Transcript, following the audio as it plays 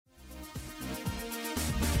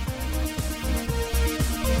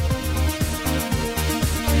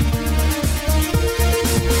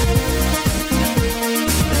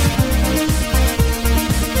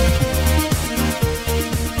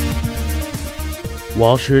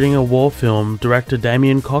While shooting a war film, director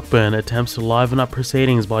Damien Cockburn attempts to liven up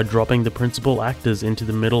proceedings by dropping the principal actors into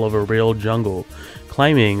the middle of a real jungle,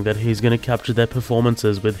 claiming that he's going to capture their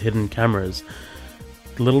performances with hidden cameras.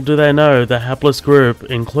 Little do they know, the hapless group,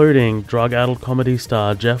 including drug-addled comedy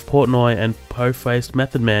star Jeff Portnoy and po-faced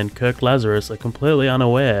method man Kirk Lazarus, are completely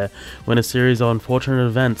unaware when a series of unfortunate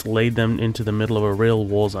events lead them into the middle of a real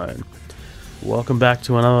war zone. Welcome back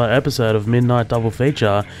to another episode of Midnight Double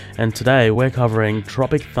Feature, and today we're covering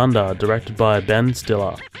Tropic Thunder, directed by Ben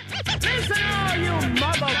Stiller. Listen all you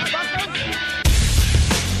motherfuckers!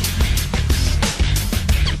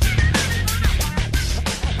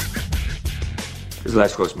 This is the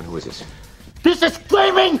last Grossman. Who is this? This is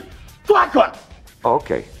Flaming Dragon! Oh,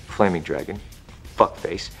 okay. Flaming Dragon.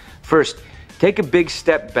 Fuckface. First, take a big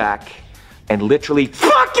step back and literally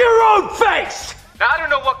fuck your own face! Now, I don't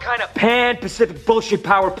know what kind of pan-Pacific bullshit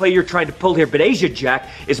power play you're trying to pull here, but Asia Jack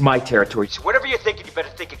is my territory. So whatever you're thinking, you better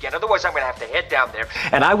think again. Otherwise, I'm gonna have to head down there,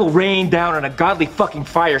 and I will rain down on a godly fucking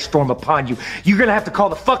firestorm upon you. You're gonna have to call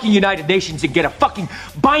the fucking United Nations and get a fucking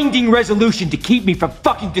binding resolution to keep me from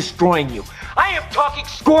fucking destroying you. I am talking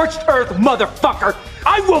scorched earth, motherfucker!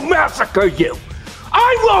 I will massacre you!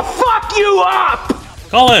 I will fuck you up!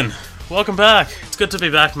 Colin, welcome back. It's good to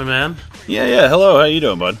be back, my man. Yeah. Hello, how you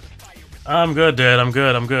doing, bud? I'm good, dude. I'm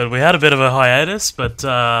good. We had a bit of a hiatus, but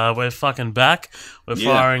we're fucking back. We're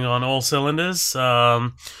firing on all cylinders.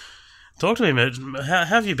 Talk to me, mate. How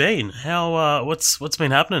have you been? What's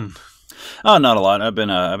been happening? Oh, not a lot. I've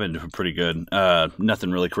been doing pretty good.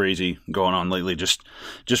 Nothing really crazy going on lately. Just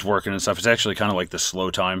working and stuff. It's actually kind of like the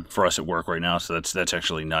slow time for us at work right now, so that's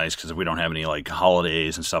actually nice because we don't have any like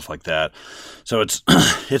holidays and stuff like that. So it's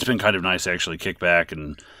it's been kind of nice to actually kick back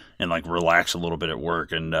and like relax a little bit at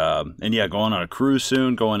work, and yeah, going on a cruise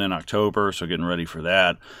soon, going in October, so getting ready for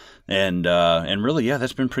that, and really, yeah,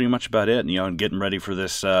 that's been pretty much about it. And getting ready for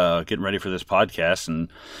this podcast, and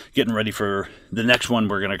getting ready for the next one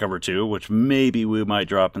we're gonna cover too, which maybe we might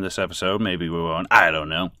drop in this episode, maybe we won't. I don't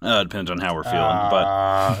know. It depends on how we're feeling.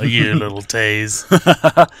 But you little tease.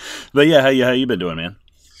 But yeah, how you been doing, man?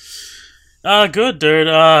 Good, dude.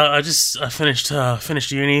 I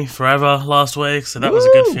finished uni forever last week, so that was a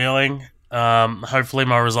good feeling. Hopefully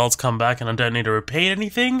my results come back and I don't need to repeat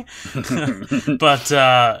anything. But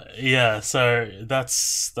yeah, so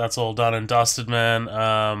that's all done and dusted,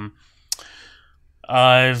 man.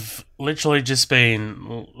 I've literally just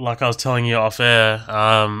been, like I was telling you off air,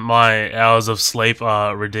 my hours of sleep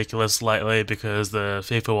are ridiculous lately because the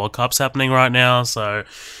FIFA World Cup's happening right now, so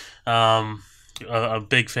a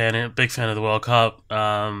big fan of the World Cup.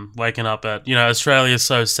 Waking up at, Australia's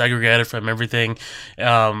so segregated from everything.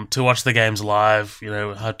 To watch the games live,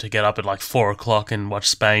 I had to get up at like 4 o'clock and watch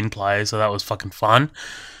Spain play, so that was fucking fun.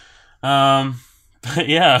 But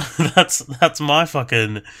yeah, that's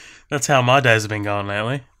how my days have been going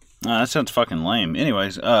lately. That sounds fucking lame.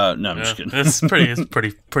 Anyways, no, I'm just kidding. It's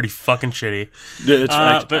pretty fucking shitty.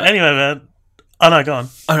 But anyway, man. Oh, no, go on.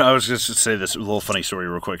 I was just to say this little funny story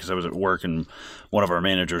real quick because I was at work and one of our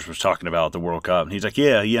managers was talking about the World Cup. And he's like,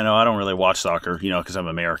 yeah, I don't really watch soccer, because I'm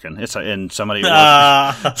American. And someone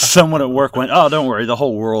at work went, oh, don't worry, the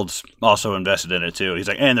whole world's also invested in it too. He's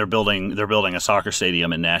like, and they're building a soccer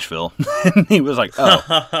stadium in Nashville. And he was like,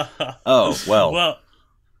 well.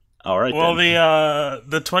 All right. Well,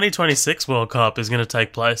 the 2026 World Cup is going to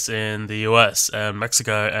take place in the US and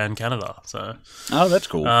Mexico and Canada. So, that's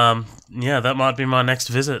cool. Yeah, that might be my next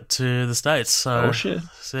visit to the States. So, oh shit.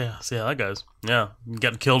 See how that goes. Yeah,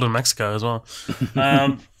 getting killed in Mexico as well.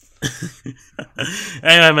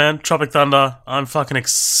 Anyway, man, Tropic Thunder. I'm fucking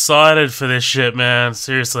excited for this shit, man.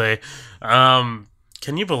 Seriously. Can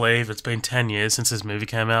you believe it's been 10 years since this movie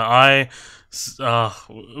came out?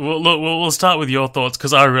 We'll start with your thoughts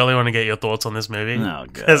because I really want to get your thoughts on this movie. Oh,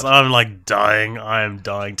 God. Because I'm like dying. I am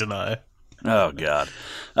dying to know. Oh, God.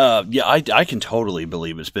 Yeah, I can totally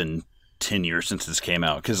believe it's been 10 years since this came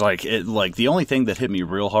out because the only thing that hit me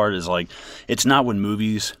real hard is like it's not when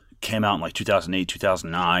movies came out in like 2008,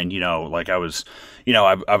 2009. I was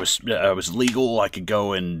legal. I could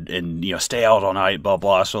go and stay out all night, blah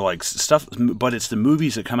blah. So like stuff, but it's the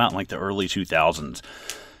movies that come out in like the early 2000s.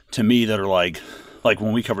 To me, that are like like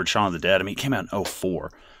when we covered Shaun of the Dead, I mean, it came out in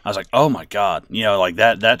 '04. I was like, oh my God, you know, like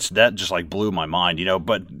that just like blew my mind, you know,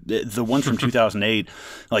 but the ones from 2008,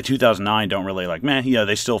 like 2009 don't really like, man, you know,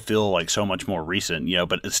 they still feel like so much more recent, you know,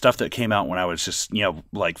 but it's stuff that came out when I was just, you know,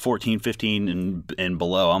 like 14, 15 and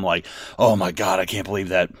below. I'm like, oh my God, I can't believe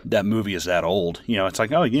that movie is that old. You know, it's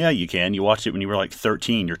like, oh yeah, you can. You watched it when you were like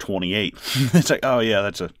 13, you're 28. It's like, oh yeah,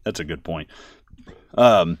 that's a good point.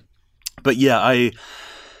 But yeah, I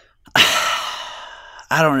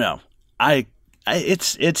don't know.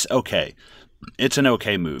 It's okay. It's an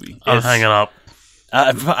okay movie. I'm hanging up.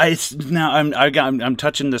 I'm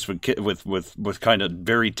touching this with kind of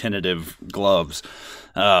very tentative gloves,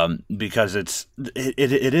 because it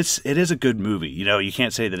is a good movie. You know, you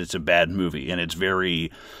can't say that it's a bad movie, and it's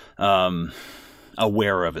very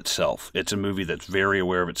aware of itself. It's a movie that's very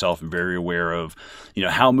aware of itself and very aware of, you know,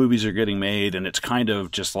 how movies are getting made, and it's kind of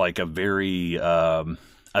just like a very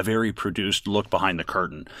produced look behind the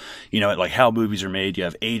curtain, you know, like how movies are made. You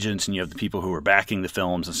have agents and you have the people who are backing the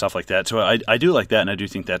films and stuff like that. So I do like that, and I do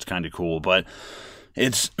think that's kind of cool, but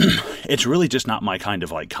it's really just not my kind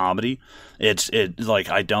of like comedy. I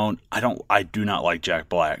do not like Jack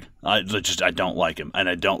Black. I don't like him, and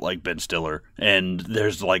I don't like Ben Stiller. And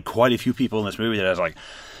there's like quite a few people in this movie that I was like,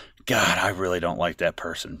 God, I really don't like that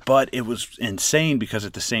person. But it was insane because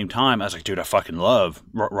at the same time, I was like, dude, I fucking love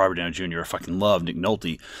Robert Downey Jr. I fucking love Nick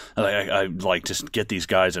Nolte. I like to get these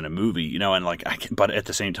guys in a movie, you know, and like, but at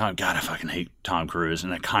the same time, God, I fucking hate Tom Cruise.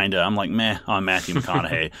 And I'm like, meh, on Matthew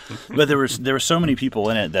McConaughey. But there were so many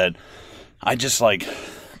people in it that I just like,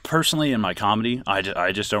 personally in my comedy,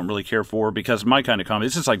 I just don't really care for, because my kind of comedy,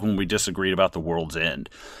 it's just like when we disagreed about The World's End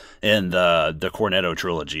and the Cornetto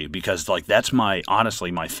trilogy, because like that's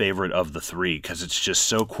honestly my favorite of the three, because it's just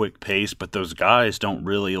so quick paced, but those guys don't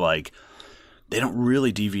really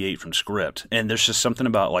deviate from script, and there's just something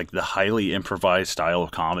about like the highly improvised style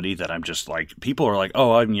of comedy that I'm just like, people are like,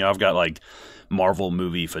 oh, I've got like Marvel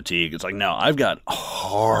movie fatigue. It's like, no, I've got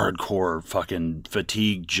hardcore fucking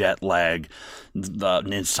fatigue, jet lag,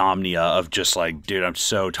 insomnia of just like, dude, I'm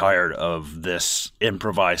so tired of this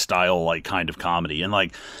improvised style like kind of comedy. And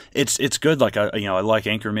like it's good. Like I like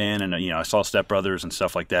Anchorman, and I saw Step Brothers and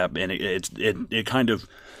stuff like that, and it kind of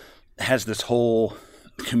has this whole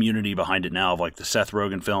community behind it now of like the Seth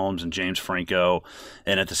Rogen films and James Franco,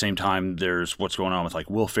 and at the same time there's what's going on with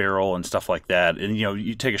like Will Ferrell and stuff like that. And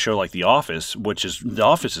you take a show like The Office, The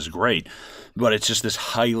Office is great, but it's just this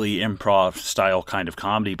highly improv style kind of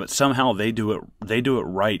comedy, but somehow they do it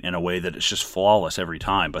right in a way that it's just flawless every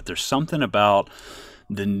time. But there's something about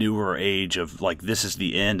the newer age of like This Is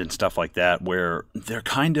the End and stuff like that where they're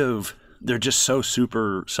just so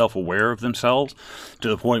super self-aware of themselves to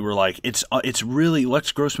the point where like it's really,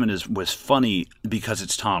 Lex Grossman was funny because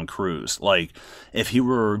it's Tom Cruise. Like if he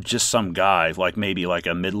were just some guy, like maybe like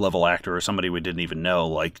a mid-level actor or somebody we didn't even know,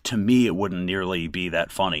 like to me it wouldn't nearly be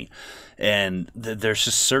that funny. And there's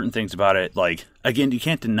just certain things about it. Like again, you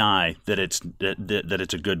can't deny that it's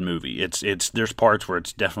a good movie. There's parts where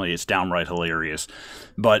it's downright hilarious,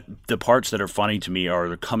 but the parts that are funny to me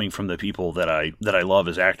are coming from the people that I love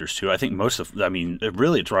as actors too. I think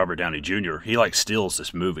really it's Robert Downey Jr. He like steals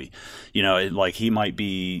this movie. Like he might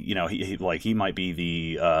be, he might be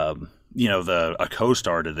the a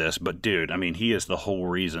co-star to this, but dude, I mean, he is the whole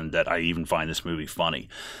reason that I even find this movie funny,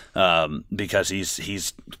 because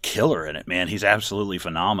he's killer in it, man. He's absolutely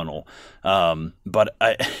phenomenal. But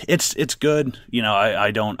it's good.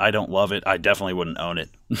 I don't love it. I definitely wouldn't own it.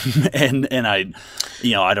 and I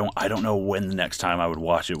don't know when the next time I would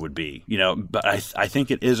watch it would be, but I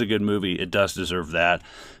think it is a good movie. It does deserve that,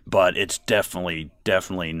 but it's definitely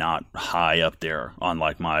not high up there on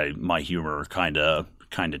like my humor kind of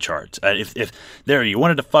charts. If there, you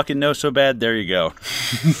wanted to fucking know so bad, there you go.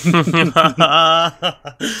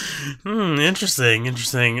 Interesting.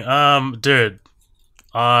 Dude,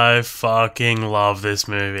 I fucking love this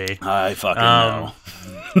movie. I fucking know.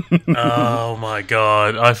 Oh my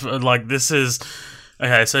god. This is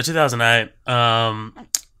okay, so 2008,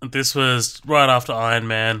 this was right after Iron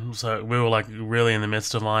Man, so we were like really in the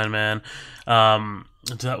midst of Iron Man. I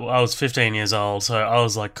was 15 years old, so I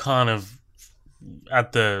was like kind of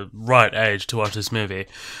at the right age to watch this movie.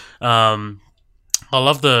 I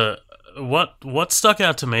love what stuck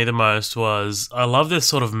out to me the most was I love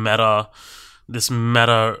this meta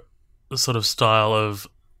sort of style of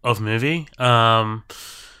movie.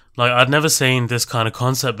 Like I'd never seen this kind of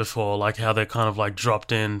concept before, like how they kind of like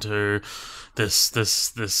dropped into this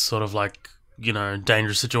sort of like,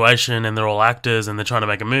 dangerous situation, and they're all actors and they're trying to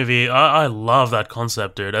make a movie. I love that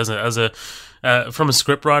concept, dude. As a from a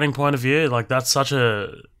script writing point of view, like it's such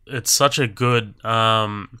a good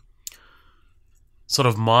sort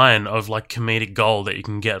of mine of like comedic gold that you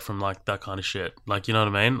can get from like that kind of shit. Like, you know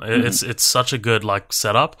what I mean? It's such a good like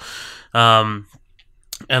setup. And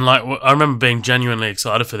like, I remember being genuinely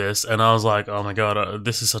excited for this, and I was like, "Oh my god,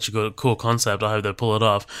 this is such a cool concept. I hope they pull it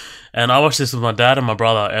off." And I watched this with my dad and my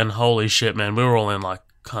brother, and holy shit, man, we were all in like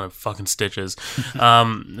kind of fucking stitches.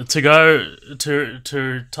 To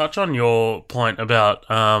touch on your point about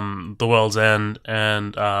The World's End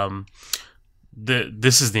and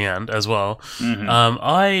This Is the End as well.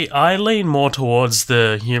 I lean more towards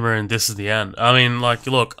the humor in This Is the End. I mean, like,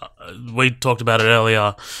 look, we talked about it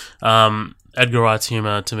earlier. Edgar Wright's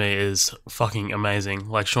humor to me is fucking amazing.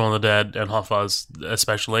 Like Shaun of the Dead and Hot Fuzz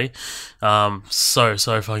especially. So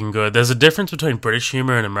fucking good. There's a difference between British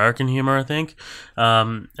humor and American humor, I think.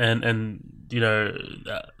 And you know,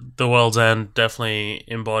 The World's End definitely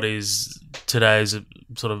embodies today's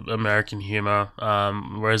sort of American humor,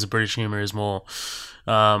 whereas the British humor is more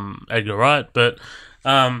Edgar Wright. But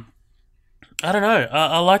I don't know.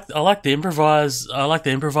 I like the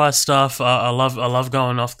improvised stuff. I love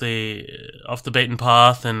going off the beaten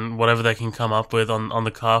path and whatever they can come up with on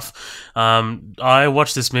the cuff. I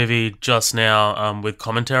watched this movie just now with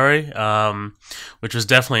commentary, which was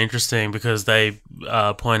definitely interesting because they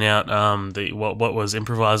point out what was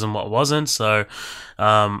improvised and what wasn't. So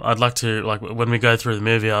I'd like to, like, when we go through the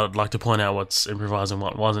movie, I'd like to point out what's improvised and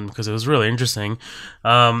what wasn't because it was really interesting.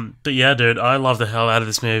 But yeah, dude, I love the hell out of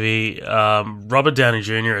this movie. Robert Downey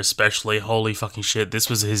Jr. especially, holy fucking shit, this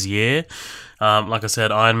was his year. Like I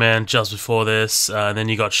said, Iron Man just before this, and then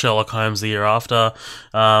you got Sherlock Holmes the year after,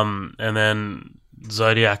 and then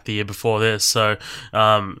Zodiac the year before this. So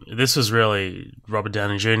this was really Robert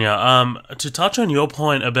Downey Jr. To touch on your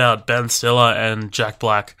point about Ben Stiller and Jack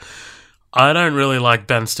Black, I don't really like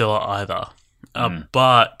Ben Stiller either.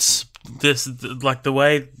 But this, like, the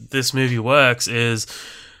way this movie works is,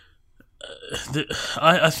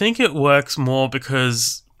 I think it works more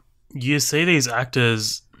because you see these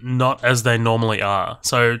actors not as they normally are.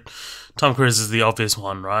 So Tom Cruise is the obvious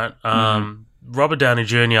one, right? Robert Downey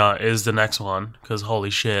Jr. is the next one because holy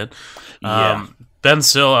shit. Ben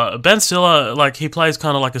Stiller, like, he plays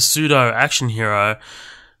kind of like a pseudo action hero.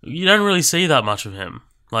 You don't really see that much of him.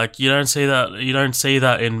 Like, you don't see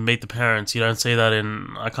that in Meet the Parents. You don't see that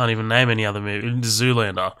in, I can't even name any other movie, in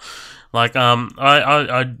Zoolander. Like,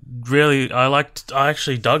 I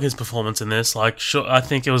actually dug his performance in this. Like, sure, I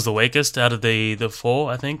think it was the weakest out of the four,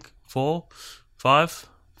 I think. Five,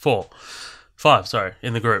 sorry,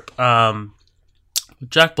 in the group.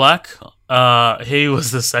 Jack Black, he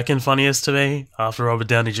was the second funniest to me after Robert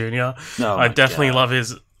Downey Jr. I definitely love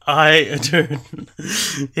his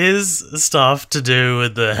stuff to do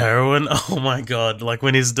with the heroin. Oh my god! Like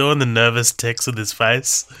when he's doing the nervous tics with his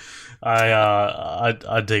face,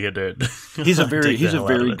 I dig it, dude. He's a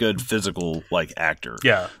very good physical like actor.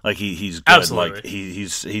 Yeah, like he's good. Absolutely. Like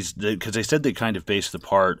he's because they said they kind of based the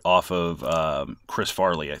part off of Chris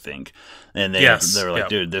Farley, I think, and they were like,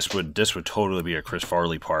 dude, this would totally be a Chris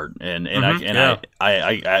Farley part, and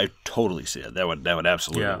I totally see it. That would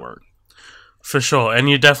absolutely work. For sure, and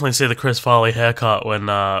you definitely see the Chris Farley haircut when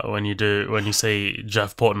you see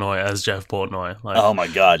Jeff Portnoy as Jeff Portnoy. Like, oh my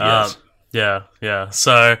god, yes. Yeah.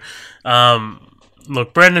 So,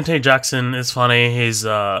 look, Brandon T. Jackson is funny. He's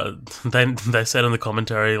they said in the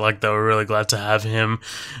commentary like they were really glad to have him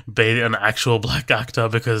be an actual black actor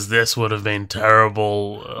because this would have been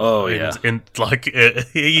terrible. You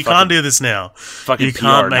can't do this now. You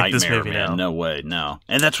can't make this movie now. No way, no.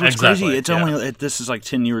 And that's what's crazy. It's only this is like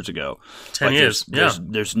 10 years ago. 10 years.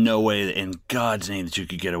 There's no way in God's name that you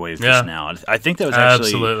could get away with this now. I think that was actually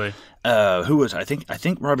absolutely. Who was I think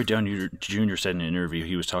Robert Downey Jr. said in an interview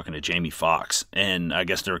he was talking to Jamie Foxx, and I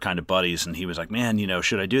guess they were kind of buddies, and he was like, man,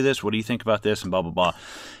 should I do this? What do you think about this? And blah blah blah.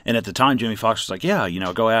 And at the time Jamie Foxx was like, yeah,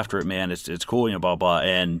 go after it, man. It's cool, blah blah.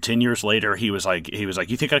 And 10 years later he was like,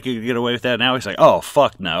 you think I could get away with that now? He's like, oh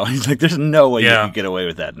fuck no. He's like, there's no way you can get away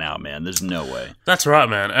with that now, man. There's no way. That's right,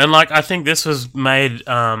 man. And like I think this was made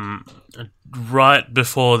right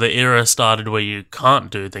before the era started where you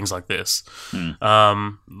can't do things like this.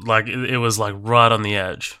 Like it was like right on the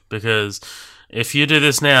edge because if you do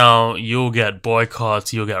this now, you'll get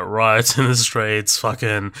boycotts, you'll get riots in the streets,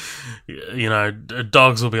 fucking,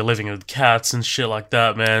 dogs will be living with cats and shit like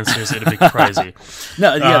that, man. Seriously, it'd be crazy.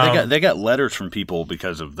 They got letters from people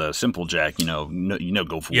because of the Simple Jack, go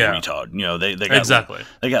full retard. They got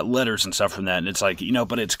they got letters and stuff from that, and it's like,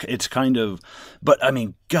 but it's kind of, but I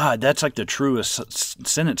mean, God, that's like the truest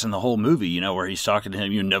sentence in the whole movie, where he's talking to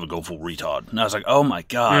him, you never go full retard, and I was like, oh my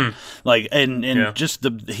God, like, and just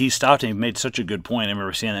he stopped and he made such a good point. I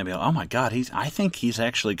remember seeing that and be like, oh my God, I think he's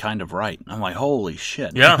actually kind of right. I'm like, holy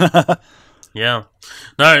shit. Yeah. Yeah,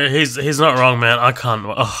 no, he's not wrong, man. I can't.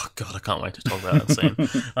 Oh god, I can't wait to talk about that scene.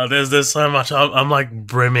 There's so much. I'm like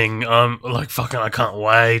brimming. Like fucking. I can't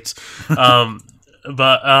wait.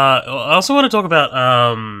 But I also want to talk about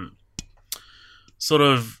sort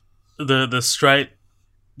of the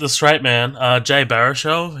straight man, Jay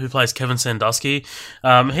Baruchel, who plays Kevin Sandusky.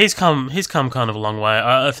 He's come kind of a long way.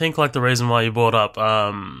 I think like the reason why you brought up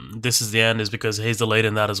This Is the End is because he's the lead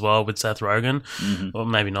in that as well with Seth Rogen. Or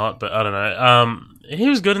maybe not, but I don't know. He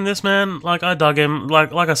was good in this, man. Like I dug him.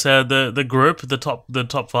 Like I said, the group, the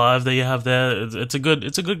top five that you have there, it's a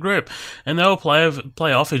good group, and they all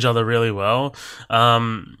play off each other really well.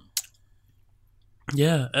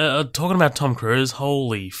 Yeah, talking about Tom Cruise,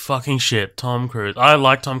 holy fucking shit, Tom Cruise. I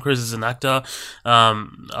like Tom Cruise as an actor.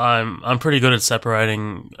 I'm pretty good at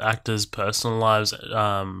separating actors' personal lives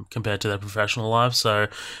compared to their professional lives. So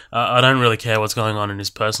I don't really care what's going on in his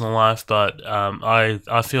personal life, but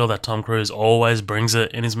I feel that Tom Cruise always brings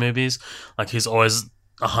it in his movies. Like he's always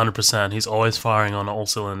 100%. He's always firing on all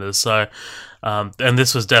cylinders. So. And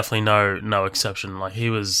this was definitely no exception. Like he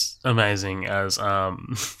was amazing as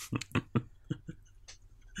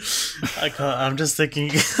I can't. I'm just thinking.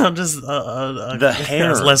 I'm just the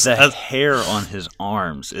hair on his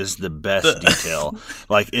arms is the best detail.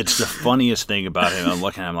 Like it's the funniest thing about him. I'm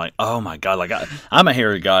looking at him like, oh my god! Like I'm a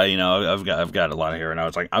hairy guy, you know. I've got a lot of hair, and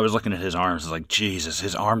I was looking at his arms. It's like Jesus,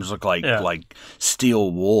 his arms look like steel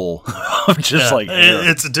wool.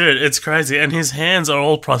 It's crazy, and his hands are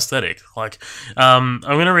all prosthetic. Like, I'm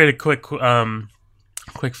gonna read a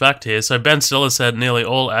quick fact here. So Ben Stiller said nearly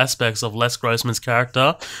all aspects of Les Grossman's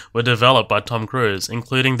character were developed by Tom Cruise,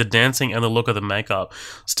 including the dancing and the look of the makeup.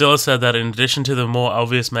 Stiller said that in addition to the more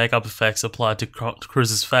obvious makeup effects applied to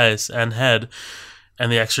Cruise's face and head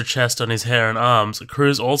and the extra chest on his hair and arms,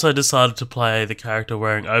 Cruise also decided to play the character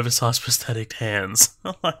wearing oversized prosthetic hands.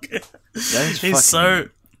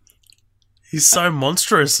 He's so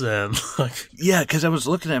monstrous, man. Yeah, because I was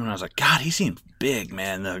looking at him and I was like, God, he seems big,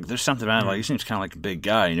 man. There's something about him. Like he seems kind of like a big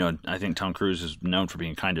guy. You know, I think Tom Cruise is known for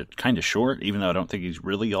being kind of short, even though I don't think he's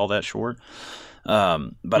really all that short.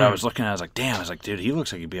 But I was looking at it, I was like, damn, I was like, dude, he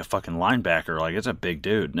looks like he'd be a fucking linebacker. Like, it's a big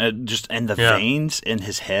dude. And the veins in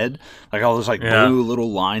his head, like all those like blue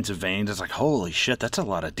little lines of veins. It's like, holy shit, that's a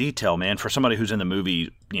lot of detail, man. For somebody who's in the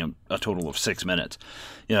movie, you know, a total of 6 minutes.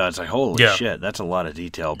 You know, it's like, holy shit, that's a lot of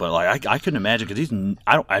detail. But like, I couldn't imagine because to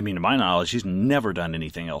my knowledge, he's never done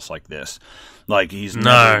anything else like this. Like he's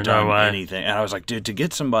never done anything, and I was like, dude, to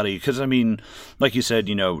get somebody, because I mean, like you said,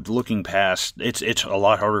 you know, looking past, it's a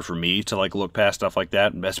lot harder for me to like look past stuff like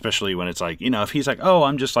that, especially when it's like, you know, if he's like, oh,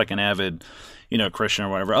 I'm just like an avid, you know, Christian or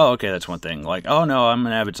whatever. Oh, okay, that's one thing. Like, oh no, I'm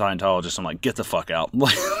an avid Scientologist. I'm like, get the fuck out.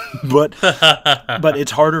 but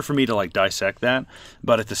it's harder for me to like dissect that.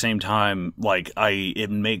 But at the same time, like it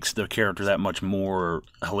makes the character that much more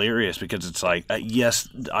hilarious because it's like,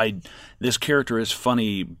 this character is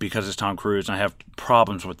funny because it's Tom Cruise, and I have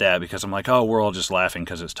problems with that because I'm like, oh, we're all just laughing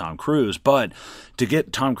because it's Tom Cruise. But to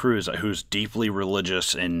get Tom Cruise, who's deeply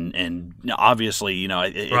religious and obviously, you know,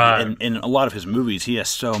 in a lot of his movies, he has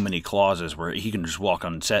so many clauses where he can just walk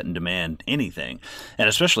on set and demand anything. And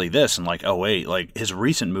especially this, and like, oh wait, like his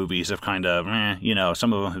recent movies have kind of, you know,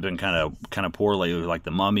 some of them have been kind of poor lately, like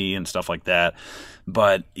The Mummy and stuff like that.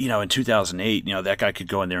 But, you know, in 2008, you know, that guy could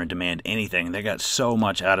go in there and demand anything. They got so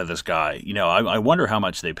much out of this guy. You know, I wonder how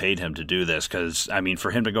much they paid him to do this because, I mean,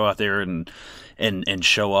 for him to go out there and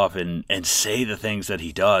show up and say the things that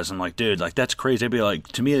he does, I'm like, dude, like, that's crazy.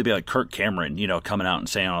 To me, it'd be like Kirk Cameron, you know, coming out and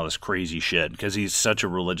saying all this crazy shit because he's such a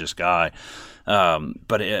religious guy.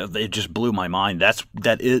 But it just blew my mind. That's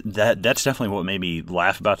definitely what made me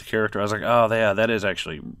laugh about the character. I was like, oh yeah, that is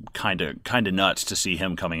actually kind of nuts to see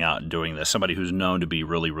him coming out and doing this. Somebody who's known to be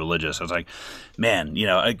really religious. I was like, man, you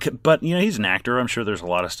know, but you know, he's an actor. I'm sure there's a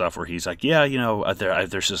lot of stuff where he's like, yeah, you know,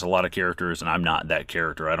 there's just a lot of characters, and I'm not that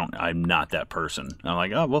character. I'm not that person. I'm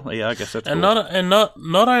like, oh well, yeah, I guess that's and cool.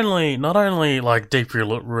 not only like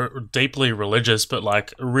deeply religious, but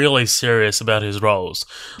like really serious about his roles.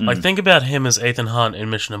 Like think about him as Ethan Hunt in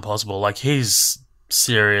Mission Impossible. Like he's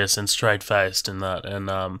serious and straight-faced in that,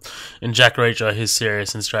 and in Jack Reacher he's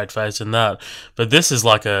serious and straight-faced in that, but this is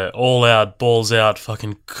like a all-out balls-out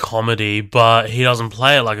fucking comedy, but he doesn't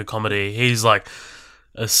play it like a comedy. He's like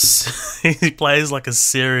he plays like a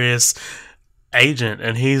serious agent,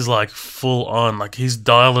 and he's like full on, like he's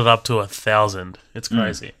dialed it up to 1,000. It's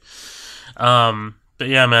crazy. But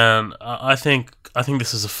yeah, man, I think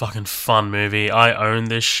this is a fucking fun movie. I own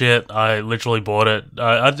this shit. I literally bought it.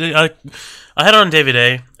 I had it on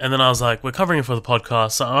DVD, and then I was like, we're covering it for the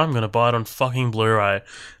podcast, so I'm going to buy it on fucking Blu-ray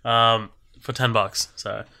for $10.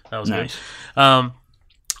 So that was nice. Good.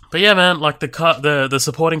 But yeah, man, like the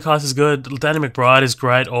supporting cast is good. Danny McBride is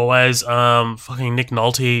great always. Fucking Nick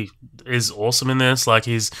Nolte is awesome in this. Like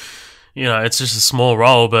he's, it's just a small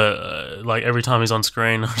role, but like every time he's on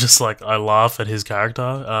screen, I'm just like I laugh at his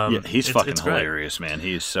character. He's fucking hilarious, man.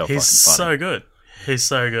 He's so fucking funny. He's so good. He's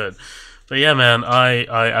so good. But yeah, man, I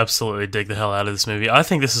absolutely dig the hell out of this movie. I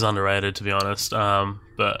think this is underrated, to be honest.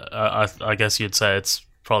 But I guess you'd say it's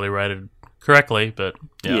probably rated correctly, but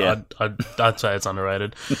yeah. I'd say it's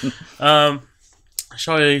underrated.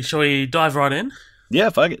 Shall we dive right in? Yeah,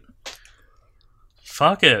 fuck it.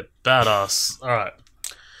 Fuck it, badass. All right.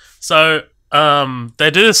 So they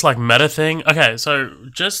do this like meta thing. Okay, so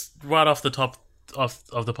just right off the top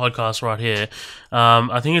of the podcast right here,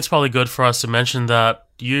 I think it's probably good for us to mention that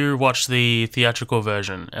you watched the theatrical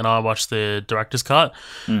version and I watched the director's cut.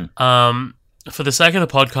 For the sake of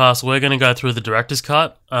the podcast, we're going to go through the director's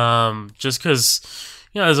cut, just because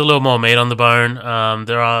there's a little more meat on the bone.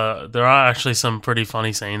 There are actually some pretty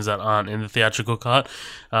funny scenes that aren't in the theatrical cut.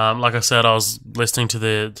 Like I said, I was listening to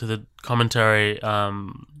the commentary,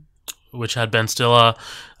 which had Ben Stiller,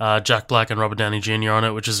 Jack Black, and Robert Downey Jr. on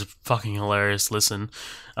it, which is a fucking hilarious listen.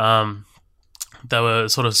 They were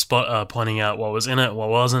sort of pointing out what was in it, what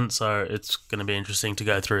wasn't, so it's going to be interesting to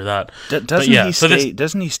go through that.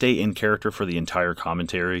 Doesn't he stay in character for the entire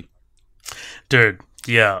commentary? Dude,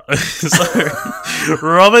 yeah. So,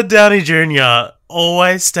 Robert Downey Jr.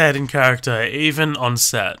 always stayed in character, even on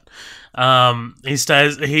set.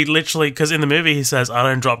 He literally, because in the movie he says, I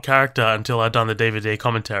don't drop character until I've done the DVD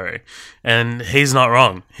commentary. And he's not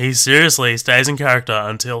wrong. He seriously stays in character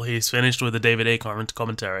until he's finished with the DVD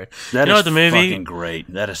commentary. That is fucking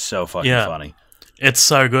great. That is so fucking funny. It's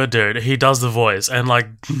so good, dude. He does the voice. And like,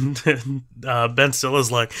 Ben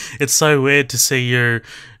Stiller's like, it's so weird to see you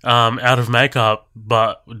out of makeup,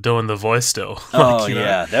 but doing the voice still.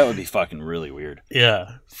 That would be fucking really weird.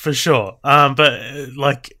 Yeah, for sure. But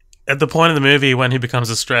like, at the point of the movie when he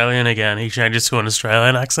becomes Australian again, he changes to an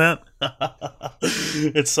Australian accent.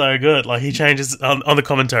 It's so good. Like he changes on the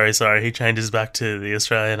commentary. Sorry, he changes back to the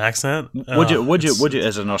Australian accent. Would you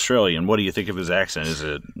as an Australian? What do you think of his accent? Is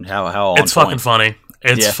it how? It's fucking funny.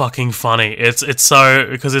 It's fucking funny. It's so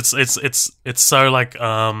because it's so like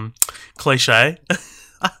cliche.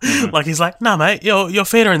 Like he's like, "Nah, mate, your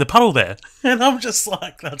feet are in the puddle there," and I'm just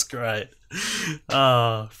like, "That's great."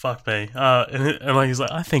 Oh, fuck me. And like he's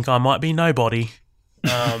like, I think I might be nobody.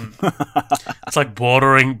 It's like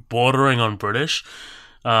bordering on British.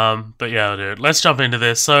 But yeah, dude, let's jump into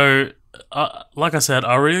this. So, like I said,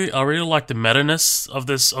 I really like the meta-ness of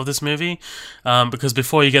this movie, because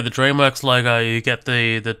before you get the DreamWorks logo, you get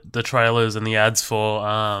the trailers and the ads for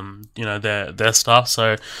their stuff.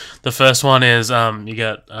 So, the first one is you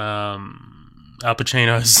get Al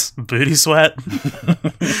Pacino's booty sweat.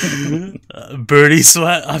 Booty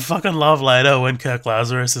sweat. I fucking love later when Kirk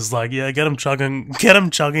Lazarus is like, yeah, get him chugging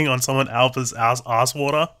on someone else's ass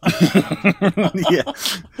water. Yeah.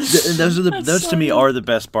 Those to me are the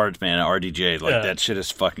best parts, man, at RDJ. Like, that shit is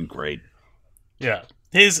fucking great. Yeah.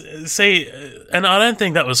 And I don't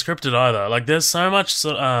think that was scripted either. Like, there's so much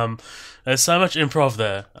improv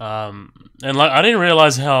there. And like, I didn't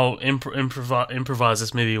realize how improvised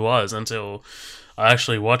this movie was until I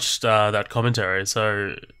actually watched that commentary.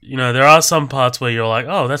 So, there are some parts where you're like,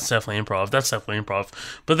 oh, that's definitely improv.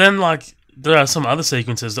 But then, like, there are some other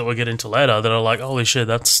sequences that we'll get into later that are like, holy shit,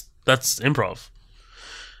 that's improv.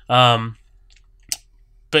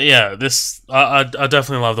 But yeah, this I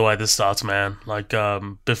definitely love the way this starts, man. Like,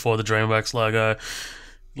 before the DreamWorks logo.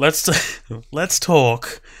 Let's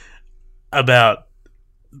talk about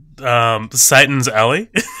Satan's Alley.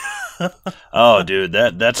 Oh, dude,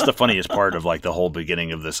 that's the funniest part of like the whole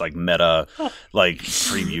beginning of this like meta like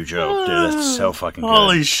preview joke. Dude, that's so fucking good.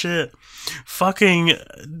 Holy shit. Fucking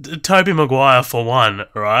Tobey Maguire for one,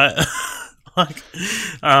 right? Like,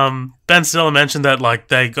 Ben Stiller mentioned that like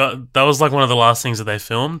that was like one of the last things that they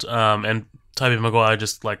filmed, and Tobey Maguire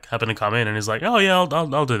just like happened to come in and he's like, oh yeah,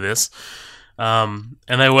 I'll do this. And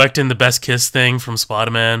they worked in the best kiss thing from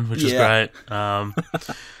Spider-Man, which is great.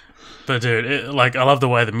 But dude, I love the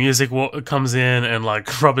way the music comes in, and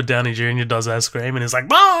like Robert Downey Jr. does that scream, and he's like,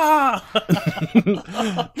 "Bah!"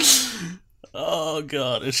 Oh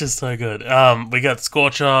god, it's just so good. We got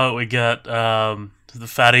Scorcher, we got the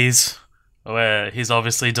Fatties, where he's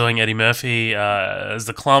obviously doing Eddie Murphy as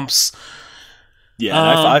the Clumps.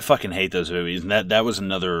 Yeah, I fucking hate those movies, and that was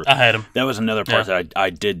another. I hate them. That was another part that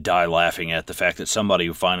I did die laughing at, the fact that somebody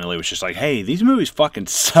finally was just like, "Hey, these movies fucking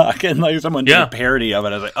suck," and like someone did a parody of it.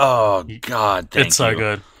 I was like, "Oh god, thank you." It's so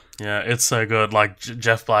good. Yeah, it's so good. Like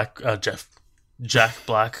Jack Black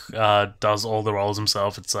does all the roles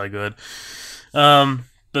himself. It's so good.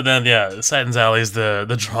 But then, yeah, Satan's Alley is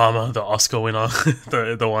the drama, the Oscar winner,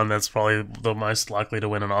 the one that's probably the most likely to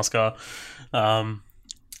win an Oscar.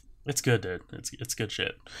 It's good, dude. It's good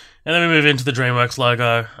shit. And then we move into the DreamWorks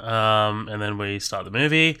logo, and then we start the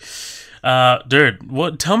movie.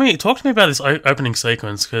 Dude, talk to me about this opening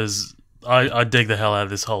sequence, because I dig the hell out of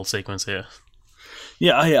this whole sequence here.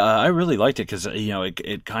 Yeah, I really liked it because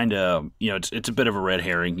it kind of it's a bit of a red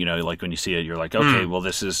herring. Like when you see it, you're like, okay, well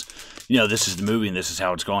this is the movie and this is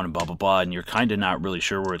how it's going and blah blah blah, and you're kind of not really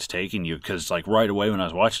sure where it's taking you because like right away when I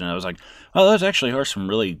was watching it, I was like, oh, those actually are some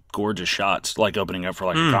really gorgeous shots, like opening up for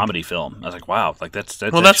like a comedy film. I was like, wow, like that's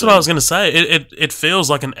well, that's what I was gonna say. It feels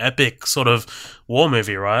like an epic sort of war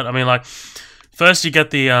movie, right? I mean, like first you get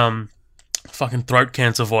the fucking throat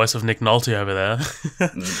cancer voice of Nick Nolte over there.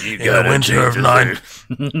 In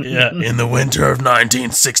the winter of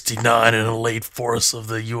 1969, an elite force of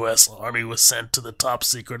the U.S. Army was sent to the top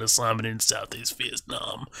secret assignment in Southeast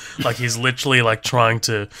Vietnam. Like he's literally like trying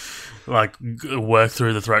to like work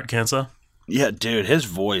through the throat cancer. Yeah, dude, his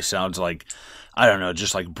voice sounds like, I don't know,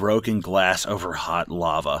 just like broken glass over hot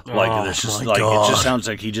lava. Like there's just like God. It just sounds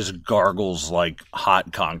like he just gargles like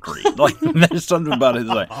hot concrete. Like there's something about it.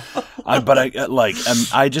 Like,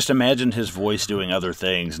 I just imagined his voice doing other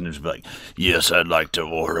things, and just be like, "Yes, I'd like to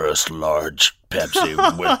order a large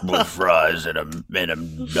Pepsi with fries and a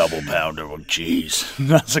double pounder with cheese."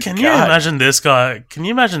 Like, Can you imagine this guy?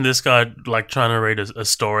 Like trying to read a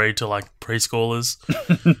story to like preschoolers?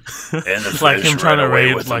 And the like him trying to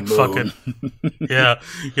read like fucking yeah,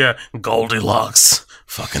 Goldilocks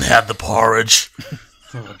fucking had the porridge.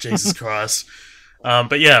 Oh, Jesus Christ.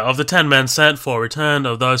 But yeah, of the 10 men sent, 4 returned.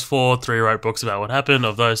 Of those 4, 3 wrote books about what happened.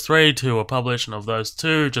 Of those 3, 2 were published. And of those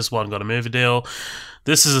 2, just 1 got a movie deal.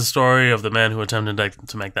 This is a story of the man who attempted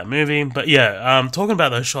to make that movie. But yeah, talking about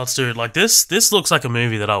those shots, dude, like this looks like a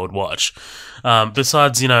movie that I would watch.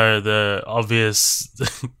 Besides, the obvious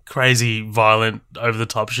crazy, violent,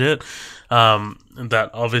 over-the-top shit, that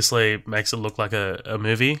obviously makes it look like a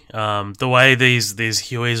movie. The way these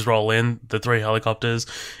Hueys roll in, the 3 helicopters,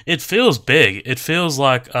 it feels big. It feels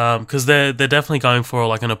like, because they're definitely going for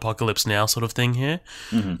like an Apocalypse Now sort of thing here.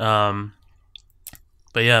 Mm-hmm.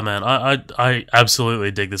 But yeah, man, I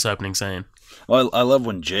absolutely dig this opening scene. Well, I love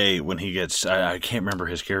when Jay, when he gets, I can't remember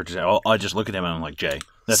his character's name. I just look at him and I'm like, Jay.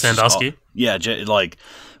 That's Sandusky? Yeah, Jay, like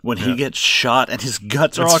when he gets shot and his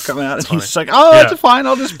guts are all coming out, and he's like, "Oh, that's fine.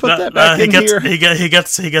 I'll just put that back in here." He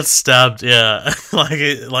gets stabbed. Yeah,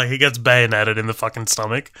 like he gets bayoneted in the fucking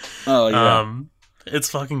stomach. Oh yeah, it's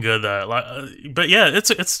fucking good though. But yeah,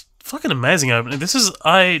 it's fucking amazing opening.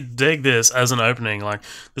 I dig this as an opening. Like,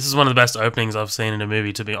 this is one of the best openings I've seen in a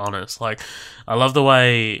movie, to be honest. Like, I love the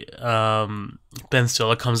way Ben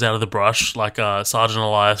Stiller comes out of the brush, like Sergeant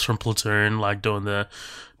Elias from Platoon, like doing the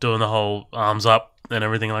whole arms up and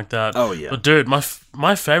everything like that. Oh yeah. But dude, my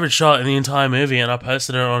favorite shot in the entire movie, and I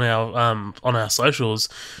posted it on our socials,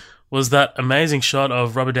 was that amazing shot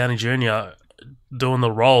of Robert Downey Jr. doing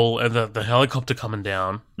the roll and the helicopter coming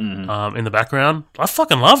down in the background. I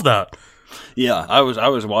fucking love that. Yeah, I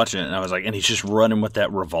was watching it and I was like, and he's just running with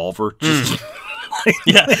that revolver. Just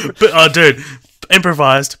yeah, but dude,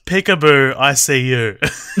 improvised peekaboo, I see you.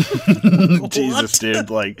 Jesus, dude,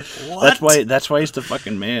 like what? that's why he's the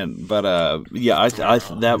fucking man. But yeah, I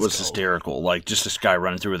that was hysterical. Like just this guy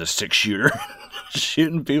running through with a 6-shooter,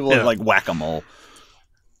 shooting people like whack-a-mole.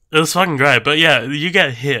 It was fucking great. But yeah, you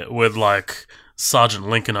get hit with like Sergeant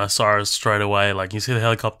Lincoln Osiris straight away. Like, you see the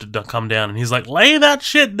helicopter come down and he's like, lay that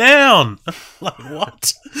shit down. Like,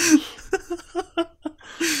 what?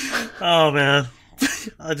 Oh man,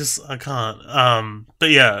 I can't. But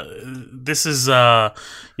yeah, this is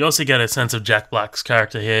you also get a sense of Jack Black's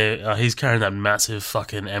character here. He's carrying that massive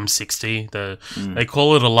fucking M60. They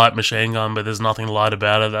call it a light machine gun, but there's nothing light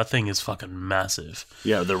about it. That thing is fucking massive.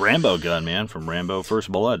 Yeah, the Rambo gun, man, from Rambo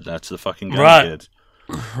First Blood. That's the fucking gun, kids.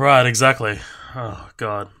 Right, exactly. Oh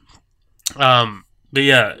god. But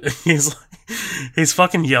yeah, he's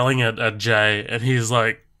fucking yelling at Jay, and he's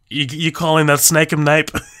like, You calling that snake and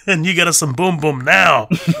nape, and you get us some boom boom now.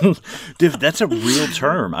 Dude, that's a real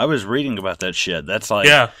term. I was reading about that shit. That's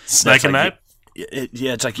like, snake and nape.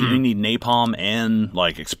 It's like you need napalm and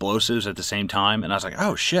like explosives at the same time, and I was like,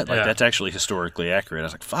 oh shit, like that's actually historically accurate. I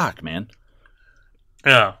was like, fuck, man.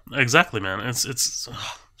 Yeah, exactly, man. It's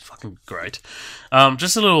fucking great.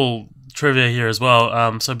 Just a little trivia here as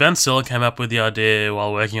well. So Ben Stiller came up with the idea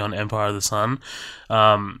while working on Empire of the Sun.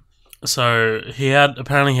 So he had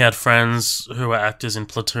friends who were actors in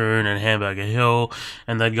Platoon and Hamburger Hill,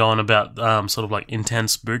 and they'd go on about sort of like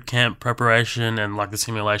intense boot camp preparation and like the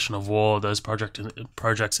simulation of war, those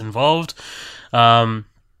projects involved.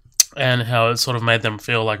 and how it sort of made them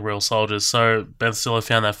feel like real soldiers. So Ben Stiller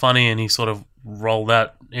found that funny, and he sort of rolled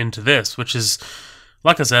that into this, which is,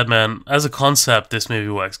 like I said, man, as a concept, this movie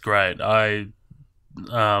works great.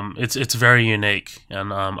 It's very unique,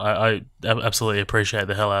 and I absolutely appreciate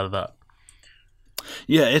the hell out of that.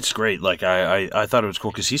 Yeah, it's great. Like I thought it was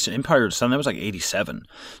cool because he's Empire of the Sun. That was like '87,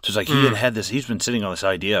 so it's like he had this. He's been sitting on this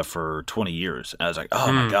idea for 20 years. And I was like,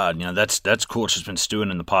 oh my god, that's cool. It's just been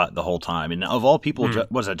stewing in the pot the whole time. And of all people,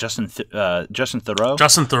 was that Justin Theroux? Justin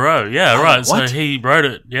Theroux, yeah, right. What? So he wrote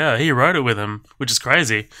it. Yeah, he wrote it with him, which is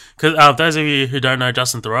crazy. Because those of you who don't know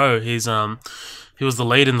Justin Theroux, he was the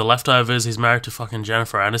lead in The Leftovers. He's married to fucking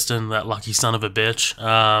Jennifer Aniston, that lucky son of a bitch.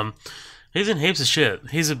 He's in heaps of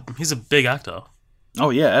shit. He's a big actor. Oh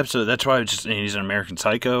yeah, absolutely. That's why he's an American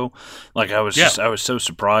Psycho. Like I was so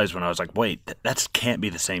surprised when I was like, wait, that can't be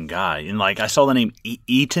the same guy. And like I saw the name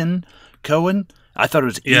Ethan Cohen. I thought it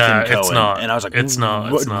was Ethan Cohen, it's not. And I was like, it's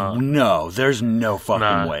not. No, there's no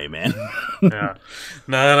fucking way, man. Yeah,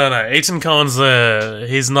 no. Ethan Cohen's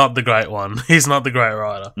he's not the great one. He's not the great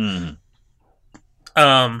writer.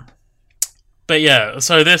 But yeah,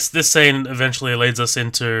 so this scene eventually leads us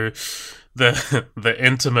into the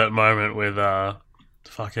intimate moment with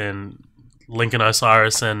fucking Lincoln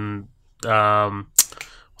Osiris and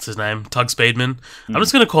what's his name, Tug Speedman. I'm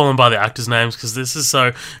just gonna call them by the actors' names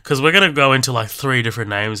because we're gonna go into like 3 different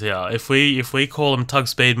names here. If we call him Tug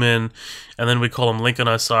Speedman and then we call him Lincoln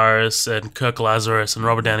Osiris and Kirk Lazarus and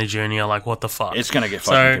Robert Downey Jr., like what the fuck? It's gonna get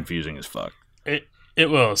fucking confusing as fuck. It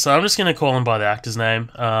will. So I'm just gonna call him by the actor's name.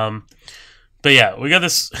 But yeah, we got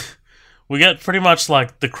this. We get pretty much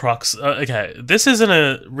like the crux. Okay, this isn't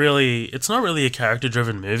it's not really a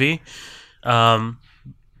character-driven movie,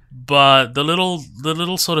 but the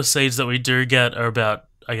little sort of seeds that we do get are about,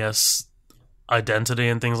 I guess, identity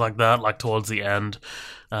and things like that. Like towards the end,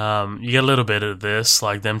 you get a little bit of this,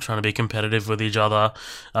 like them trying to be competitive with each other.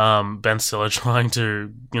 Ben Stiller trying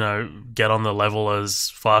to, get on the level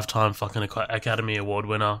as 5-time fucking Academy Award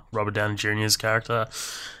winner Robert Downey Jr.'s character.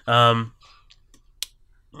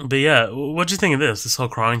 But yeah, what do you think of this whole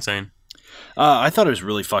crying scene? I thought it was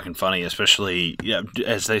really fucking funny, especially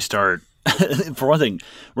as they start. For one thing,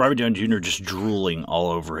 Robert Downey Jr. just drooling all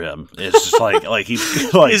over him. It's just like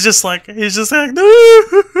he's like he's just like and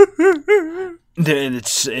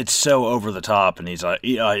it's so over the top, and he's like,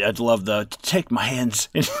 I'd love take my hands.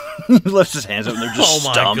 And he lifts his hands up, and they're just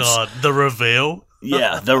stumps. Oh my god, the reveal.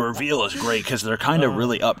 Yeah, the reveal is great because they're kind of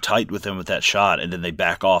really uptight with him with that shot, and then they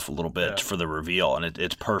back off a little bit for the reveal, and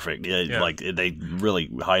it's perfect. Like they really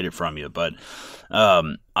hide it from you, but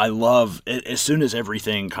I love it, as soon as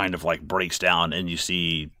everything kind of like breaks down and you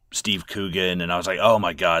see Steve Coogan, and I was like, oh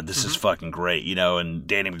my god, this is fucking great, and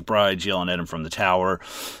Danny McBride's yelling at him from the tower.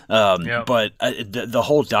 But the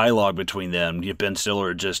whole dialogue between them, Ben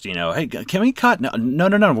Stiller just, hey, can we cut? No, we're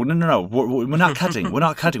not cutting. We're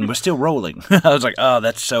not cutting. We're still rolling. I was like, oh,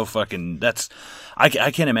 that's so fucking, I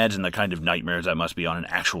can't imagine the kind of nightmares that must be on an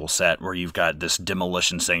actual set where you've got this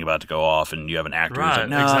demolition thing about to go off and you have an actor who's like,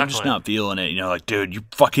 no, exactly. I'm just not feeling it. Like, dude, you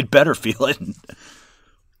fucking better feel it.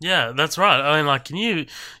 Yeah, that's right. I mean, like, you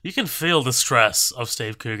can feel the stress of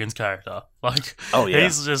Steve Coogan's character. Like,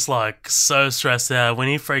 he's just like so stressed out. When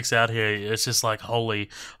he freaks out here, it's just like, holy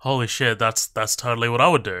shit, that's totally what I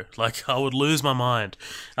would do. Like, I would lose my mind.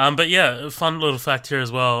 But yeah, fun little fact here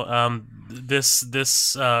as well. This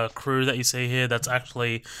crew that you see here, that's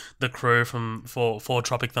actually the crew for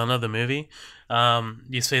Tropic Thunder, the movie.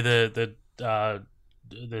 You see the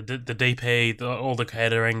DP, all the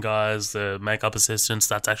catering guys, the makeup assistants,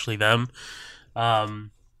 that's actually them. But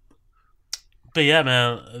yeah,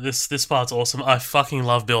 man, this part's awesome. I fucking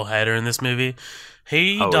love Bill Hader in this movie.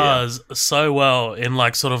 He does so well in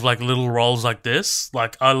like sort of like little roles like this.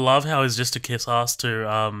 Like I love how he's just a kiss ass to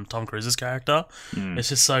Tom Cruise's character. It's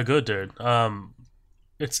just so good, dude.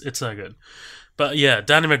 It's so good. But yeah,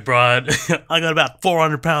 Danny McBride, I got about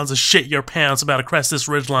 400 pounds of shit your pants about to crest this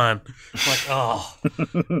ridgeline. Like, oh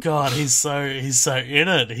god, he's so in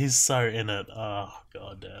it. He's so in it. Oh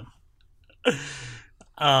god damn.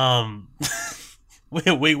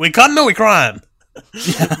 We cutting or we crying?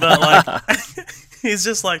 But like, he's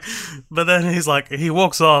just like, but then he's like, he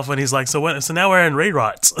walks off and he's like, so now we're in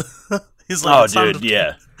rewrites. He's like, oh dude,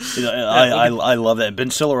 yeah. I love that. Ben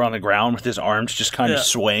Stiller on the ground with his arms just kind of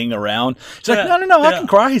swaying around. He's like, no, I can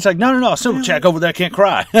cry. He's like, no, Silver Jack over there can't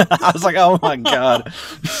cry. I was like, oh my god.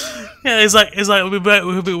 Yeah, he's like,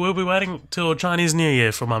 we'll be waiting till Chinese New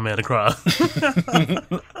Year for my man to cry.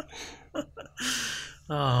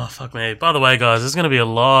 Oh, fuck me. By the way, guys, there's going to be a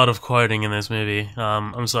lot of quoting in this movie.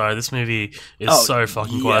 I'm sorry, this movie is so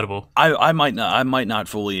fucking quotable. I might not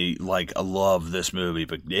fully love this movie,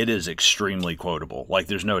 but it is extremely quotable. Like,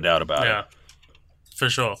 there's no doubt about it. Yeah, for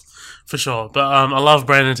sure. But I love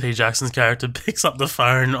Brandon T. Jackson's character picks up the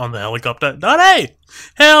phone on the helicopter. Hey!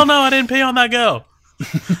 Hell no, I didn't pee on that girl.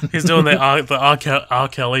 He's doing the R.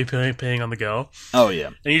 Kelly peeing on the girl. Oh, yeah.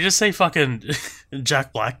 And you just see fucking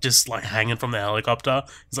Jack Black just, like, hanging from the helicopter.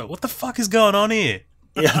 He's like, what the fuck is going on here?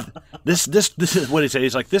 Yeah. This is what he said.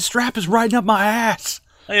 He's like, this strap is riding up my ass.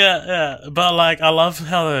 Yeah. But, like, I love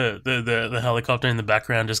how the helicopter in the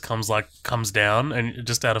background just comes down and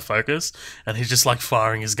just out of focus. And he's just, like,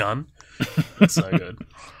 firing his gun. It's so good.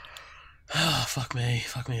 Oh, fuck me,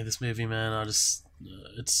 this movie, man.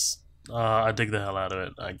 I dig the hell out of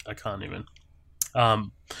it. I can't even.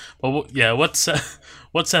 What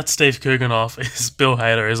set Steve Coogan off is Bill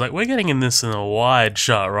Hader is like, we're getting in this in a wide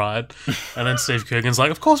shot, right? And then Steve Coogan's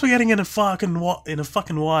like, of course we're getting in a fucking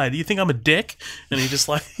wide. You think I'm a dick? And he just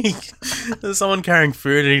like, there's someone carrying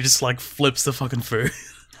food and he just like flips the fucking food.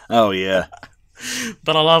 Oh yeah.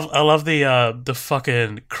 But I love the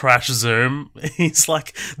fucking crash zoom. He's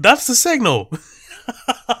like, that's the signal.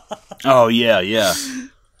 Oh yeah.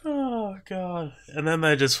 Oh god! And then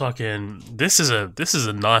they just fucking. This is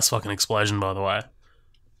a nice fucking explosion, by the way.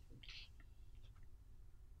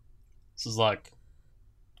 This is like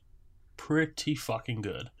pretty fucking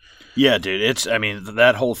good. Yeah, dude.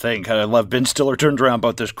 That whole thing. I love Ben Stiller turns around,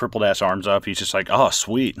 both his crippled ass arms up. He's just like, oh,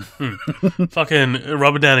 sweet. Fucking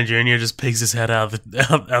Robert Downey Jr. just peeks his head out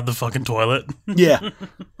of the fucking toilet. Yeah.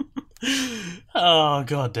 Oh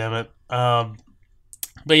god damn it.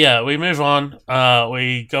 But yeah, we move on.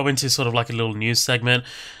 We go into sort of like a little news segment.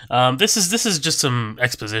 This is just some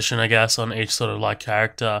exposition, I guess, on each sort of like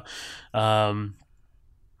character. Brandon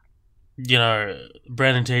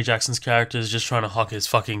T. Jackson's character is just trying to hock his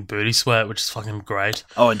fucking booty sweat, which is fucking great.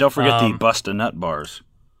 Oh, and don't forget the Bust a Nut bars.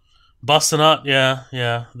 Bust a Nut,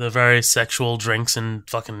 yeah. The very sexual drinks and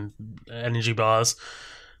fucking energy bars.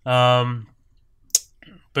 But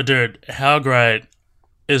dude, how great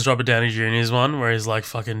is Robert Downey Jr.'s one where he's like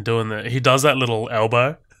fucking he does that little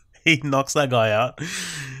elbow. He knocks that guy out.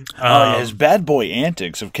 His bad boy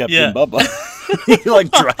antics have kept him Bubba.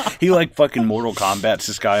 he fucking Mortal Kombat's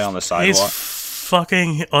this guy on the sidewalk. He's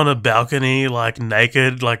fucking on a balcony, like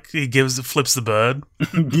naked, like he flips the bird.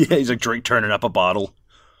 Yeah, he's like turning up a bottle.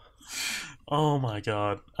 Oh my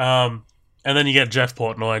god. And then you get Jeff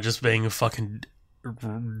Portnoy just being a fucking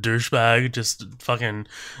douchebag, just fucking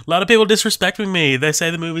a lot of people disrespecting me. They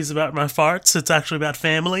say the movie's about my farts, it's actually about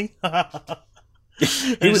family.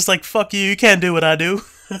 He was just like, fuck you can't do what I do.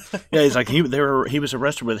 Yeah, he's like he was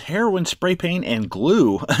arrested with heroin, spray paint, and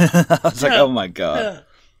glue. I was like, oh my god.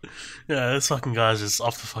 Yeah, this fucking guy's just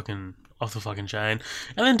off the fucking chain.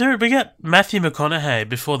 And then dude, we get Matthew McConaughey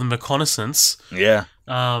before the reconnaissance. Yeah.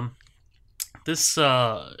 I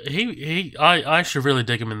actually really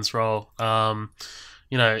dig him in this role.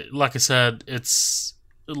 Like I said, it's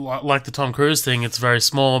like the Tom Cruise thing. It's very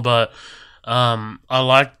small, but I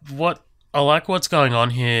like what's going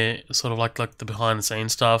on here. Sort of like the behind the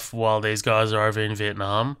scenes stuff while these guys are over in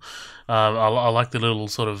Vietnam. I like the little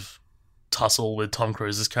sort of tussle with Tom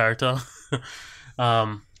Cruise's character.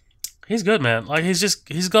 He's good, man. Like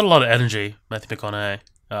he's got a lot of energy, Matthew McConaughey,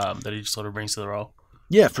 that he just sort of brings to the role.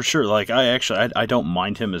 Yeah, for sure. Like I don't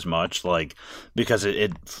mind him as much, like because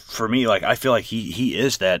it for me, like I feel like he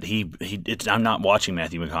is that I'm not watching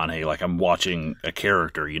Matthew McConaughey, like I'm watching a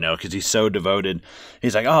character, because he's so devoted.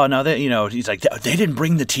 He's like, oh no, he's like they didn't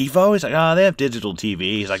bring the TiVo. He's like, oh, they have digital TV.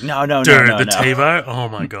 He's like, no, dude, the TiVo. Oh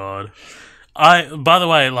my god. By the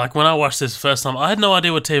way, like when I watched this first time, I had no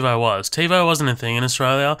idea what TiVo was. TiVo wasn't a thing in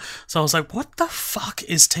Australia, so I was like, "What the fuck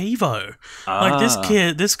is TiVo?"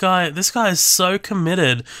 Like this guy is so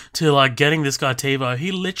committed to like getting this guy TiVo.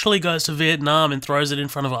 He literally goes to Vietnam and throws it in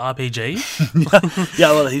front of an RPG.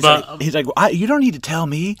 Yeah, well, he's like, you don't need to tell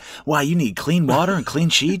me why you need clean water and clean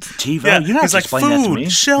sheets. TiVo, yeah, you don't have to explain that to me.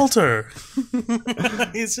 Shelter.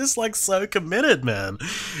 He's just like so committed, man.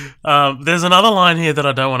 There's another line here that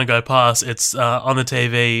I don't want to go past. It's on the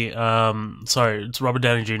TV. It's Robert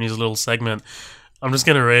Downey Jr.'s little segment. I'm just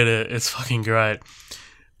gonna read it. It's fucking great.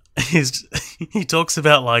 He talks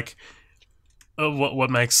about like what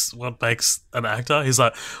makes an actor. He's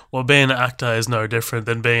like, well, being an actor is no different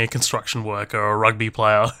than being a construction worker or a rugby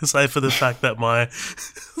player. Save for the fact that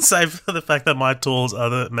my tools are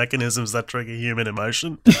the mechanisms that trigger human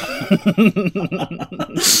emotion.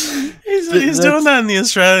 He's doing that in the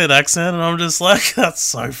Australian accent, and I'm just like, that's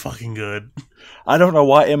so fucking good. I don't know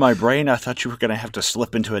why in my brain I thought you were going to have to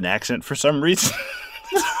slip into an accent for some reason.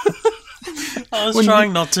 I was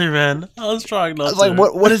trying not to, man. I was trying not to. Like,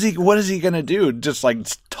 what is he gonna do? Just like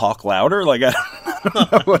talk louder? Like, I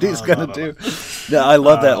don't know what he's gonna do. Yeah, I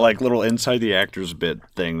love that like little inside the actors bit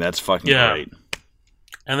thing. That's fucking great.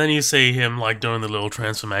 And then you see him like doing the little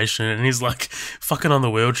transformation, and he's like fucking on the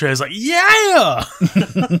wheelchair. He's like, yeah.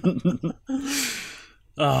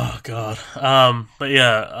 Oh god. But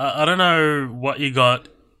yeah, I don't know what you got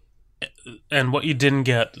and what you didn't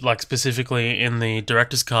get, like specifically in the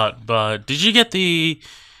director's cut. But did you get the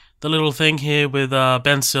little thing here with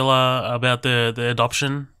Ben Stiller about the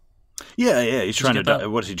adoption? Yeah. He's trying to.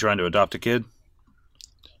 What is he trying to adopt a kid?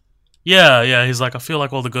 Yeah. He's like, I feel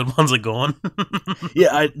like all the good ones are gone.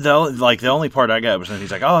 Yeah, the only part I got was when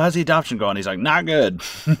he's like, "Oh, how's the adoption going?" He's like, "Not good."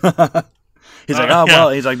 He's like, "Oh well."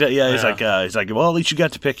 He's like, "Yeah." He's like, "Well, at least you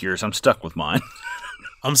got to pick yours. I'm stuck with mine."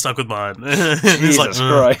 I'm stuck with mine. Jesus like,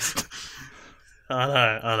 Christ.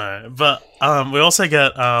 I know. But we also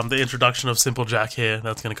get the introduction of Simple Jack here.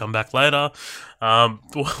 That's going to come back later.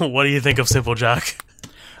 What do you think of Simple Jack?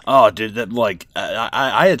 Oh, dude, that like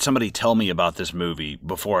I had somebody tell me about this movie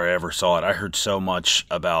before I ever saw it. I heard so much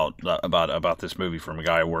about this movie from a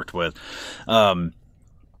guy I worked with,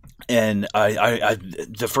 and I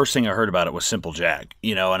the first thing I heard about it was Simple Jack,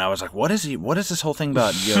 and I was like, what is this whole thing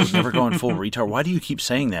about never going full retard? Why do you keep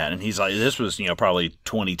saying that? And he's like, this was probably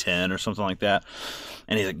 2010 or something like that.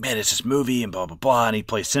 And he's like, man, it's this movie and blah blah blah, and he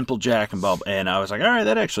plays Simple Jack and blah, blah. And I was like, all right,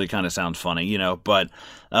 that actually kind of sounds funny, But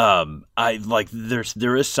I like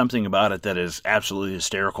there is something about it that is absolutely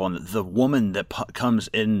hysterical, and the woman that comes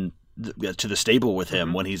in to the stable with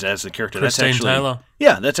him when he's as the character, Christine that's actually Taylor.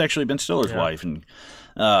 Yeah, that's actually Ben Stiller's wife, and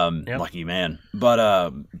lucky man.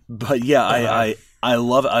 But yeah, I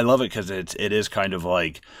love it because it is kind of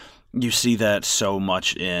like. You see that so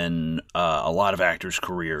much in a lot of actors'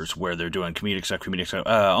 careers where they're doing comedic stuff,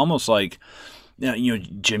 almost like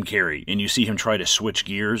Jim Carrey, and you see him try to switch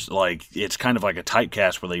gears. Like it's kind of like a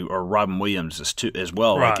typecast or Robin Williams as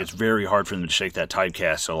well. Right. Like it's very hard for them to shake that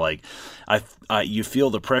typecast. So like you feel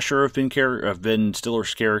the pressure of Ben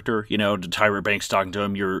Stiller's character. Tyra Banks talking to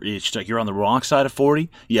him. You're on the wrong side of 40.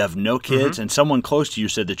 You have no kids, and someone close to you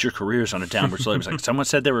said that your career is on a downward slope. It's like someone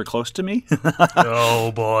said they were close to me.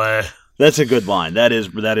 Oh boy, that's a good line. That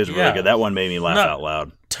is really good. That one made me laugh out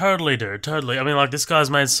loud. Totally, dude. Totally. I mean, like this guy's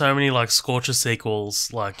made so many like Scorcher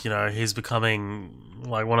sequels. Like he's becoming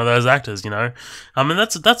like one of those actors. I mean,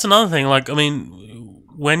 that's another thing. Like, I mean,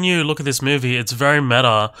 when you look at this movie, it's very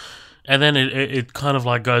meta. And then it kind of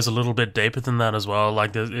like goes a little bit deeper than that as well.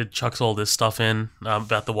 Like it chucks all this stuff in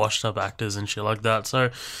about the washed up actors and shit like that. So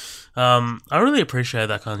I really appreciate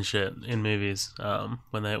that kind of shit in movies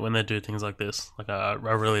when they do things like this. Like I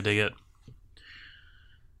really dig it.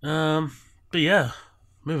 But yeah,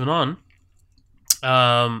 moving on.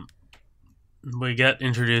 We get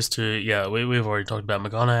introduced to we've already talked about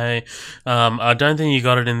McConaughey. I don't think you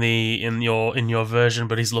got it in your version,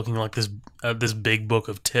 but he's looking like this big book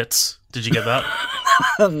of tits. Did you get that?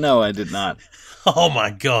 No, I did not. Oh my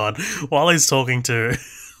god! While he's talking to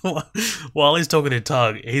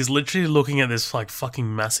Tug, he's literally looking at this like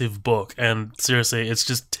fucking massive book, and seriously, it's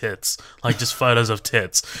just tits, like just photos of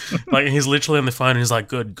tits. Like he's literally on the phone, and he's like,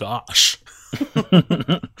 "Good gosh."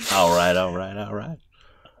 All right.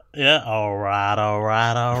 Yeah, all right.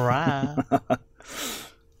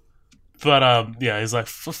 But he's like,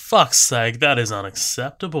 for fuck's sake, that is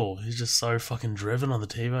unacceptable. He's just so fucking driven on the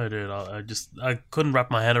TiVo, dude. I couldn't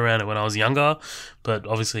wrap my head around it when I was younger, but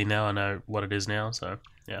obviously now I know what it is now. So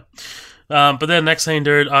yeah. But then next scene,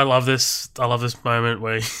 dude, I love this moment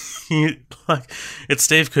where it's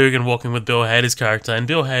Steve Coogan walking with Bill Hader's character, and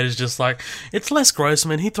Bill Hader's just like, it's Les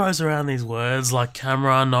Grossman. He throws around these words like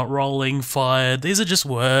camera, not rolling, fired. These are just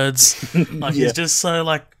words. He's just so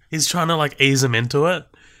like, he's trying to like ease him into it.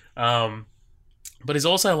 But he's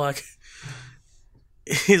also like,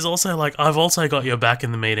 I've also got your back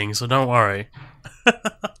in the meeting, so don't worry.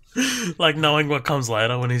 Like knowing what comes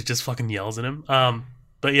later when he's just fucking yells at him.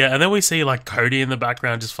 But yeah, and then we see like Cody in the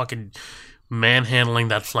background just fucking manhandling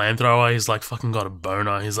that flamethrower. He's like fucking got a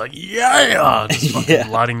boner. He's like, yeah, just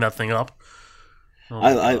fucking lighting that thing up. Oh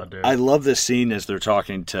I love this scene as they're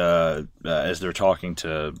talking to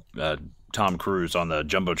Tom Cruise on the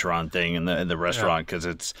Jumbotron thing in the restaurant, because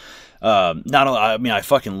it's not only, I mean, I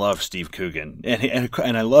fucking love Steve Coogan,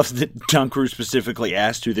 and I love that Tom Cruise specifically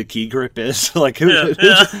asked who the key grip is. Like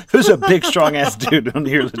who's a big strong ass dude on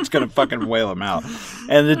here that's gonna fucking whale him out?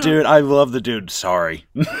 And the dude, I love the dude. Sorry.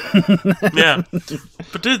 Yeah,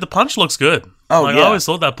 but dude, the punch looks good. Oh I always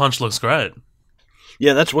thought that punch looks great.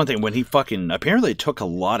 Yeah, that's one thing. When he apparently it took a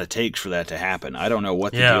lot of takes for that to happen. I don't know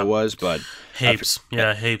what the deal was, but Heaps.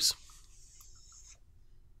 Heaps.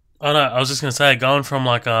 Oh no, I was just gonna say, going from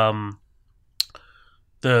like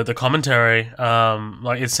the commentary,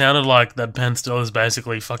 like it sounded like that Ben Stiller is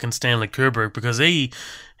basically fucking Stanley Kubrick, because he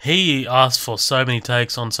asked for so many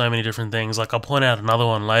takes on so many different things. Like I'll point out another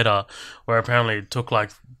one later where apparently it took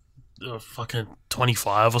like fucking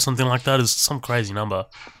 25 or something like that. Is some crazy number.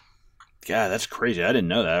 God, that's crazy. I didn't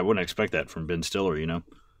know that. I wouldn't expect that from Ben Stiller, you know?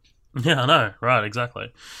 Yeah, I know. Right,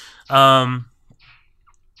 exactly.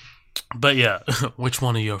 But yeah, which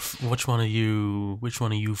one of you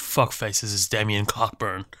fuck faces is Damien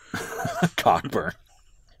Cockburn? Cockburn.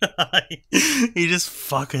 he just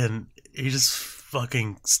fucking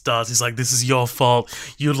starts. He's like, "This is your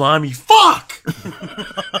fault, you limey fuck."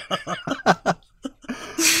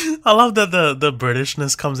 I love that the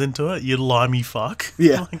Britishness comes into it. You limey fuck.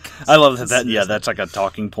 Yeah, like, I love that. Yeah, that's like a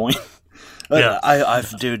talking point. Yeah,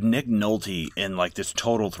 Dude, Nick Nolte in like this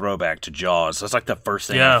total throwback to Jaws. That's like the first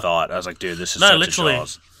thing I thought. I was like, dude, this is such a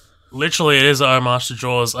Jaws. Literally, it is an homage to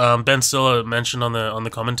Jaws. Ben Stiller mentioned on the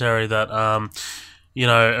commentary that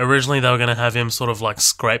originally they were going to have him sort of like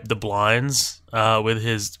scrape the blinds with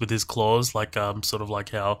his claws, like sort of like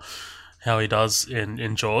how he does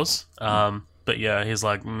in Jaws. But yeah, he's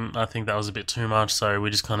like, I think that was a bit too much, so we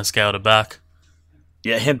just kind of scaled it back.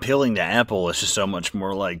 Yeah, him peeling the apple is just so much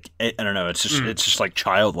more like, I don't know, it's just like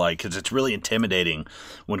childlike, because it's really intimidating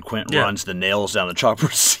when Quentin runs the nails down the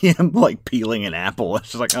chalkboard, see him like peeling an apple.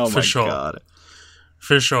 It's just like, oh my God.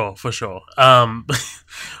 For sure. I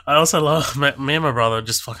also love, me and my brother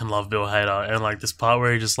just fucking love Bill Hader, and like this part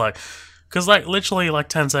where he just like, because like literally like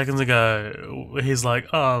 10 seconds ago, he's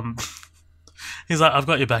like, I've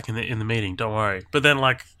got your back in the meeting, don't worry. But then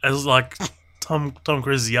like, as like Tom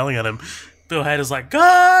Cruise is yelling at him, Bill Hader's like,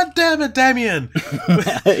 "God damn it, Damien!"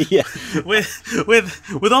 Yeah.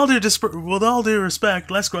 With all due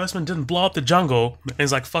respect, Les Grossman didn't blow up the jungle. And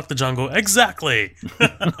he's like, "Fuck the jungle." Exactly.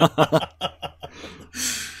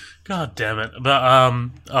 God damn it!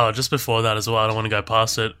 But just before that as well, I don't want to go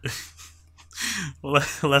past it.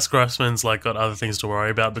 Les Grossman's like got other things to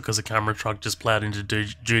worry about because a camera truck just plowed into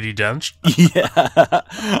Judi Dench.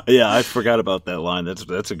 Yeah, I forgot about that line.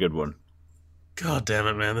 That's a good one. God damn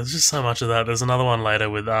it, man! There's just so much of that. There's another one later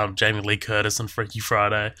with Jamie Lee Curtis on Freaky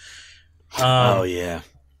Friday. Oh yeah,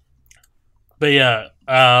 but yeah,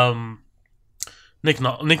 Nick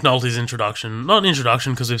Nolte's introduction. Not an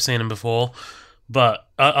introduction because we've seen him before, but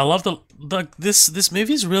I love this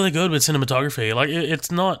movie is really good with cinematography. Like it's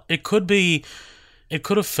not. It could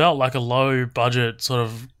have felt like a low budget sort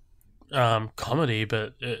of comedy,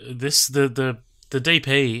 but the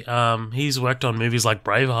DP, he's worked on movies like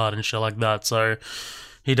Braveheart and shit like that, so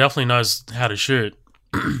he definitely knows how to shoot.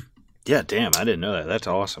 Yeah, damn, I didn't know that. That's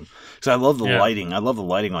awesome. Because I love the lighting. I love the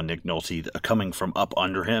lighting on Nick Nolte coming from up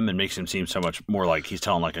under him and makes him seem so much more like he's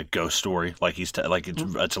telling like a ghost story. Like it's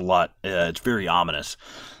a lot. It's very ominous.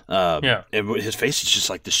 His face is just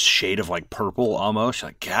like this shade of like purple almost.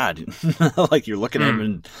 Like God, like you're looking at him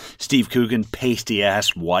and Steve Coogan, pasty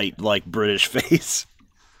ass white like British face.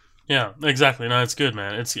 Yeah, exactly. No, it's good,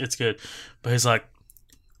 man. It's good. But he's like,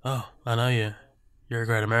 "Oh, I know you. You're a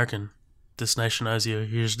great American. This nation knows you.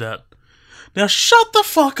 Here's that. Now shut the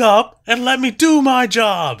fuck up and let me do my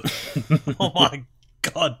job." Oh my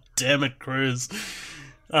God damn it, Cruise.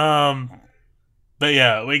 But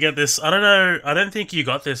yeah, we get this. I don't know. I don't think you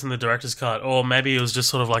got this in the director's cut, or maybe it was just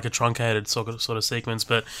sort of like a truncated sort of sequence.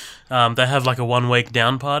 But they have like a 1 week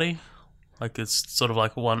down party. Like it's sort of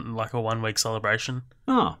like a 1 week celebration.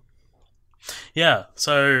 Oh. Yeah,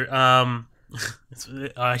 so I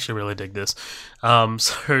actually really dig this.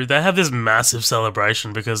 So they have this massive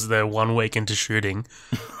celebration because they're 1 week into shooting.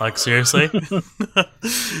 Like seriously.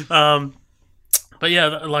 But yeah,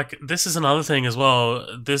 like this is another thing as well.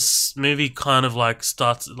 This movie kind of like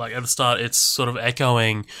starts like at the start. It's sort of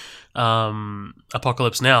echoing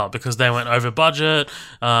Apocalypse Now because they went over budget.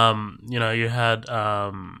 You had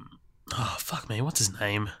oh fuck me, what's his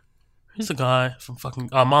name? Who's the guy from fucking...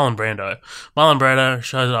 Oh, Marlon Brando. Marlon Brando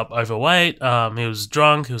showed up overweight. He was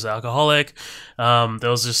drunk. He was alcoholic. There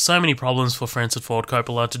was just so many problems for Francis Ford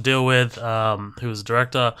Coppola to deal with, who was the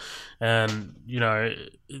director. And,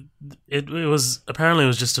 it was... Apparently it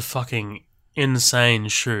was just a fucking insane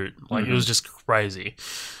shoot. Like, it was just crazy.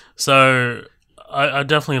 So, I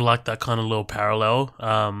definitely like that kind of little parallel.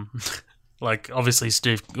 Like,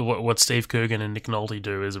 obviously, what Steve Coogan and Nick Nolte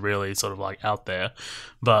do is really sort of, like, out there.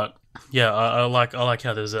 But... yeah, I like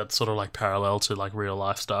how there's that sort of like parallel to like real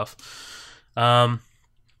life stuff.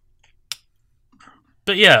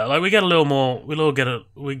 But yeah, like we get a little more. We get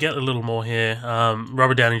a little more here.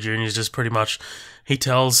 Robert Downey Jr. is just pretty much. He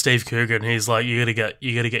tells Steve Coogan, he's like, you gotta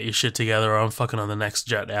get your shit together, or I'm fucking on the next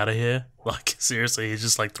jet out of here. Like seriously, he's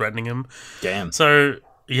just like threatening him. Damn. So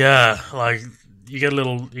yeah, like you get a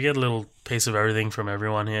little piece of everything from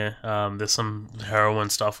everyone here. There's some heroin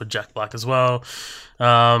stuff with Jack Black as well.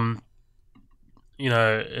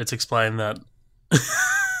 It's explained that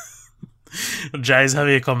Jay's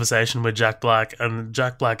having a conversation with Jack Black, and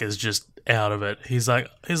Jack Black is just out of it. He's like,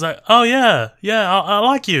 oh yeah, I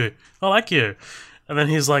like you. And then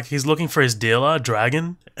he's looking for his dealer,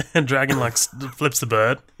 Dragon, and Dragon like flips the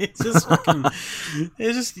bird. It's just fucking,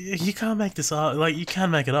 you can't make this up. Like you can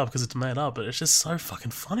make it up because it's made up, but it's just so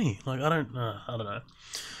fucking funny. Like I don't know.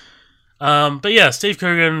 But yeah, Steve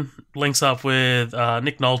Coogan links up with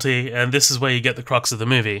Nick Nolte, and this is where you get the crux of the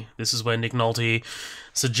movie. This is where Nick Nolte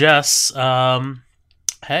suggests,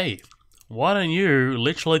 hey, why don't you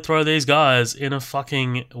literally throw these guys in a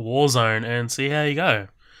fucking war zone and see how you go?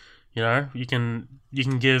 You know, you can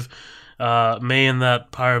give me and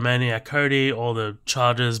that pyromaniac Cody all the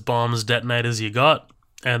charges, bombs, detonators you got,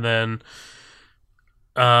 and then,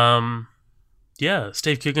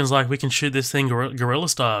 Steve Coogan's like, we can shoot this thing guerrilla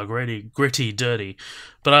style, gritty, dirty.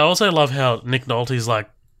 But I also love how Nick Nolte's like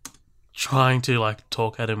trying to like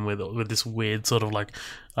talk at him with this weird sort of like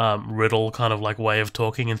riddle kind of like way of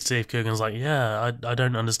talking, and Steve Coogan's like, yeah, I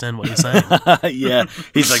don't understand what you're saying. Yeah,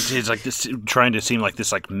 he's like this, trying to seem like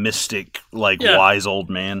this like mystic, like wise old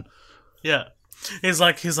man. Yeah, he's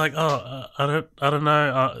like, oh, I don't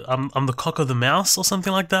know, I'm the cock of the mouse or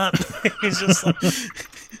something like that. He's just like,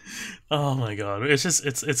 oh my god,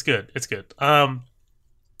 it's good.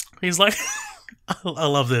 He's like, I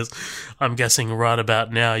love this. I'm guessing right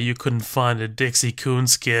about now you couldn't find a Dixie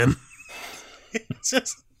coonskin. It's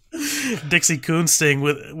just Dixie Coonsting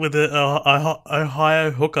with a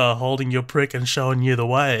Ohio hooker holding your prick and showing you the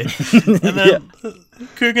way. And then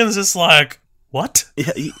Coogan's just like, what?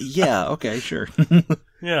 Yeah, okay, sure.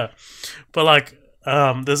 Yeah. But like,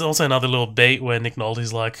 there's also another little beat where Nick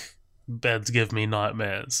Nolte's like, beds give me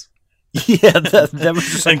nightmares. Yeah, that was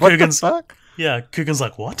just like, what the fuck? Yeah, Coogan's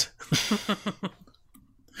like, what?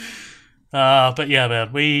 But yeah,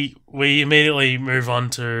 man, we immediately move on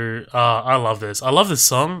to. I love this. I love this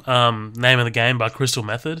song. Name of the Game by Crystal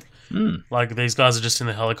Method. Like these guys are just in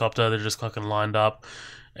the helicopter. They're just fucking lined up,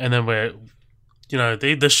 and then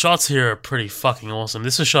the shots here are pretty fucking awesome.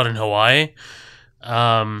 This is shot in Hawaii.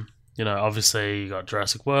 Obviously you got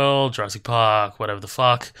Jurassic World, Jurassic Park, whatever the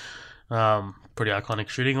fuck. Pretty iconic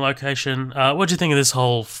shooting location. What do you think of this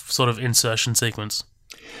whole sort of insertion sequence?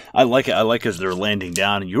 I like it. I like as they're landing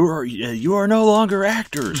down. You are no longer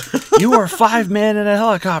actors. You are 5 men in a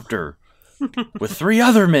helicopter with 3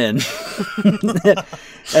 other men. And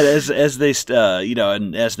as they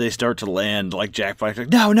as they start to land, like Jack Black's like,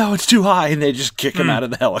 no, it's too high, and they just kick him out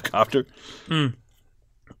of the helicopter.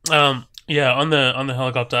 Yeah, on the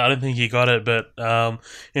helicopter, I don't think he got it, but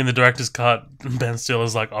in the director's cut, Ben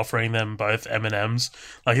Stiller's like offering them both M&Ms.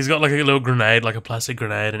 Like he's got like a little grenade, like a plastic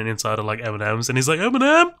grenade, and inside are like M&Ms, and he's like,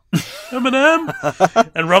 M&M, M&M.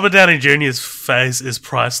 And Robert Downey Jr.'s face is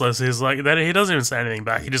priceless. He's like, he doesn't even say anything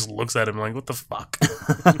back. He just looks at him like, what the fuck?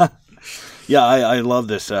 Yeah, I love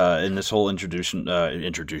this in this whole introduction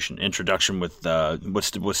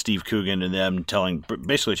with Steve Coogan and them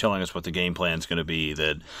basically telling us what the game plan is going to be.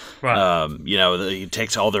 That he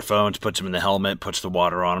takes all their phones, puts them in the helmet, puts the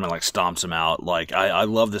water on them, and like stomps them out. Like I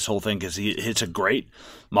love this whole thing because it's a great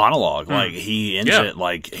monologue. Like he ends it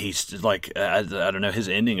like he's like I don't know, his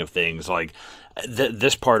ending of things. Like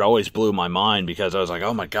this part always blew my mind because I was like,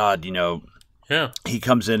 oh my god, Yeah, he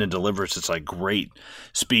comes in and delivers this like great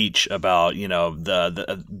speech about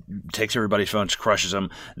the takes everybody's phones, crushes them.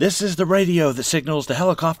 This is the radio that signals the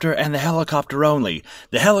helicopter and the helicopter only.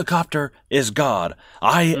 The helicopter is God.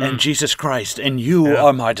 I am Jesus Christ, and you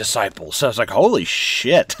are my disciples. So I was like, holy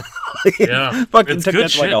shit! Fucking took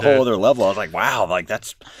that to like a whole other level. I was like,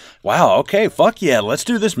 wow, okay, fuck yeah, let's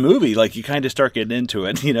do this movie. Like you kind of start getting into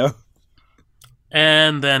it,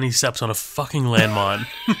 And then he steps on a fucking landmine.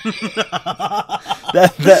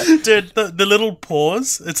 Dude, the little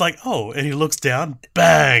pause, it's like, oh, and he looks down,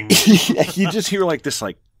 bang! You just hear like this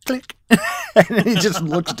like, click, And he just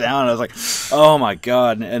looks down. And I was like, "Oh my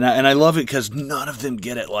god!" And I love it because none of them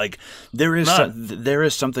get it. Like there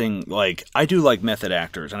is something like I do like method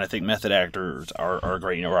actors, and I think method actors are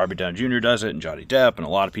great. You know, Robert Downey Jr. does it, and Johnny Depp, and a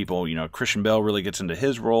lot of people. You know, Christian Bale really gets into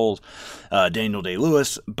his roles, Daniel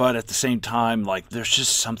Day-Lewis. But at the same time, like there's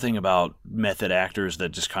just something about method actors that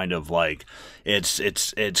just kind of like it's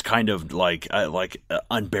kind of like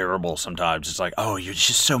unbearable sometimes. It's like, oh, you're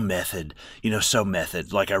just so method, so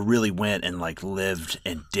method. Like I really went and like lived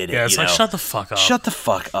and did it. Yeah, it's like shut the fuck up. Shut the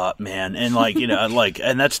fuck up, man. And like,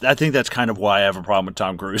 and I think that's kind of why I have a problem with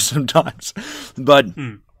Tom Cruise sometimes. But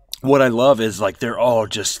what I love is like they're all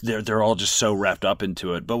just so wrapped up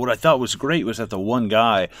into it. But what I thought was great was that the one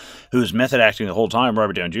guy who was method acting the whole time,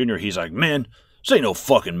 Robert Downey Jr., he's like, man, this ain't no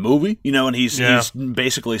fucking movie, and he's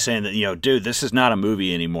basically saying that, dude, this is not a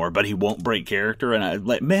movie anymore, but he won't break character. And I'm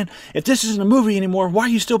like, man, if this isn't a movie anymore, why are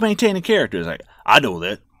you still maintaining character? It's like, I know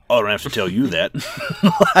that. I don't have to tell you that.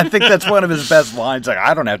 I think that's one of his best lines. Like,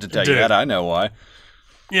 I don't have to tell you that. I know why.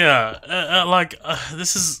 Yeah,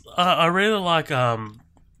 this is. I really like.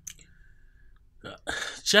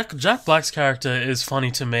 Jack Black's character is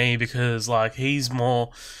funny to me because like he's more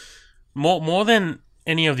than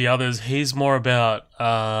any of the others. He's more about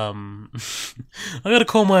I gotta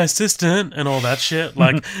call my assistant and all that shit.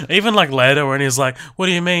 Like even like later when he's like, "What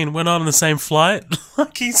do you mean we're not on the same flight?"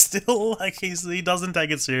 Like he's still like he doesn't take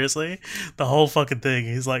it seriously. The whole fucking thing.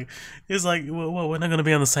 He's like, well, we're not gonna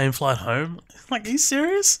be on the same flight home. Like, are you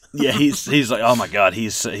serious? Yeah, he's like, oh my god, he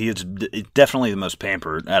is definitely the most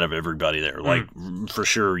pampered out of everybody there. Like for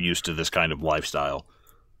sure used to this kind of lifestyle.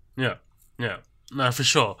 Yeah, no, for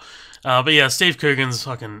sure. But yeah, Steve Coogan's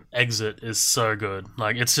fucking exit is so good.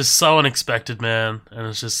 Like, it's just so unexpected, man, and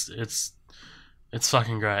it's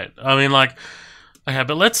fucking great. I mean, like, okay,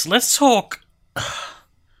 but let's talk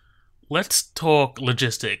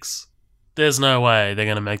logistics. There's no way they're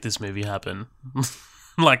gonna make this movie happen.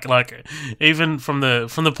 like even from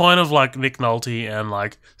the point of like Nick Nolte and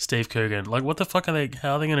like Steve Coogan, like what the fuck are they?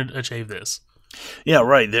 How are they gonna achieve this? Yeah,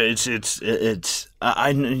 right. It's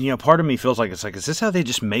part of me feels like it's like, is this how they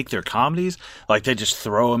just make their comedies? Like they just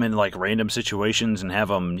throw them in like random situations and have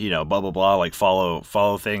them, blah blah blah, like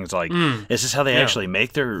follow things. Like, is this how they actually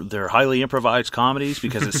make their highly improvised comedies?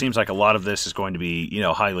 Because it seems like a lot of this is going to be,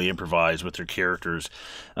 highly improvised with their characters.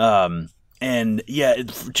 And yeah,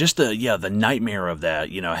 just the nightmare of that,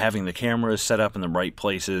 having the cameras set up in the right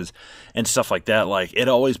places and stuff like that. Like it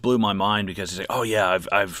always blew my mind because he's like, oh yeah,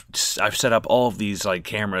 I've set up all of these like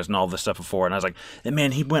cameras and all this stuff before, and I was like,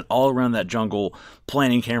 man, he went all around that jungle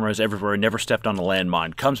planting cameras everywhere, never stepped on a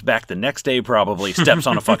landmine. Comes back the next day, probably steps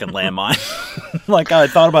on a fucking landmine. Like I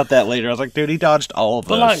thought about that later. I was like, dude, he dodged all of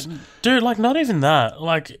those. But like, dude, like not even that,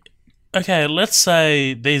 like. Okay, let's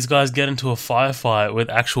say these guys get into a firefight with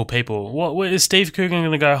actual people. What is Steve Coogan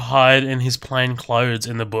going to go hide in his plain clothes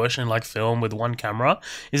in the bush and like film with one camera?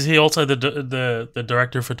 Is he also the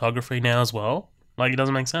director of photography now as well? Like, it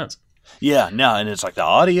doesn't make sense. Yeah, no, and it's like the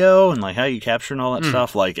audio and like how you capture and all that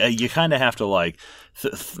stuff. Like you kind of have to like,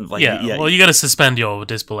 well, you got to suspend your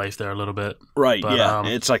disbelief there a little bit, right? But, yeah,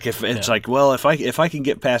 it's like if I can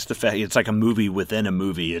get past the fact it's like a movie within a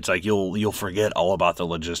movie, it's like you'll forget all about the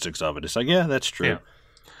logistics of it. It's like, yeah, that's true. Yeah.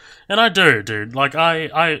 And I do, dude. Like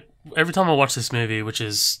I every time I watch this movie, which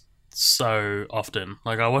is so often,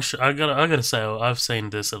 like I gotta say I've seen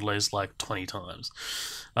this at least like 20 times.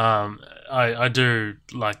 I do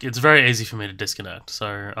like it's very easy for me to disconnect,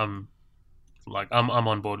 so I'm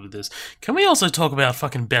on board with this. Can we also talk about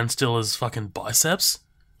fucking Ben Stiller's fucking biceps?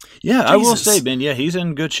 Yeah, Jesus. I will say, Ben. Yeah, he's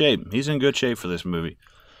in good shape. He's in good shape for this movie.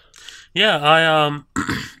 Yeah,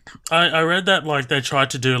 I read that like they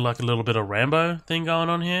tried to do like a little bit of Rambo thing going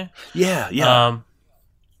on here. Yeah.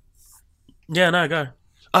 Yeah, no, go.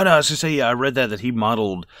 Oh no, I was gonna say, yeah, I read that he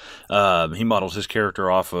modeled his character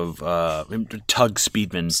off of Tug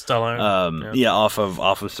Speedman, Stallone,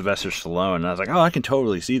 off of Sylvester Stallone, and I was like, oh, I can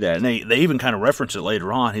totally see that, and they even kind of reference it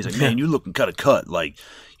later on. He's like, man, you looking kind of cut, like,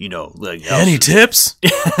 like any tips?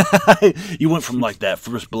 You went from like that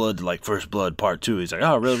First Blood to like First Blood Part 2. He's like,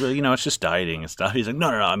 oh, really, it's just dieting and stuff. He's like, no,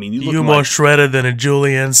 I mean, you're more shredded than a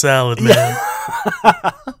julienne salad, man.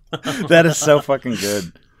 That is so fucking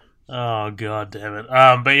good. Oh god damn it!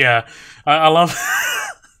 But yeah, I love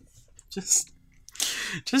just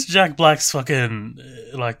Jack Black's fucking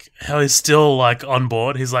like how he's still like on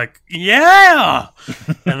board. He's like, yeah,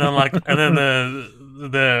 and then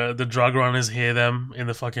the drug runners hear them in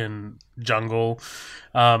the fucking jungle.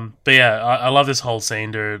 But yeah, I love this whole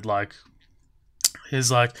scene, dude. Like,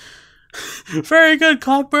 he's like, Very good,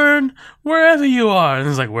 Cockburn. Wherever you are. And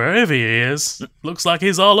he's like, wherever he is. Looks like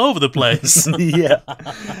he's all over the place. Yeah.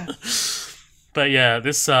 But yeah,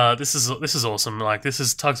 this is awesome. Like, this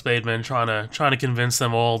is Tux Bateman trying to convince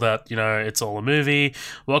them all that, you know, it's all a movie.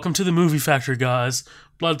 Welcome to the movie factory, guys.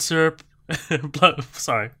 Blood syrup,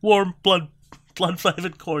 warm blood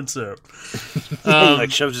flavored corn syrup. He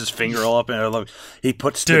like shoves his finger all up in it. He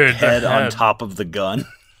puts the head on top of the gun.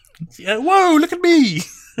 Yeah, whoa! Look at me.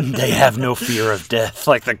 They have no fear of death.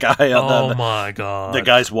 Like the guy. My god! The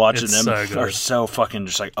guys watching it's them are so fucking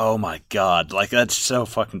just like, oh my god! Like that's so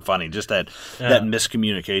fucking funny. Just that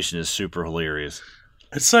miscommunication is super hilarious.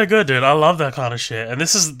 It's so good, dude. I love that kind of shit. And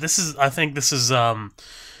this is I think this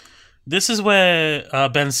is where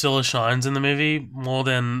Ben Stiller shines in the movie more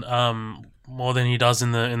than he does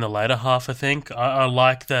in the later half. I think I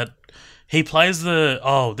like that he plays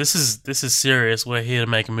the this is serious. We're here to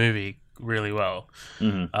make a movie really well.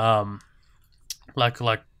 Mm-hmm. Like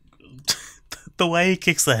the way he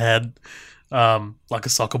kicks the head like a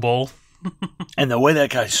soccer ball. And the way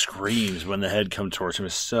that guy screams when the head comes towards him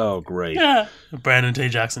is so great. Yeah, Brandon T.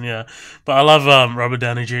 Jackson. Yeah, but I love Robert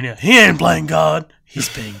Downey Jr. He ain't playing God.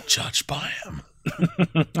 He's being judged by him.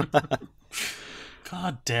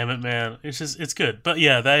 God damn it, man! It's good. But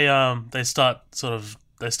yeah, they start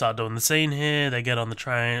doing the scene here. They get on the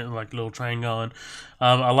train, like little train going.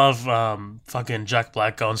 I love fucking Jack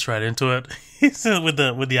Black going straight into it with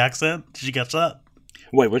the accent. Did you catch that?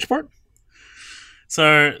 Wait, which part?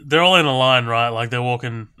 So they're all in a line, right? Like they're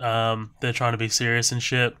walking. They're trying to be serious and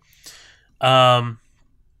shit. Oh,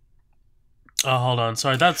 hold on.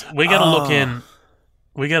 Sorry, we got to look in.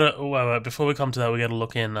 We got to wait, before we come to that. We got to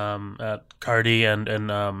look in at Cody and Nick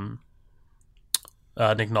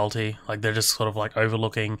Nolte. Like they're just sort of like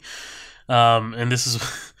overlooking. And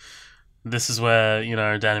this is where, you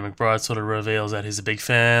know, Danny McBride sort of reveals that he's a big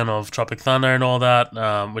fan of Tropic Thunder and all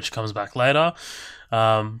that, which comes back later.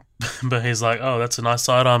 But he's like, oh, that's a nice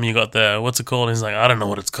sidearm you got there. What's it called? And he's like, I don't know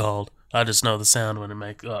what it's called. I just know the sound when it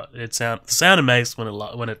makes the sound it makes when it.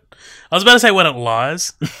 I was about to say when it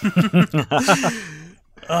lies.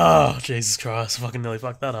 Oh, Jesus Christ! I fucking nearly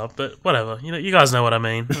fucked that up. But whatever. You know, you guys know what I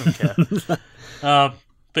mean. I don't care.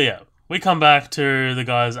 But yeah, we come back to the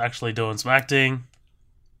guys actually doing some acting.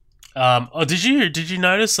 Did you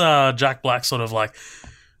notice Jack Black sort of like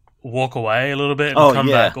walk away a little bit and come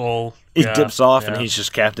back all? He dips off and he's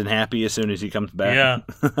just Captain Happy as soon as he comes back. Yeah,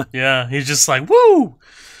 yeah. He's just like woo.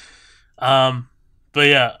 But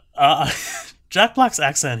yeah, Jack Black's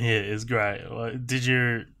accent here is great. Did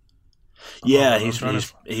you? Yeah, he's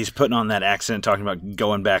putting on that accent, talking about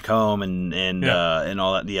going back home and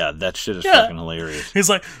all that. Yeah, that shit is fucking hilarious. He's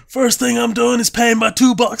like, first thing I'm doing is paying my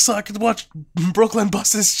 $2 so I could watch Brooklyn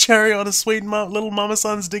bust his cherry on a sweet little mama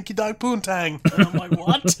son's dinky dog poontang. And I'm like,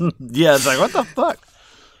 what? Yeah, it's like, what the fuck?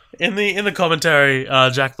 In the commentary,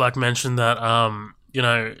 Jack Black mentioned that you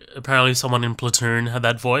know, apparently someone in Platoon had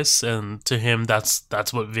that voice, and to him, that's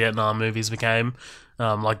what Vietnam movies became,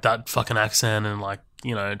 like that fucking accent and like,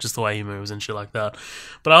 you know, just the way he moves and shit like that.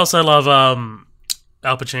 But I also love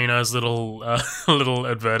Al Pacino's little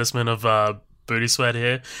advertisement of booty sweat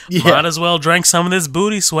here. Yeah. Might as well drink some of this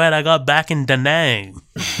booty sweat I got back in Da Nang.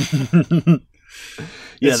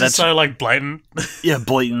 Yeah, that's so like blatant. Yeah,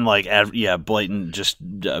 blatant like blatant just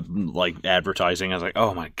like advertising. I was like,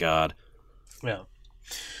 oh my god. Yeah,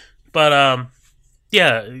 but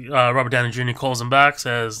Robert Downey Jr. calls him back,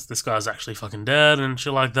 says this guy's actually fucking dead and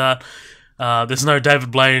shit like that. There's no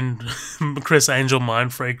David Blaine, Chris Angel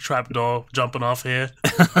mind freak trapdoor jumping off here.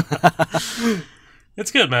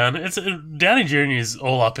 It's good, man. Downey Jr. is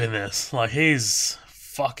all up in this. Like he's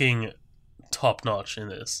fucking top notch in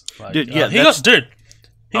this. Like, dude, yeah,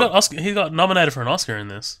 he got nominated for an Oscar in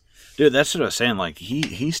this. Dude, that's what I was saying. Like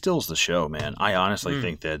he steals the show, man. I honestly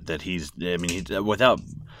think that he's. I mean, without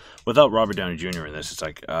Robert Downey Jr. in this, it's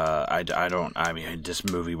like I don't. I mean, this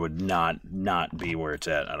movie would not be where it's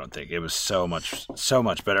at. I don't think it was so much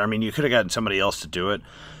better. I mean, you could have gotten somebody else to do it,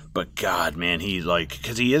 but God, man, he's like,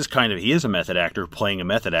 because he is a method actor playing a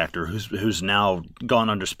method actor who's now gone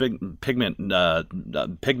under pigment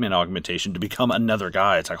augmentation to become another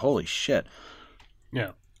guy. It's like, holy shit.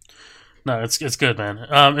 Yeah. No, it's good, man.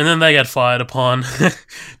 And then they get fired upon.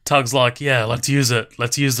 Tug's like, yeah, let's use it.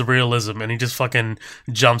 Let's use the realism. And he just fucking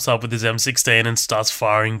jumps up with his M16 and starts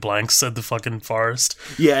firing blanks at the fucking forest.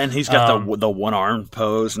 Yeah, and he's got the one arm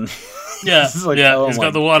pose. And yeah, like, yeah, he's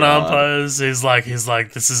got the one arm pose. He's like,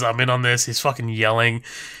 I'm in on this. He's fucking yelling.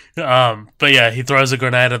 But yeah, he throws a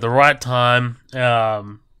grenade at the right time.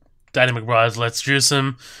 Danny McBride lets juice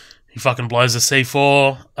him. He fucking blows a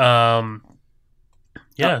C4.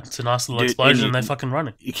 Yeah, it's a nice little explosion, and they fucking run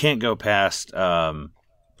it. You can't go past.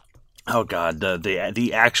 Oh God,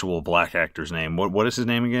 the actual black actor's name. What is his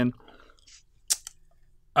name again?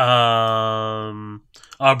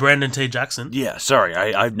 Brandon T. Jackson. Yeah, sorry,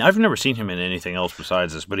 I've never seen him in anything else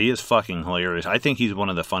besides this, but he is fucking hilarious. I think he's one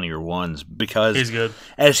of the funnier ones because he's good.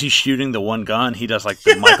 As he's shooting the one gun, he does like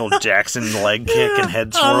the Michael Jackson leg kick and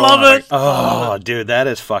head swirl. I love it. Oh, dude, that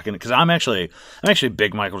is fucking. Because I'm actually a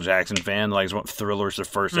big Michael Jackson fan. Like, Thriller's the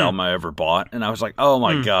first album I ever bought, and I was like, oh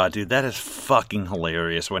my God, dude, that is fucking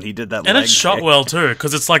hilarious when he did that. And leg it's shot kick. well too,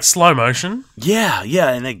 because it's like slow motion. Yeah,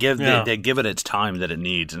 and they give it its time that it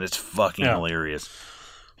needs, and it's fucking hilarious.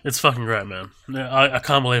 It's fucking great, man. I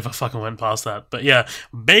can't believe I fucking went past that. But yeah,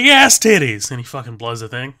 big ass titties, and he fucking blows the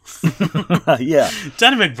thing. Yeah.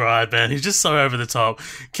 Danny McBride, man, he's just so over the top.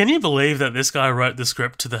 Can you believe that this guy wrote the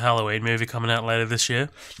script to the Halloween movie coming out later this year?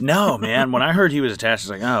 No, man. When I heard he was attached,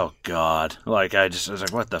 I was like, oh God. Like, I was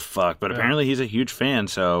like, what the fuck? But apparently he's a huge fan,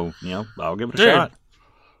 so, I'll give it a shot.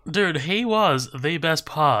 Dude, he was the best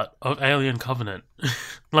part of Alien Covenant.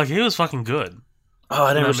 Like, he was fucking good. Oh,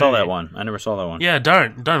 I never saw that one. Yeah,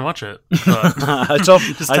 don't watch it. But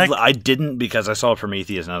I didn't because I saw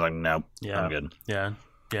Prometheus and I was like, nope, I'm good. Yeah.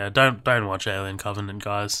 Don't watch Alien Covenant,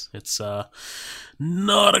 guys. It's not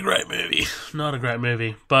a great movie. Not a great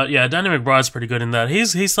movie. But yeah, Danny McBride's pretty good in that.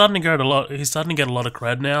 He's starting to get a lot. He's starting to get a lot of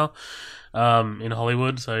cred now, in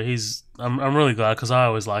Hollywood. So I'm really glad because I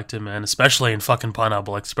always liked him, man. Especially in fucking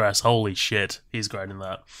Pineapple Express. Holy shit, he's great in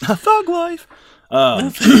that. Thug life.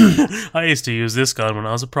 I used to use this gun when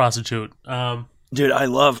I was a prostitute. Dude, I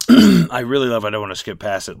really love. I don't want to skip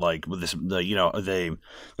past it. Like with this, they're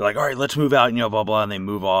like, all right, let's move out, blah blah, and they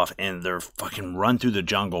move off, and they're fucking Run Through the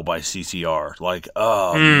Jungle by CCR. Like,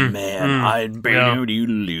 oh man, I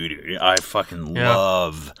fucking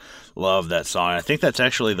love that song. I think that's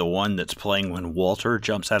actually the one that's playing when Walter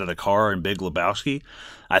jumps out of the car in Big Lebowski.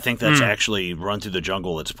 I think that's actually Run Through the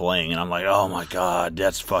Jungle that's playing, and I'm like, oh my God,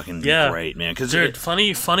 that's fucking great, man. Dude,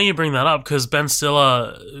 funny you bring that up, because Ben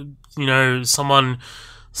Stiller, someone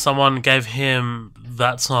gave him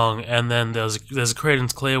that song, and then there's a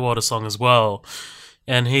Creedence Clearwater song as well,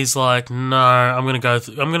 and he's like, no, I'm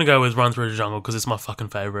gonna go with Run Through the Jungle because it's my fucking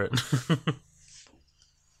favorite.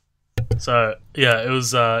 So yeah, it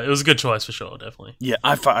was a good choice for sure, definitely. Yeah,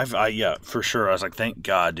 yeah, for sure. I was like, thank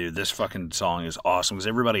God, dude, this fucking song is awesome because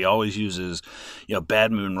everybody always uses,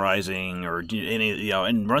 Bad Moon Rising or any,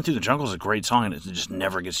 and Run Through the Jungle is a great song and it just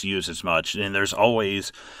never gets used as much. And there's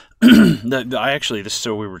always, we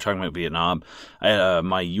were talking about Vietnam. I had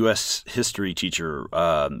my U.S. history teacher,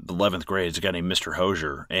 11th grade, is a guy named Mr.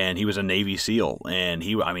 Hosier, and he was a Navy SEAL, and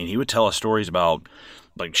he would tell us stories about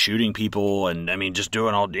like shooting people and just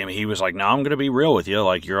doing all. He was like, no, I'm going to be real with you.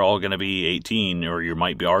 Like, you're all going to be 18 or you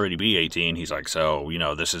might already be 18. He's like, so,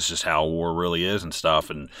 this is just how war really is and stuff.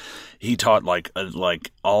 And he taught like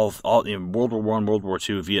all in World War I, World War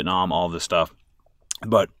II, Vietnam, all this stuff.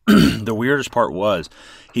 But the weirdest part was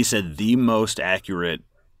he said the most accurate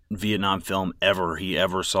Vietnam film he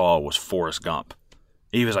ever saw was Forrest Gump.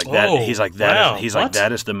 He was like that. He's like that. Wow. Like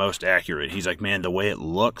that is the most accurate. He's like, man, the way it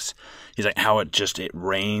looks. He's like, how it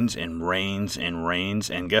rains and rains and rains,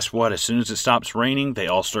 and guess what? As soon as it stops raining, they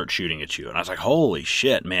all start shooting at you. And I was like, holy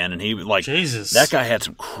shit, man! And he like, Jesus, that guy had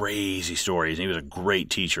some crazy stories. And he was a great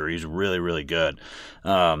teacher. He was really, really good.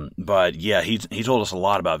 But yeah, he told us a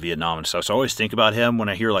lot about Vietnam and stuff. So I always think about him when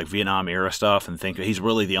I hear like Vietnam era stuff, and think he's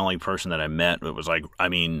really the only person that I met that was like,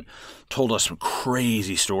 told us some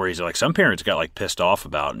crazy stories that like some parents got like pissed off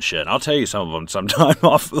about and shit. And I'll tell you some of them sometime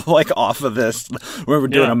off of this. We're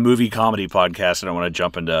doing a movie comedy podcast. I don't want to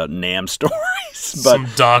jump into Nam stories, but some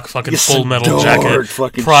dark fucking Full Metal Jacket,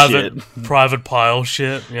 private pile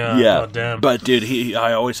shit. Yeah. God damn. But dude,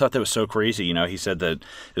 I always thought that was so crazy. He said that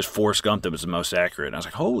it was Forrest Gump that was the most accurate. And I was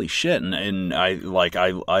like, holy shit! And I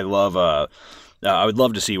love. I would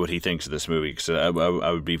love to see what he thinks of this movie because I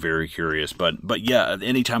would be very curious. But yeah,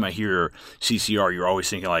 anytime I hear CCR, you're always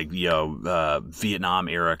thinking like Vietnam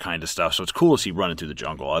era kind of stuff. So it's cool to see Running Through the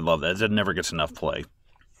Jungle. I love that. It never gets enough play.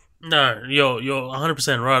 No, you're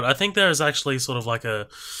 100% right. I think there's actually sort of like an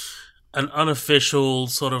unofficial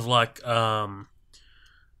sort of like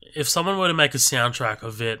if someone were to make a soundtrack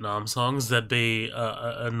of Vietnam songs, there'd be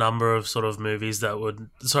a number of sort of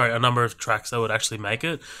a number of tracks that would actually make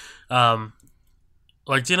it.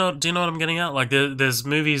 Like, do you know what I'm getting at? Like, there's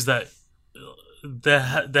movies that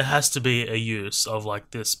there has to be a use of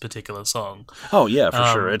like this particular song. Oh yeah, for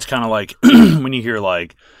sure. It's kind of like when you hear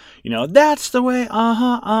like, that's the way,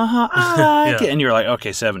 I like it, and you're like, okay,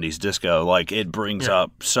 70s disco. Like, it brings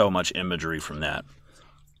up so much imagery from that.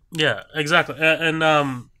 Yeah, exactly. And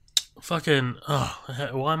Fucking,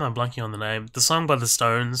 why am I blanking on the name? The song by the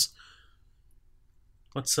Stones.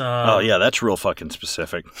 What's Oh yeah, that's real fucking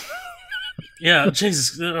specific. Yeah,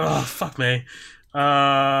 Jesus, fuck me.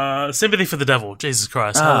 Sympathy for the Devil. Jesus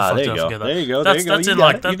Christ, how the fuck there did you I go. forget that? There you go. That's you in got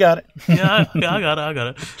like it. that. You got it. Yeah, I got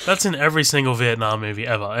it. That's in every single Vietnam movie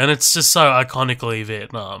ever, and it's just so iconically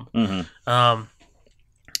Vietnam. Mm-hmm.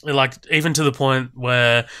 Like even to the point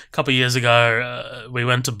where a couple of years ago we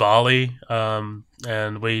went to Bali,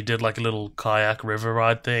 and we did like a little kayak river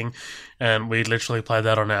ride thing, and we literally played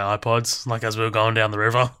that on our iPods, like as we were going down the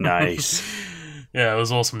river. Nice. Yeah, it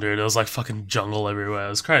was awesome, dude. It was like fucking jungle everywhere. It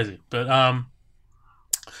was crazy. But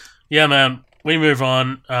yeah, man, we move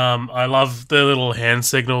on. I love the little hand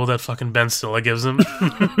signal that fucking Ben Stiller gives him.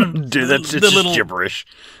 Dude, that's just little gibberish.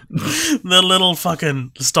 The little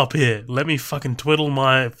fucking stop here. Let me fucking twiddle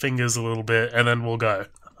my fingers a little bit, and then we'll go.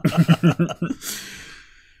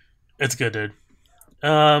 It's good, dude.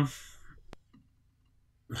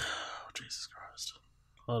 Jesus Christ.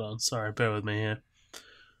 Hold on. Sorry, bear with me here.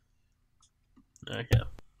 Okay.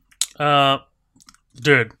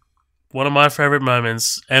 Dude, one of my favorite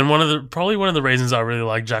moments, and probably one of the reasons I really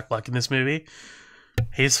like Jack Black in this movie.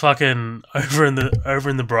 He's fucking over in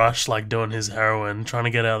the brush, like doing his heroin, trying to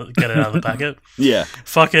get it out of the packet. Yeah.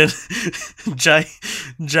 Fucking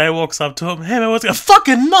Jay walks up to him. Hey man, what's going?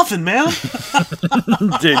 Fucking nothing, man.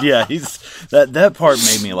 Dude, yeah, that part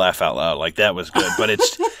made me laugh out loud. Like that was good, but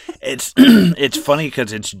it's funny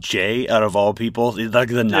because it's Jay out of all people. He's like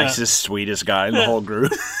the nicest, sweetest guy in the whole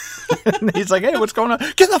group. And he's like, "Hey, what's going on?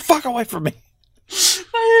 Get the fuck away from me!"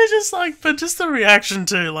 He's just like, but just the reaction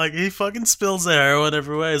to like he fucking spills the heroin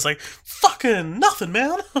everywhere. It's like fucking nothing,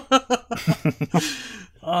 man.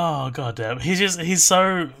 Oh goddamn, he's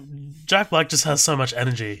so Jack Black just has so much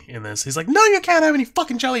energy in this. He's like, no, you can't have any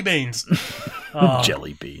fucking jelly beans. Oh.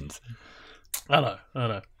 Jelly beans. I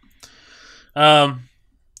know.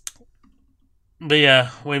 But yeah,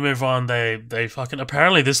 we move on. They fucking...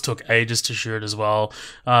 Apparently this took ages to shoot as well.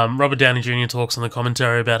 Robert Downey Jr. talks in the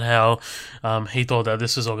commentary about how he thought that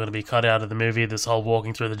this was all going to be cut out of the movie, this whole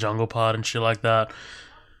walking through the jungle part and shit like that.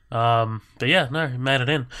 But yeah, no, he made it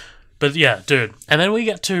in. But yeah, dude. And then we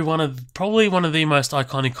get to probably one of the most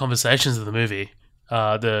iconic conversations of the movie.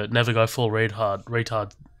 The never go full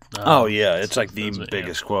retard. Oh yeah, it's like the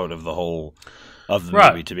biggest quote of the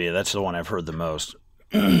movie to me. That's the one I've heard the most.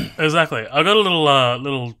 Exactly. I got a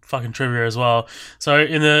little fucking trivia as well. So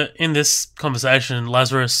in this conversation,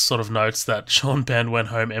 Lazarus sort of notes that Sean Penn went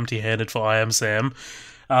home empty-handed for I Am Sam.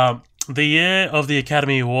 The year of the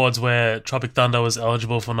Academy Awards where Tropic Thunder was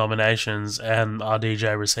eligible for nominations and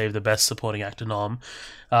RDJ received the Best Supporting Actor nom,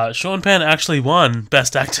 Sean Penn actually won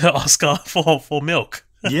Best Actor Oscar for Milk.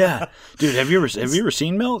 Yeah, dude, have you ever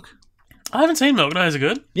seen Milk? I haven't seen Milk. No, is it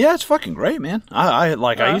good? Yeah, it's fucking great, man. I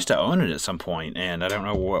used to own it at some point, and I don't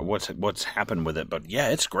know what's happened with it, but yeah,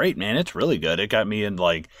 it's great, man. It's really good. It got me in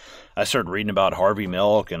I started reading about Harvey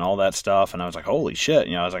Milk and all that stuff, and I was like, holy shit!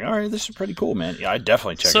 I was like, all right, this is pretty cool, man. Yeah, I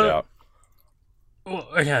definitely check it out. Well,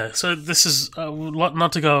 okay, so this is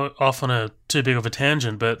not to go off on a too big of a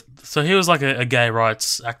tangent, but so he was like a gay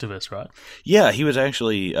rights activist, right? Yeah, he was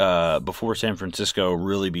actually before San Francisco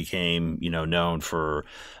really became known for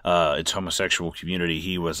its homosexual community.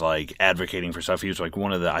 He was like advocating for stuff. He was like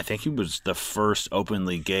I think he was the first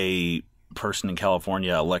openly gay person in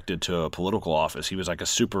California elected to a political office. He was like a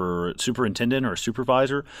superintendent or a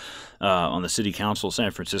supervisor on the city council of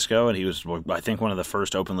San Francisco, and he was, I think, one of the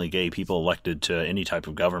first openly gay people elected to any type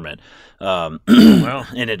of government. Wow.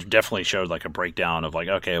 And it definitely showed like a breakdown of like,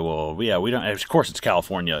 okay, well, yeah, we don't. Of course, it's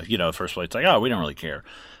California. First place, it's like, oh, we don't really care.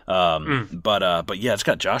 But yeah, it's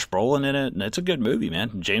got Josh Brolin in it, and it's a good movie,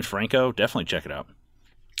 man. James Franco, definitely check it out.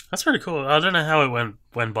 That's pretty cool. I don't know how it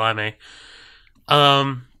went by me.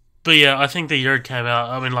 But yeah, I think the year it came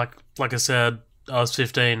out, I mean, like I said, I was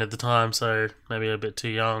 15 at the time, so maybe a bit too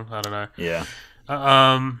young. I don't know. Yeah.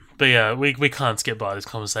 But yeah, we can't skip by this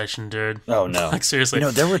conversation, dude. Oh no, like seriously.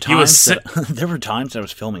 There were times I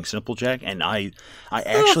was filming Simple Jack, and I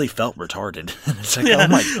actually felt retarded. It's like, oh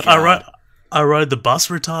my god. I rode the bus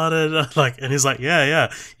retarded, and he's like,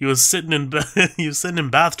 yeah. You was sitting in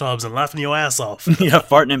bathtubs and laughing your ass off. Yeah,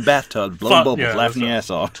 farting in bathtubs, blowing bubbles, laughing your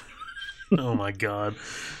ass off. Oh my god.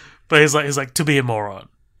 But he's like to be a moron,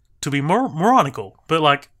 to be moronical. But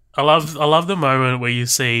like, I love the moment where you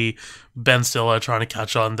see Ben Stiller trying to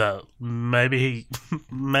catch on that maybe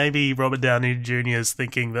Robert Downey Jr. is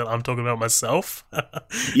thinking that I'm talking about myself,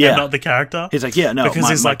 yeah, and not the character. He's like, yeah, no, because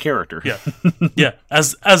he's my character, yeah,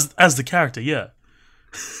 as the character, yeah.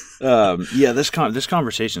 Yeah, this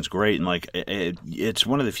conversation's great, and like it's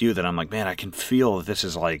one of the few that I'm like, man, I can feel that this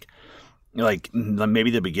is like like maybe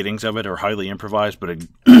the beginnings of it are highly improvised, but it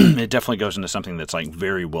definitely goes into something that's like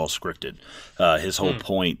very well scripted. His whole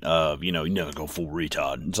point of you never go full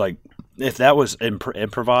retard. It's like if that was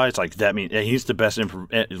improvised, like that means he's the best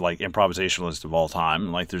improvisationalist of all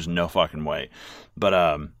time. Like there's no fucking way. But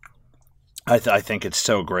I think it's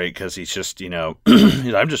so great because he's just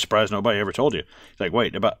I'm just surprised nobody ever told you. He's like,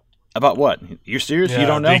 wait, about what? You're serious? You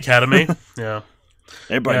don't know? The Academy? Yeah.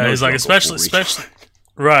 Everybody knows. He's like, especially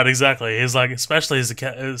right, exactly. He's like, especially as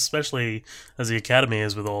the Academy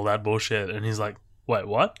is with all that bullshit, and he's like, wait,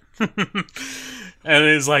 what? And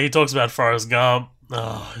it's like he talks about Forrest Gump.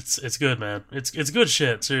 Oh, it's good, man. It's good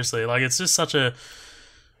shit. Seriously, like it's just such a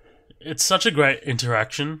great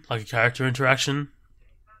interaction, like a character interaction,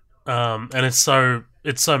 and it's so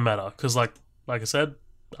meta because like I said,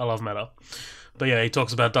 I love meta. But yeah, he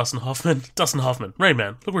talks about Dustin Hoffman. Dustin Hoffman, Rain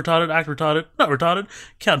Man, look retarded, act retarded, not retarded,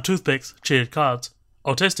 count toothpicks, cheated cards,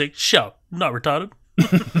 autistic, shout, not retarded.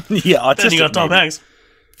 Yeah, autistic. Then you got Tom Hanks.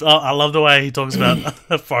 I love the way he talks about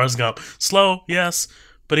Forrest Gump. Slow, yes,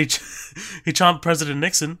 but he chomped President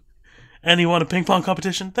Nixon, and he won a ping pong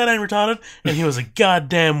competition. That ain't retarded, and he was a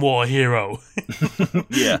goddamn war hero.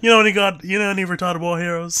 Yeah, you know any retarded war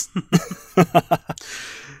heroes?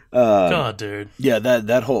 God, dude. Yeah,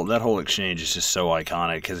 that whole exchange is just so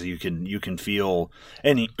iconic because you can feel,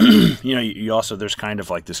 and you also there's kind of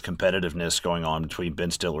like this competitiveness going on between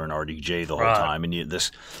Ben Stiller and RDJ the whole time, and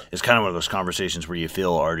this is kind of one of those conversations where you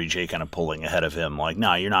feel RDJ kind of pulling ahead of him, like,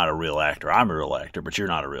 nah, you're not a real actor. I'm a real actor, but you're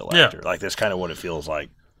not a real actor. Like that's kind of what it feels like.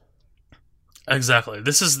 Exactly.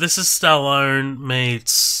 This is Stallone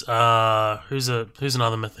meets who's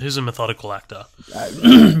a methodical actor.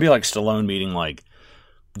 It'd be like Stallone meeting like.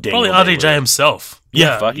 Daniel probably RDJ himself.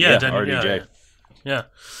 RDJ. Yeah.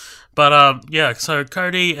 But so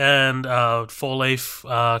Cody and Four Leaf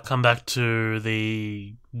come back to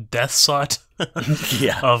the death site of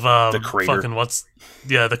the crater.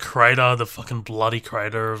 The crater, the fucking bloody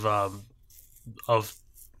crater of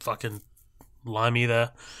fucking Limey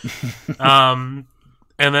there. And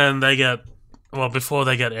then before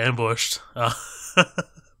they get ambushed,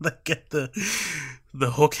 they get the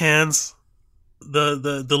hook hands.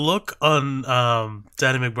 The look on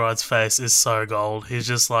Danny McBride's face is so gold. He's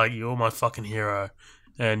just like, you're my fucking hero,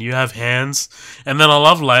 and you have hands. And then I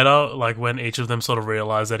love later, like when each of them sort of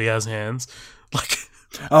realize that he has hands, like.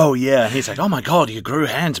 Oh yeah, he's like, oh my god, you grew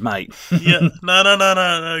hands, mate. Yeah,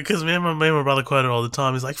 no, because me and my brother quote it all the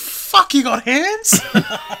time. He's like, fuck, you got hands.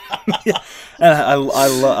 Yeah. And I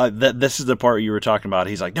love that. This is the part you were talking about.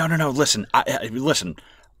 He's like, no, listen, listen.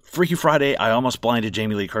 Freaky Friday, I almost blinded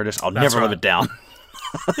Jamie Lee Curtis. I'll never live it down.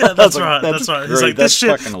 Yeah, that's right. That's right. He's like, this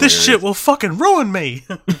shit will fucking ruin me.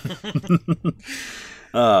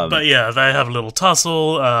 But yeah, they have a little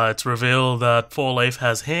tussle. It's revealed that Four Leaf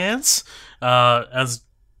has hands. As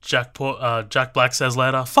Jack Black says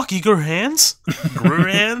later, fuck, you grew hands? Grew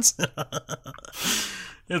hands?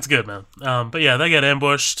 It's good, man. But yeah, they get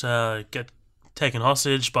ambushed, get taken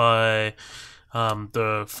hostage by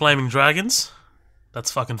the Flaming Dragons. That's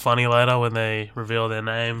fucking funny later when they reveal their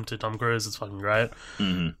name to Tom Cruise. It's fucking great.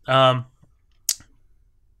 Mm-hmm.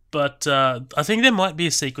 But I think there might be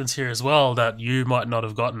a sequence here as well that you might not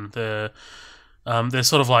have gotten. They're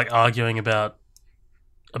sort of like arguing about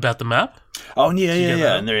the map. Oh,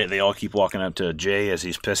 yeah. And they all keep walking up to Jay as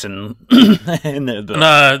he's pissing.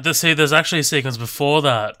 There's actually a sequence before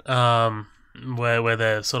that where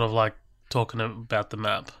they're sort of like talking about the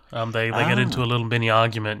map. They get into a little mini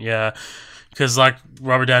argument, yeah. Because, like,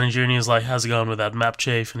 Robert Downey Jr. is like, how's it going with that map,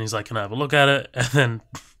 Chief? And he's like, can I have a look at it? And then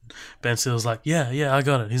Ben Stiller's like, yeah, I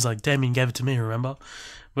got it. He's like, Damien gave it to me, remember?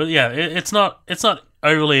 But yeah, it's not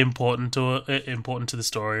overly important to the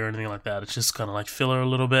story or anything like that. It's just kind of like filler a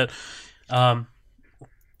little bit. But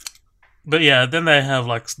yeah, then they have,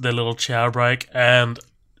 like, their little chow break. And,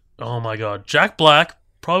 oh my god, Jack Black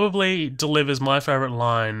probably delivers my favorite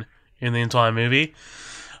line in the entire movie.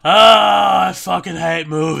 I fucking hate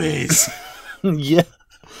movies. Yeah,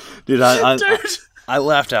 dude, I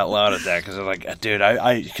laughed out loud at that because I was like, dude,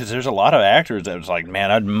 because there's a lot of actors that was like,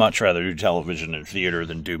 man, I'd much rather do television and theater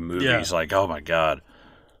than do movies. Yeah. Like, oh my god.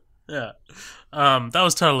 Yeah, that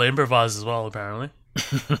was totally improvised as well, apparently.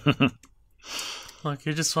 Like,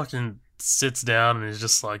 he just fucking sits down and he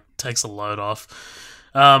just like takes a load off.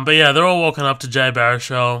 But yeah, they're all walking up to Jay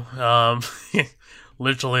Baruchel.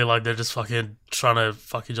 Literally, like, they're just fucking trying to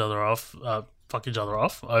fuck each other off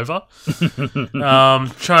over.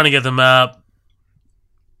 Trying to get the map.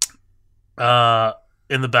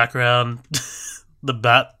 In the background, the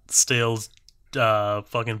bat steals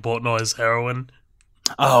fucking Portnoy's heroin.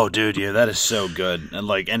 Oh, dude, yeah, that is so good,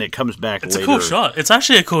 and it comes back. It's later. a cool shot. It's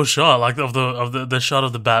actually a cool shot, like of the shot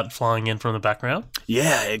of the bat flying in from the background.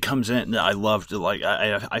 Yeah, it comes in. I love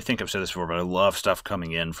I think I've said this before, but I love stuff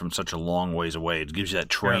coming in from such a long ways away. It gives you that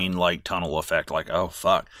train like tunnel effect. Like, oh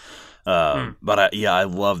fuck. But I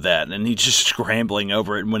love that, and he's just scrambling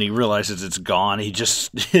over it. And when he realizes it's gone, he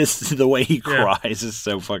just the way he cries is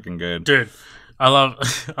so fucking good, dude. I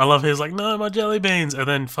love his like, no, my jelly beans, and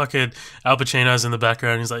then fucking Al Pacino's in the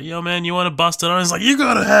background. He's like, yo, man, you want to bust it on? He's like, you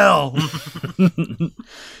go to hell.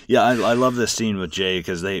 Yeah, I love this scene with Jay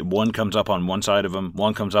because one comes up on one side of him,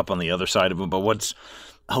 one comes up on the other side of him. But what's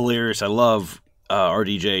hilarious, I love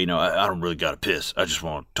RDJ. You know, I don't really got to piss. I just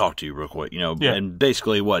want to talk to you real quick. You know, and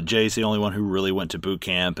basically, Jay's the only one who really went to boot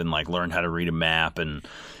camp and like learned how to read a map and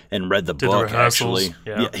read the book, actually.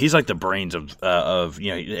 Yeah, he's like the brains of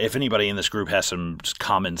if anybody in this group has some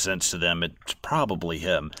common sense to them, it's probably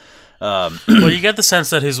him. Well, you get the sense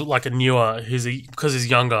that he's like because he's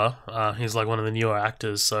younger, he's like one of the newer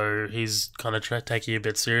actors, so he's kind of taking it a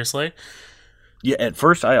bit seriously. Yeah, at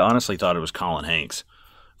first I honestly thought it was Colin Hanks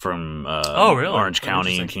from Orange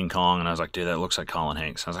County and King Kong, and I was like, dude, that looks like Colin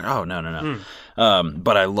Hanks. I was like, oh, no.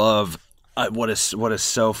 But I love what is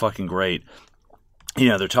so fucking great. You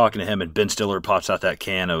know, they're talking to him, and Ben Stiller pops out that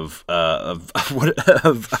can of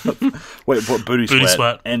booty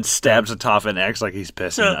sweat and stabs the top and acts like he's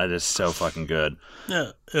pissing. Yeah. That is so fucking good.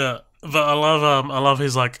 Yeah. But I love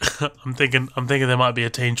his like. I'm thinking there might be a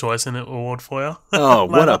Teen Choice in the award for you. Oh,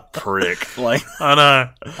 what a prick! Like I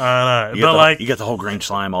know. You got the whole green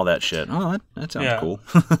slime, all that shit. Oh, that sounds cool.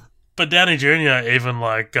 But Downey Jr. even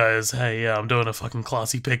like goes, hey, I'm doing a fucking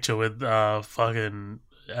classy picture with fucking.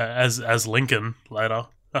 As Lincoln later,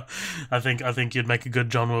 I think you'd make a good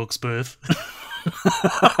John Wilkes Booth.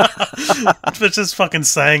 But just fucking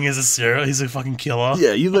saying he's a fucking killer.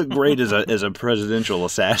 Yeah, you look great as a presidential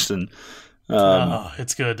assassin.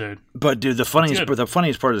 It's good, dude. But dude, the funniest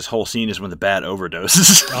part of this whole scene is when the bat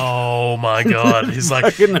overdoses. Oh my god, he's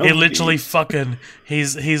like he literally fucking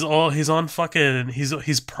he's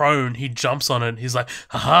prone. He jumps on it. He's like,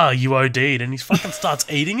 haha, you OD'd, and he fucking starts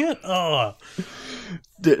eating it. Oh.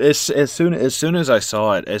 Dude, as soon as I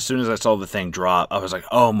saw it, as soon as I saw the thing drop, I was like,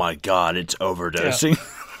 "Oh my god, it's overdosing!"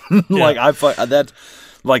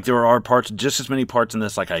 Like there are parts, just as many parts in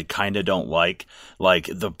this, like I kind of don't like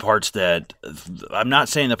the parts that I'm not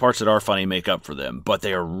saying the parts that are funny make up for them, but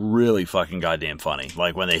they are really fucking goddamn funny.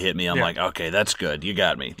 Like when they hit me, I'm like, "Okay, that's good, you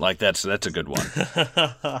got me." Like that's a good one.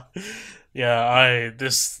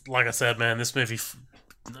 Like I said, man, this movie.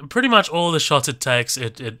 Pretty much all the shots it takes,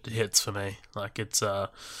 it hits for me. Like it's,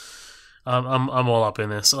 I'm all up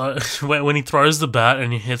in this. When he throws the bat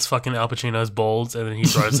and he hits fucking Al Pacino's balls, and then he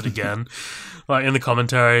throws it again. Like in the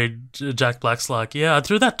commentary, Jack Black's like, "Yeah, I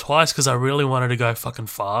threw that twice because I really wanted to go fucking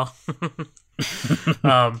far."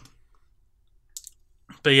 But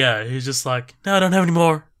yeah, he's just like, "No, I don't have any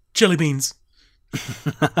more jelly beans."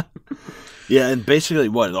 Yeah, and basically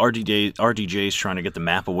what RDJ's trying to get the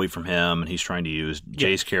map away from him, and he's trying to use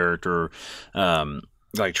Jay's character,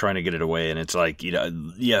 like trying to get it away, and it's like,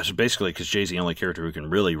 so basically because Jay's the only character who can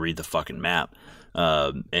really read the fucking map,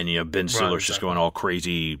 and Ben Stiller's just going all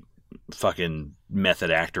crazy fucking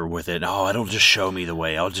method actor with it. Oh, it'll just show me the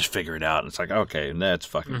way. I'll just figure it out. And it's like, okay, that's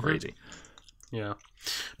fucking crazy. Yeah.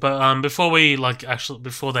 But before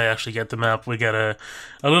they actually get the map, we get a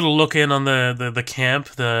little look in on the camp,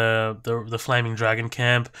 the Flaming Dragon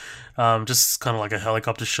camp. Just kind of like a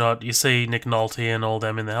helicopter shot. You see Nick Nolte and all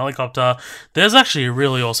them in the helicopter. There's actually a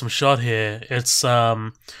really awesome shot here. It's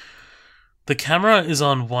the camera is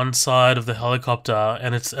on one side of the helicopter,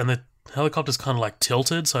 and the helicopter's kind of like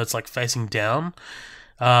tilted, so it's like facing down.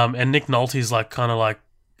 And Nick Nolte's like kind of like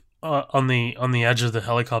on the edge of the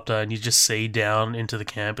helicopter, and you just see down into the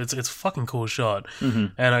camp. It's a fucking cool shot.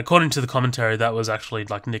 And according to the commentary, that was actually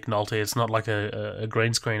like Nick Nolte. It's not like a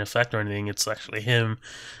green screen effect or anything. It's actually him,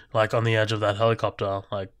 like on the edge of that helicopter,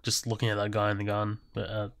 like just looking at that guy in the gun.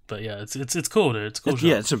 But yeah, it's cool, dude. It's a cool shot.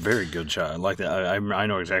 Yeah, it's a very good shot. I like that. I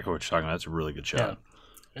know exactly what you're talking about. That's a really good shot.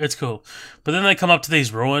 Yeah, it's cool. But then they come up to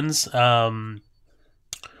these ruins. They're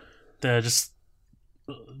just.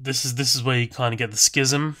 This is where you kind of get the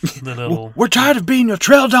schism. The little. We're tired of being your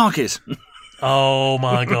trail donkeys. Oh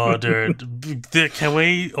my god, dude! Can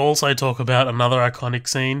we also talk about another iconic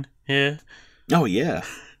scene here? Oh yeah.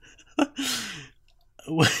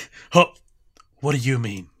 What do you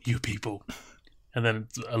mean, you people? And then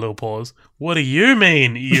a little pause. What do you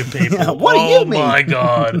mean, you people? What do you mean? Oh my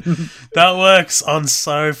god. That works on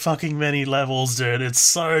so fucking many levels, dude. It's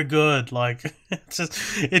so good. Like,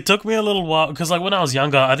 it took me a little while, because like when I was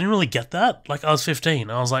younger, I didn't really get that. Like, I was 15.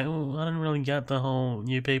 I was like, oh, I didn't really get the whole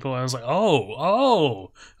you people. I was like,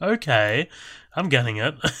 oh, okay. I'm getting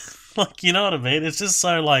it. Like, you know what I mean? It's just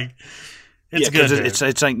so like... It's good. Dude. It's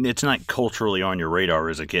like it's not culturally on your radar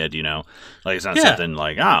as a kid, you know. Like it's not something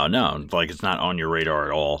like like it's not on your radar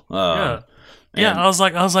at all. I was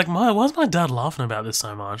like, why's my dad laughing about this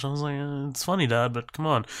so much? I was like, it's funny, Dad, but come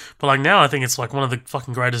on. But like now, I think it's like one of the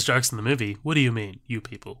fucking greatest jokes in the movie. What do you mean, you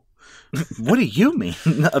people? What do you mean?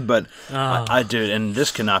 But I do, and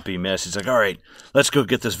this cannot be missed. He's like, all right, let's go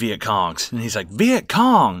get this Viet Congs. And he's like, Viet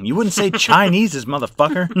Cong? You wouldn't say Chinese's,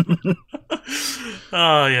 motherfucker.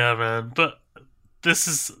 Oh yeah, man. But this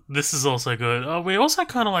is also good. We also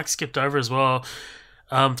kind of like skipped over as well.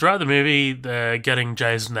 Throughout the movie, they're getting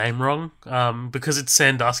Jay's name wrong. Because it's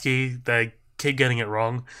Sandusky, they keep getting it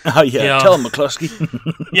wrong. Oh yeah, tell him McCluskey.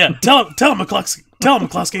 Yeah, tell him McCluskey. Tell him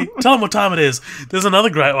McCluskey. Tell him what time it is. There's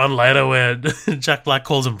another great one later where Jack Black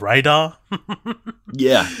calls him Radar.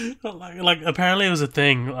 Yeah. Like apparently it was a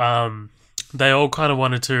thing. They all kind of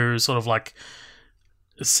wanted to sort of like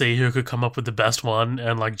see who could come up with the best one,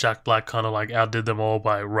 and like Jack Black kind of like outdid them all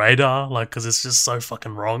by Radar, like because it's just so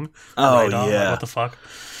fucking wrong. Oh Radar, yeah, like, what the fuck?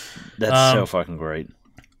 That's so fucking great.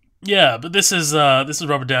 Yeah, but this is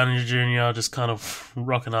Robert Downey Jr. just kind of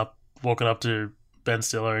walking up to Ben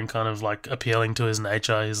Stiller and kind of like appealing to his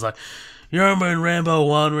nature. He's like, you remember in Rambo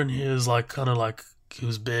 1 when he was like kind of like he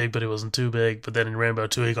was big but he wasn't too big, but then in Rambo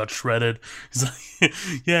 2 he got shredded. He's like,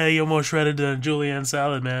 yeah, you're more shredded than julienne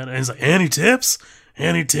salad, man. And he's like, any tips?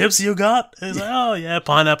 Any tips you got? And he's like, oh yeah,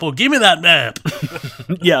 pineapple, give me that map.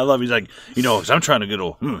 Yeah, I love it. He's like, because I'm trying to get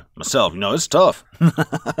myself, it's tough.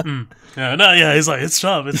 Yeah, he's like, it's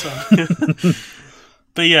tough.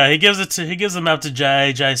 But yeah, he gives the map to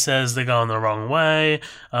Jay. Jay says they're going the wrong way.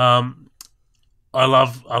 I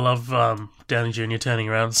love Downey Jr. turning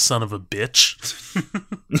around, son of a bitch.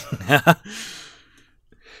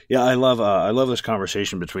 Yeah, I love this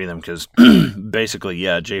conversation between them because basically,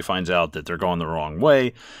 Jay finds out that they're going the wrong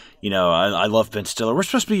way. I love Ben Stiller. We're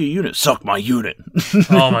supposed to be a unit. Suck my unit.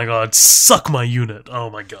 Oh my god, suck my unit. Oh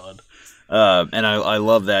my god. And I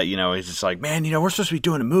love that. He's just like, man, we're supposed to be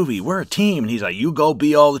doing a movie. We're a team. And he's like, you go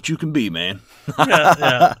be all that you can be, man.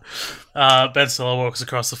 Yeah. Ben Stiller walks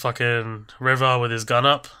across the fucking river with his gun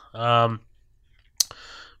up. But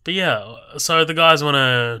yeah, so the guys want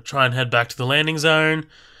to try and head back to the landing zone.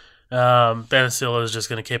 Ben Stiller is just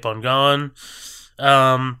going to keep on going.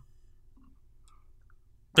 But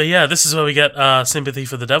yeah, this is where we get Sympathy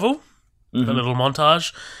for the Devil. Mm-hmm. A little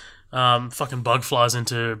montage. Fucking bug flies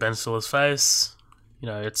into Ben Stiller's face.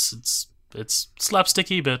 It's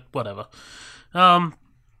slapsticky, but whatever. And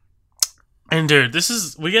dude,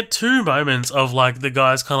 we get two moments of like the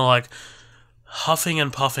guys kind of like huffing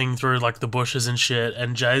and puffing through like the bushes and shit,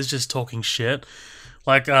 and Jay's just talking shit.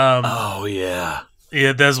 Like, oh yeah.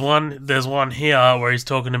 Yeah, there's one here where he's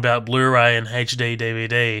talking about Blu-ray and HD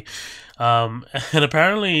DVD. And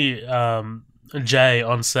apparently, Jay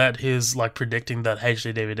on set, he's like predicting that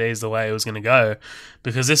HD DVD is the way it was going to go,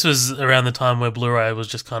 because this was around the time where Blu-ray was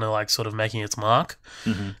just kind of like sort of making its mark.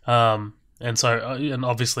 Mm-hmm. And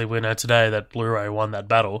obviously we know today that Blu-ray won that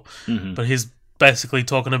battle. Mm-hmm. But he's basically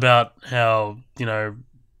talking about how,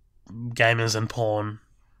 gamers and porn,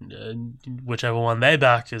 whichever one they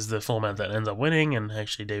back is the format that ends up winning, and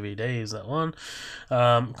HD DVD is that one.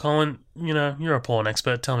 Colin, you're a porn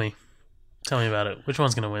expert. Tell me about it. Which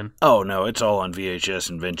one's going to win? Oh, no, it's all on VHS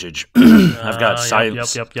and vintage. I've got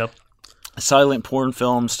Yep. silent porn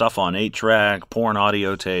film stuff on 8-track, porn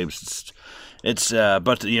audio tapes.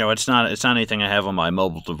 But it's not anything I have on my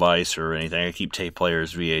mobile device or anything. I keep tape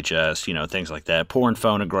players, VHS, things like that. Porn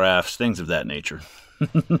phonographs, things of that nature.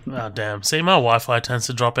 Oh, damn. See, my Wi-Fi tends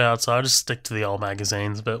to drop out, so I just stick to the old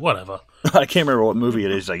magazines, but whatever. I can't remember what movie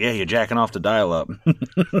it is. Like, yeah, you're jacking off the dial-up.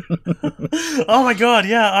 Oh my god,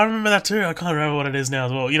 yeah, I remember that too. I can't remember what it is now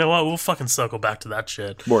as well. You know what? We'll fucking circle back to that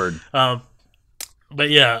shit. Word. But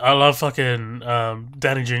yeah, I love fucking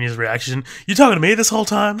Danny Jr.'s reaction. You talking to me this whole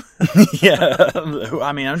time? Yeah.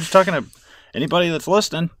 I mean, I'm just talking to anybody that's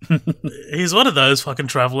listening. He's one of those fucking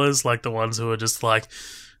travelers, like the ones who are just like...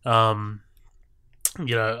 I'm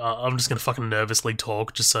just going to fucking nervously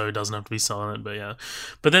talk just so it doesn't have to be silent, but yeah.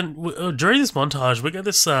 But then during this montage, we get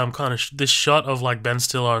this kind of this shot of like Ben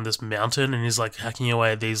Stiller on this mountain, and he's like hacking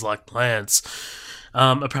away at these like plants.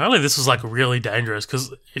 Apparently this was like really dangerous,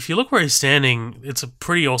 because if you look where he's standing, it's a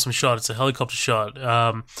pretty awesome shot. It's a helicopter shot.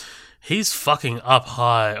 he's fucking up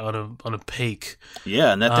high on a peak.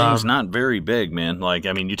 Yeah, and that thing's not very big, man. Like,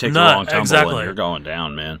 I mean, you take the wrong tumble and you're going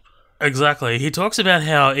down, man. Exactly. He talks about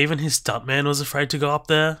how even his stuntman was afraid to go up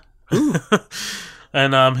there.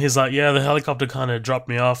 And he's like, yeah, the helicopter kind of dropped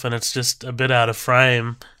me off, and it's just a bit out of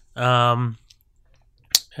frame. And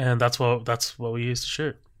that's what we used to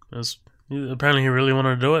shoot. Apparently, he really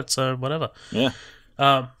wanted to do it, so whatever. Yeah.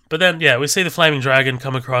 But then, yeah, we see the flaming dragon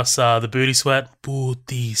come across the booty sweat.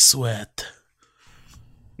 Booty sweat.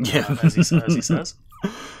 Yeah, as he says.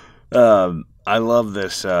 I love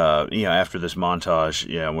this. After this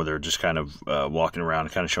montage, where they're just kind of walking around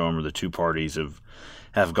and kind of showing where the two parties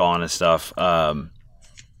have gone and stuff. I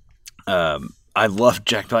love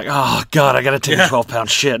Jack. Like, oh god, I gotta take a 12-pound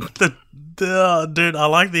shit. Dude, I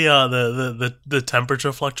like the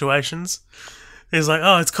temperature fluctuations. He's like,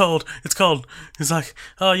 oh, it's cold. He's like,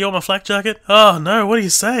 oh, you want my flak jacket? Oh no, what do you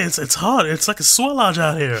say? It's hot. It's like a swellage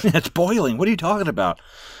out here. It's boiling. What are you talking about?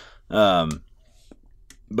 But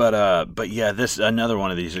yeah, this another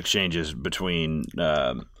one of these exchanges between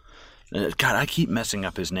God, I keep messing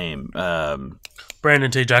up his name.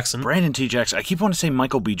 Brandon T. Jackson. I keep wanting to say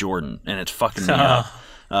Michael B. Jordan, and it's fucking me up.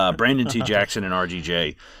 Brandon T. Jackson and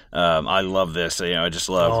RGJ. I love this. I just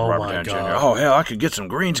love Robert Downey Jr. Oh, hell, I could get some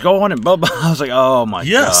greens going and blah, blah. I was like, oh, my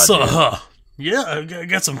yes, God. Yeah,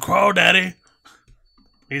 get some crawdaddy.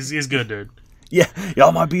 He's good, dude. Yeah,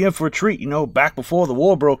 y'all might be in for a treat. Back before the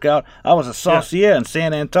war broke out, I was a saucier in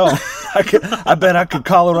San Antonio. I bet I could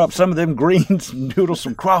collar up some of them greens and noodle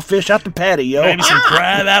some crawfish out the patio. Maybe some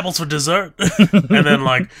crab apples for dessert.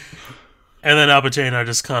 And then Al Pacino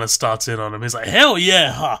just kind of starts in on him. He's like, hell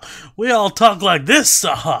yeah, huh? We all talk like this,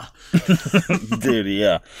 huh? Dude,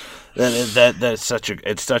 yeah. That's such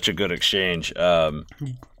a good exchange.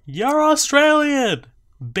 You're Australian.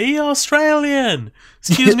 Be Australian.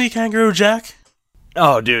 Excuse me, Kangaroo Jack.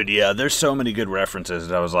 Oh, dude, yeah. There's so many good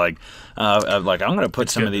references. I was like, I'm going to put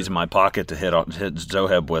some of these in my pocket to hit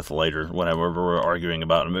Zoheb with later, whenever we're arguing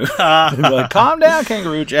about a movie. Like, calm down,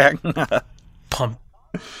 Kangaroo Jack. Pump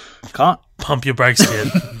your brakes, kid.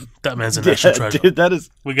 That man's a national treasure. Dude, that is.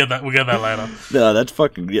 We get that later. No, that's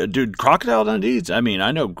fucking dude. Crocodile Dundee. I mean,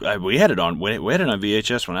 I know we had it on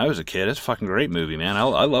VHS when I was a kid. It's a fucking great movie, man. I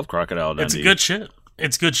love Crocodile Dundee. It's good shit.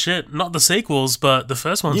 It's good shit. Not the sequels, but the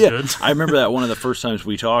first one's good. I remember that one of the first times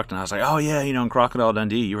we talked, and I was like, "Oh yeah, in Crocodile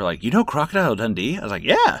Dundee." You were like, Crocodile Dundee?" I was like,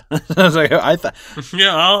 "Yeah." I was like, "I thought."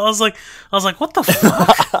 Yeah, I was like, "What the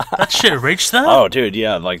fuck?" That shit reached that? Oh, dude,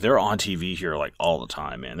 yeah, like they're on TV here like all the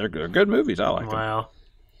time, man. They're good movies. I like them. Wow.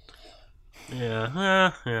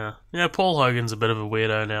 Yeah. Paul Hogan's a bit of a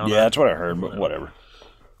weirdo now. Yeah, that's what I heard, but whatever.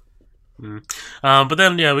 But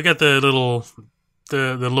then, we get the little.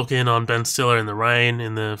 The look in on Ben Stiller in the rain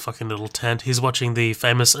in the fucking little tent. He's watching the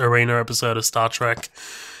famous Arena episode of Star Trek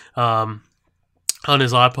on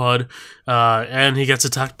his iPod, and he gets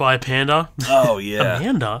attacked by a panda. Oh, yeah. A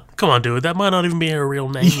panda? Come on, dude. That might not even be a real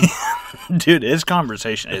name. Dude, his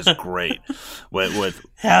conversation is great. With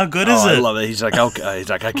how good is it? I love it. He's like, okay. He's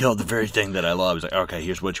like, I killed the very thing that I love. He's like, okay,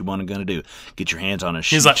 here's what you want to do. Get your hands on a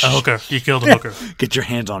He's like, a hooker. You killed a hooker. Get your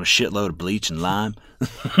hands on a shitload of bleach and lime.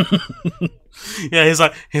 Yeah, he's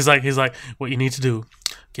like, what you need to do,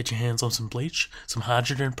 get your hands on some bleach, some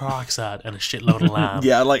hydrogen peroxide, and a shitload of lime.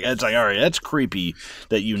 Yeah, it's like, all right, that's creepy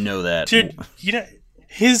that you know that. Dude,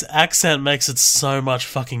 his accent makes it so much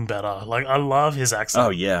fucking better. Like, I love his accent. Oh,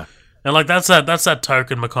 yeah. And, like, that's that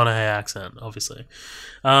token McConaughey accent, obviously.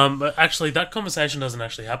 But actually, that conversation doesn't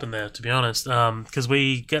actually happen there, to be honest, because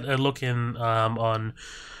we get a look in on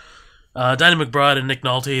Danny McBride and Nick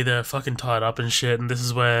Nolte. They're fucking tied up and shit, and this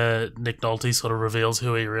is where Nick Nolte sort of reveals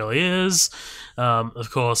who he really is.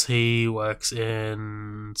 Of course, he works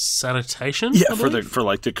in sanitation. Yeah, for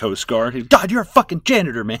the Coast Guard. God, you're a fucking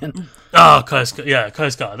janitor, man. Oh, Coast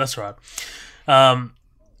Guard. That's right.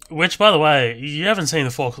 Which, by the way, you haven't seen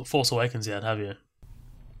the Force Awakens yet, have you?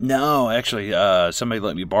 No, actually, somebody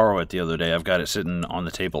let me borrow it the other day. I've got it sitting on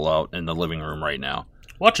the table out in the living room right now.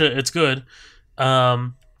 Watch it. It's good.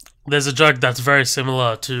 There's a joke that's very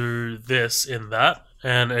similar to this in that,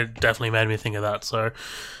 and it definitely made me think of that. So,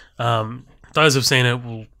 those who've seen it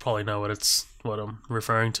will probably know what I'm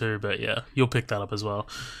referring to. But yeah, you'll pick that up as well.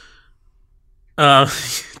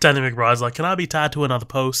 Danny McBride's like, "Can I be tied to another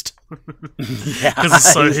post?"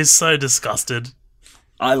 Because he's so disgusted.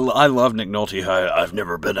 I love Nick Nolte. I've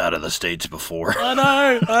never been out of the States before. I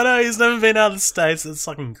know. He's never been out of the States. It's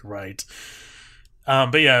fucking great.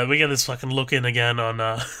 But yeah, we get this fucking look in again on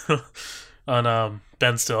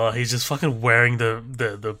Ben Stiller. He's just fucking wearing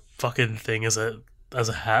the fucking thing as a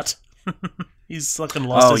hat. He's fucking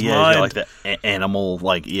lost his mind. Like that animal,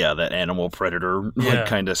 that animal predator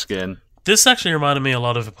kind of skin. This actually reminded me a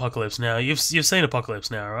lot of Apocalypse Now. You've seen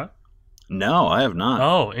Apocalypse Now, right? No, I have not.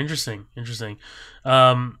 Oh, interesting.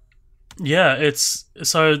 Yeah, it's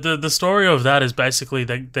so the story of that is basically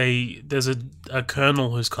there's a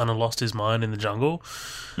colonel who's kind of lost his mind in the jungle,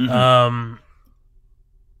 and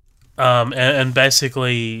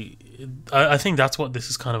basically I think that's what this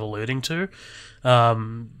is kind of alluding to.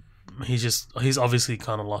 He's obviously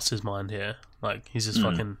kind of lost his mind here. Like, he's just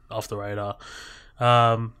fucking off the radar.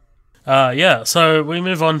 So we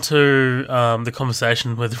move on to the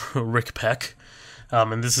conversation with Rick Peck.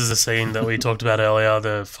 And this is a scene that we talked about earlier,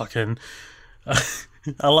 the fucking...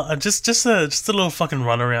 just a little fucking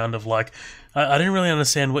runaround of, like... I didn't really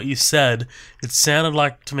understand what you said. It sounded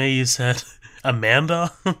like, to me, you said,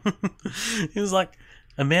 Amanda. He was like...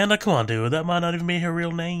 Amanda, come on, dude. That might not even be her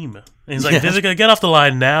real name. And he's like, Vivica, get off the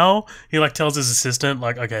line now. He, like, tells his assistant,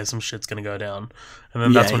 like, okay, some shit's gonna go down. And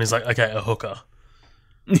then that's when he's like, okay, a hooker.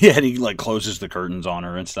 Yeah, and he, like, closes the curtains on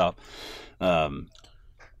her and stuff.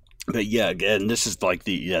 But yeah, again, this is like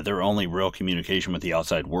their only real communication with the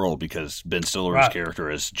outside world, because Ben Stiller's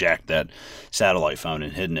character has jacked that satellite phone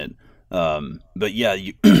and hidden it. But yeah,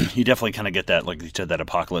 you definitely kind of get that, like you said, that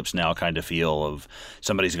Apocalypse Now kind of feel of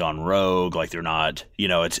somebody's gone rogue, like they're not,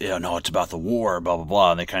 it's about the war, blah, blah,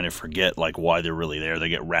 blah, and they kind of forget, like, why they're really there. They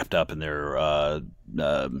get wrapped up in their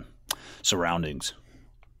surroundings.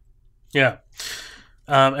 Yeah.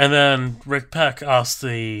 And then Rick Peck asked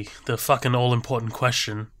the fucking all-important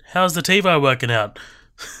question, how's the TiVo working out?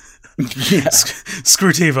 Yeah.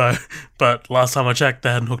 Screw TiVo. But last time I checked,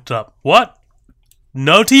 they hadn't hooked it up. What?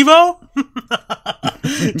 No TiVo?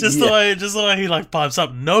 Just the way he, like, pipes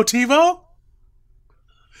up. No TiVo?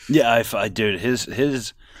 Yeah, dude,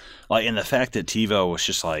 his like, and the fact that TiVo was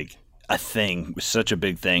just like a thing, was such a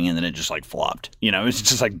big thing, and then it just like flopped. It's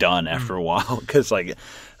just like done after a while, because like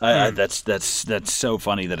that's so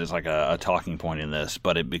funny that it's like a talking point in this,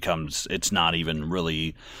 but it's not even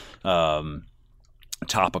really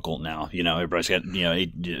topical now. Everybody's got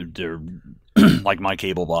they're like my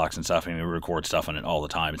cable box and stuff, and we record stuff on it all the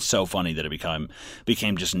time. It's so funny that it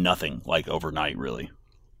became just nothing, like, overnight, really.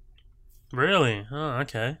 Really? Oh,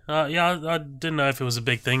 okay. Yeah, I didn't know if it was a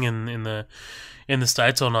big thing in the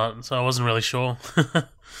States or not, so I wasn't really sure.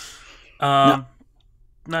 No,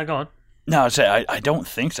 go on. No, I don't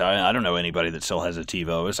think so. I don't know anybody that still has a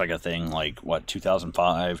TiVo. It's like a thing, like,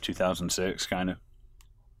 2005, 2006, kind of.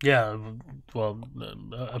 Yeah, well,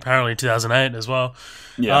 apparently 2008 as well.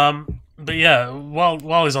 Yeah. But yeah,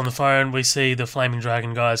 while he's on the phone, we see the Flaming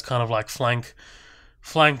Dragon guys kind of like flank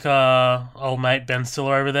old mate Ben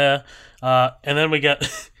Stiller over there. And then we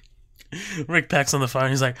get Rick Peck's on the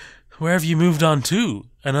phone. He's like, where have you moved on to?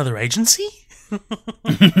 Another agency?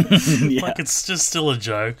 Yeah. Like, it's just still a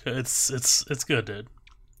joke. It's good, dude.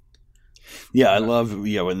 Yeah, I love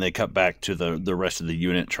when they cut back to the rest of the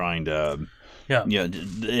unit trying to... Yeah.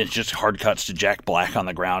 It's just hard cuts to Jack Black on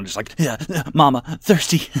the ground, just like, mama,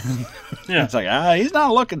 thirsty. Yeah. It's like, he's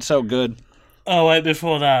not looking so good. Oh, wait,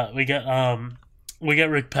 before that, we get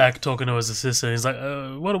Rick Peck talking to his assistant. He's like,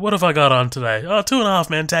 what have I got on today? Oh, 2.5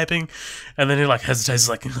 man taping. And then he, like, hesitates. He's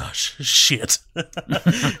like, oh, shit.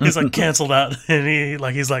 He's like, cancel that. And he's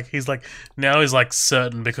like, now he's like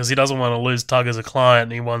certain, because he doesn't want to lose Tug as a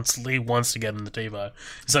client. He wants to get in the TiVo.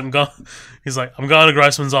 He's like, I'm going to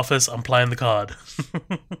Grossman's office. I'm playing the card.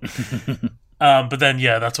 But then,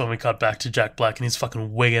 yeah, that's when we cut back to Jack Black, and he's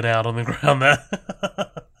fucking wigging out on the ground there.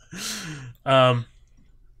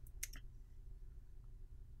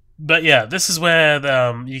 But yeah, this is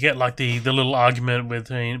where you get, like, the little argument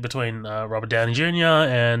between Robert Downey Jr.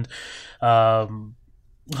 and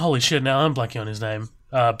holy shit, now I'm blanking on his name.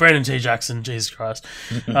 Brandon T. Jackson, Jesus Christ.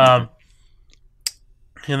 And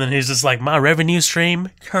then he's just like, my revenue stream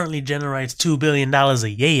currently generates $2 billion a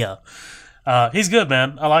year. He's good,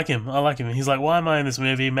 man. I like him. He's like, why am I in this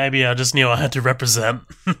movie? Maybe I just knew I had to represent.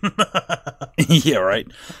 Yeah, right.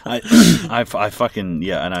 I fucking,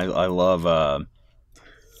 yeah, and I love...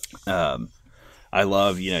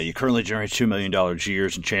 you currently generate $2 million a year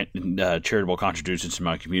in charitable contributions to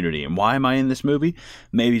my community. And why am I in this movie?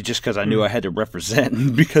 Maybe just because I knew I had to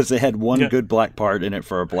represent, because they had one good black part in it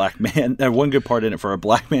for a black man, one good part in it for a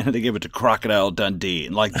black man, and they gave it to Crocodile Dundee.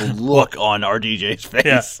 And, like, the look on RDJ's face.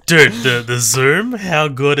 Yeah, dude, the zoom, how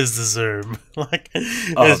good is the zoom? Like,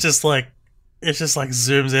 it's just like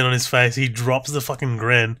zooms in on his face. He drops the fucking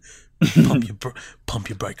grin. Pump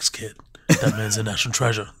your brakes, kid. That man's a national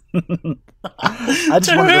treasure. I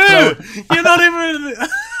just wanted to throw... You're not even...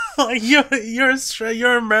 Like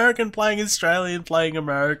you're American playing Australian playing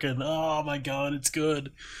American. Oh my god, it's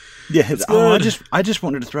good. Yeah, it's good. I just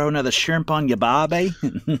wanted to throw another shrimp on you, Bobby.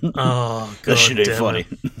 Oh god, that shit ain't funny.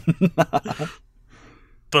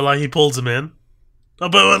 But like he pulls him in. Oh,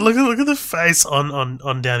 but look at the face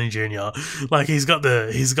on Downey Jr. Like he's got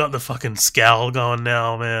the fucking scowl going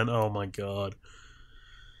now, man. Oh my god.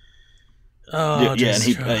 Oh, yeah, and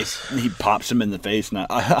he pops him in the face, and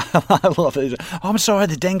I love it. Like, oh, I'm sorry,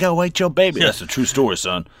 the dingo ate your baby. Yeah. That's a true story,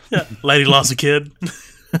 son. Yeah, lady lost a kid.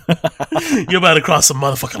 You're about to cross some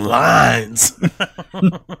motherfucking lines.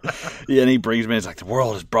 Yeah, and he brings me. It's like the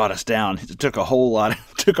world has brought us down. It took a whole lot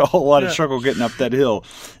of struggle getting up that hill,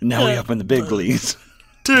 and now we're up in the big leagues.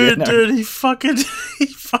 Dude, he fucking.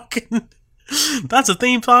 That's a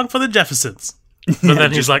theme song for the Jeffersons. But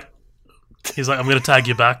then he's like, I'm gonna tag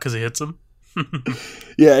you back because he hits him.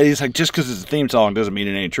 Yeah, he's like, just because it's a theme song doesn't mean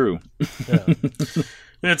it ain't true. Yeah.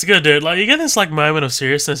 It's good, dude. Like you get this like moment of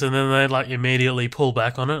seriousness, and then they like immediately pull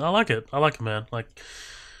back on it. I like it, man. Like,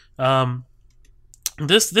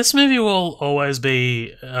 this movie will always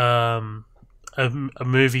be a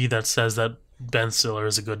movie that says that Ben Stiller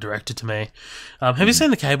is a good director to me. Have you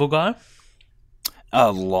seen The Cable Guy?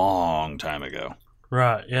 A long time ago.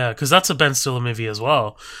 Right, yeah, because that's a Ben Stiller movie as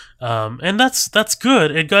well, and that's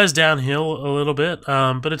good. It goes downhill a little bit,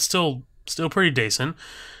 but it's still pretty decent.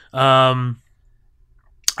 I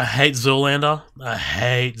hate Zoolander.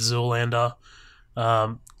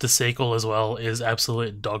 The sequel as well is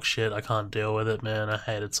absolute dog shit. I can't deal with it, man. I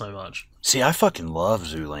hate it so much. See, I fucking love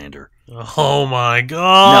Zoolander. Oh my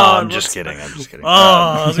god! No, I'm just kidding. Oh,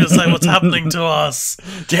 I was gonna say, what's happening to us?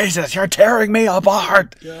 Jesus, you're tearing me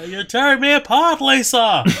apart. You're tearing me apart,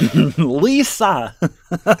 Lisa. Lisa.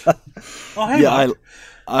 Oh hey, yeah, Mark.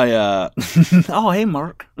 Oh hey,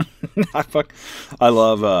 Mark. I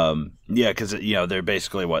love because they're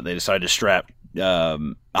basically what they decided to strap. I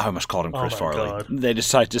almost called him Chris Farley. God. They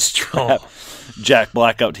decide to strap Jack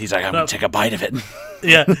Black up. He's like, I'm gonna take a bite of it.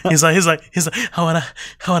 Yeah, he's like, I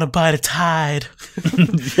wanna bite a tide.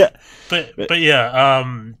 Yeah, but yeah,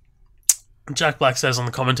 Jack Black says on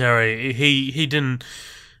the commentary he didn't.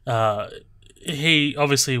 He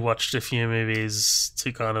obviously watched a few movies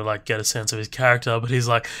to kind of like get a sense of his character, but he's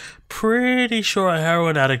like pretty sure a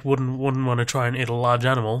heroin addict wouldn't want to try and eat a large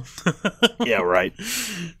animal. Yeah, right.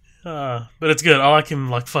 But it's good. I like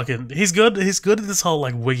him. Like fucking, he's good. He's good at this whole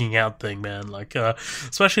like wigging out thing, man. Like,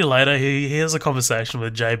 especially later, he has a conversation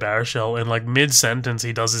with Jay Baruchel, and like mid sentence,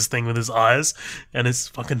 he does this thing with his eyes and his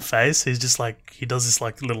fucking face. He's just like he does this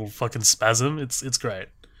like little fucking spasm. It's great.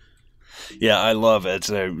 Yeah, I love it.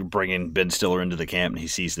 It's bringing Ben Stiller into the camp, and he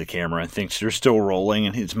sees the camera and thinks they're still rolling,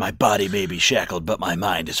 and it's my body may be shackled, but my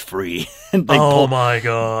mind is free. And my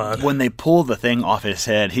god! When they pull the thing off his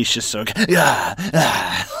head, he's just so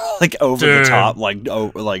like over the top,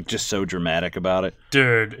 like just so dramatic about it.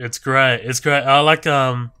 Dude, it's great. It's great. I like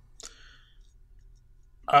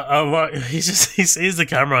he sees the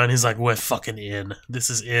camera and he's like, "We're fucking in. This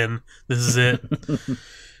is it."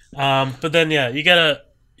 But then yeah, you get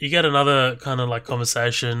another kind of like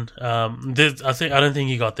conversation. I don't think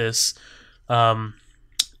you got this.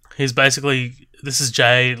 He's basically, this is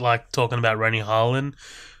Jay like talking about Rennie Harlan.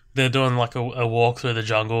 They're doing like a walk through the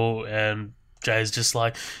jungle, and Jay's just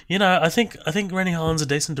like, I think Rennie Harlan's a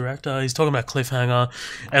decent director. He's talking about Cliffhanger,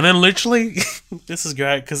 and then literally, this is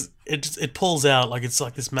great because it pulls out like it's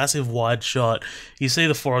like this massive wide shot. You see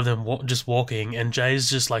the four of them just walking, and Jay's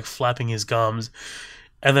just like flapping his gums.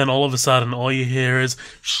 And then all of a sudden, all you hear is,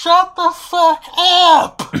 "Shut the fuck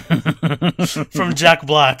up!" from Jack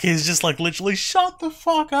Black. He's just like, literally, "Shut the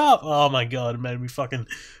fuck up!" Oh my god, it made me fucking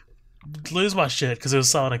lose my shit because it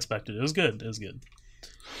was so unexpected. It was good.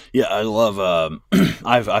 Yeah, I love,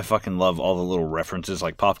 I fucking love all the little references,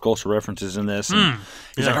 like pop culture references in this. And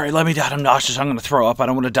he's like, "All right, let me die. I'm nauseous. I'm going to throw up. I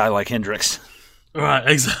don't want to die like Hendrix." Right,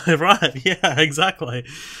 exactly. Right, yeah, exactly.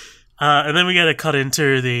 And then we get a cut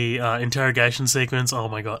into the interrogation sequence. Oh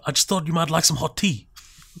my god! I just thought you might like some hot tea.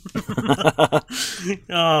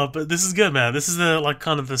 Oh, but this is good, man. This is the like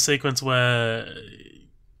kind of the sequence where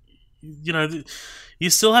you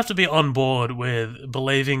still have to be on board with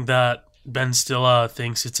believing that Ben Stiller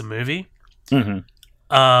thinks it's a movie. Mm-hmm.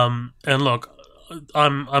 And look,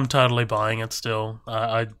 I'm totally buying it still.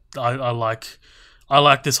 I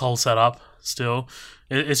like this whole setup still.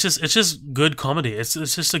 It's just good comedy. It's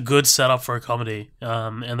just a good setup for a comedy.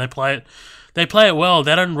 And they play it well.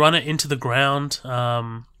 They don't run it into the ground.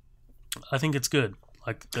 I think it's good.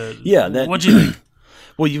 Like what do you think?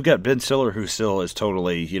 Well, you've got Ben Stiller, who still is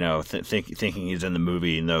totally, thinking he's in the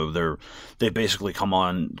movie, and though they basically come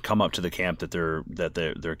up to the camp that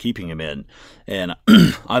they're keeping him in, and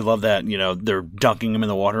I love that. They're dunking him in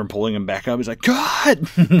the water and pulling him back up. He's like, God,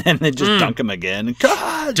 and then just dunk him again.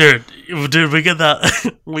 God, dude, we get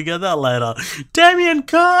that we get that later. Damien,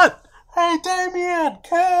 cut! Hey, Damien,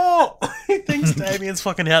 cut! He thinks Damien's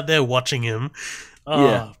fucking out there watching him.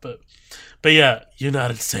 Yeah, But yeah,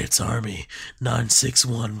 United States Army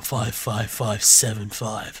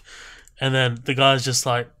 961-555-75. And then the guy's just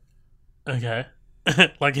like, okay.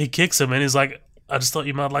 Like, he kicks him and he's like, I just thought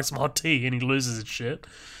you might like some hot tea, and he loses his shit.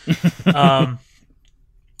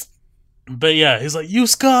 But yeah, he's like, you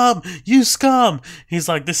scum! He's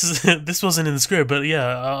like, this wasn't in the script, but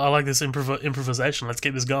yeah, I like this improvisation. Let's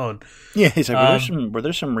get this going. Yeah, he's like, were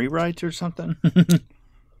there some rewrites or something?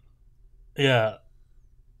 Yeah.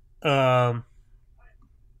 But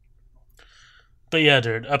yeah,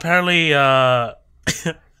 dude. Apparently, I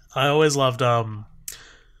always loved. I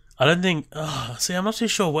don't think. See, I'm not too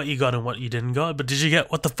sure what you got and what you didn't got. But did you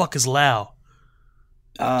get what the fuck is Lao?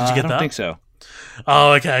 Did you get that? I don't think so.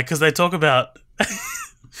 Oh, okay. Because they talk about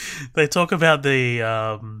the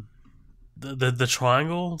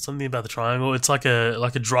triangle. Something about the triangle. It's like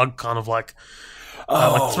a drug kind of like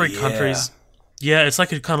three countries. Yeah, it's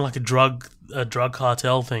like a kind of like a drug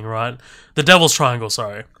cartel thing, right? The Devil's Triangle,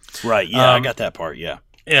 sorry. Right, yeah, I got that part, yeah.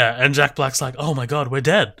 Yeah, and Jack Black's like, oh my god, we're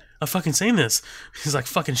dead. I've fucking seen this. He's like,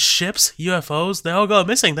 fucking ships, UFOs, they all go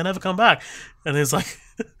missing, they never come back. And he's like,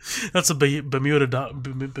 that's a Bermuda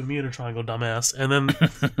Triangle dumbass. And then,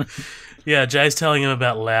 yeah, Jay's telling him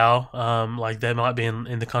about Lao, like they might be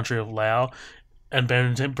in the country of Lao. And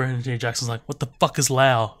Brandon T. Jackson's like, what the fuck is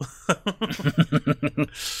Lao?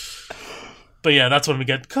 But yeah, that's when we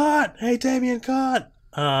get caught. Hey, Damien, caught.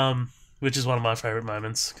 Which is one of my favorite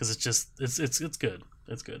moments because it's just it's good.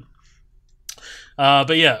 It's good.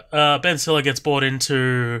 But yeah, Ben Stiller gets brought in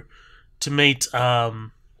to meet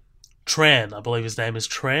Tran. I believe his name is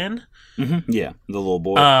Tran. Mm-hmm. Yeah, the little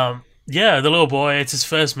boy. Yeah, the little boy. It's his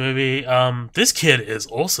first movie. This kid is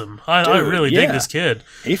awesome. I really dig this kid.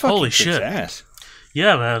 He fucking Holy kicks shit. ass.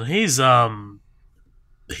 Yeah, man. He's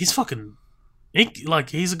fucking.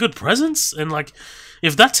 He's a good presence, and like,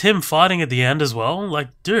 if that's him fighting at the end as well, like,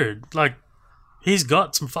 dude, like, he's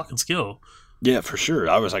got some fucking skill. Yeah, for sure.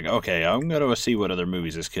 I was like, okay, I'm gonna see what other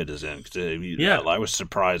movies this kid is in. Yeah, I was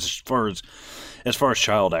surprised as far as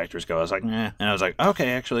child actors go. I was like, nah, and I was like,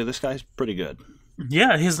 okay, actually, this guy's pretty good.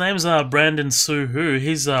 Yeah, his name's Brandon Suhu.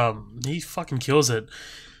 He fucking kills it.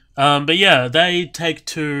 But yeah, they take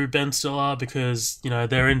to Ben Stiller because they've got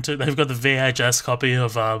the VHS copy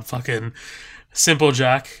of fucking Simple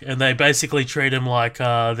Jack, and they basically treat him like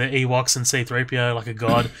the Ewoks and C-3PO, like a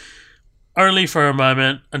god. Only for a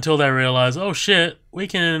moment, until they realize, oh shit, we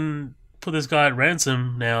can put this guy at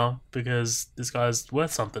ransom now because this guy's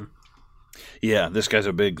worth something. Yeah, this guy's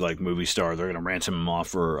a big movie star. They're gonna ransom him off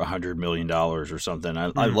for $100 million or something.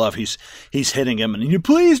 I love he's hitting him and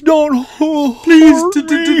please don't don't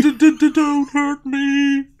hurt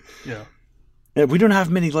me. Yeah. Yeah, we don't have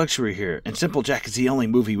many luxury here, and Simple Jack is the only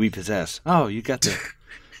movie we possess. Oh, you got the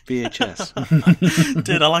VHS.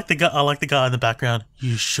 Dude, I like the guy in the background.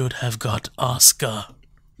 You should have got Oscar.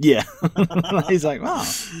 Yeah. He's like, wow,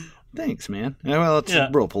 thanks, man. Yeah, well, it's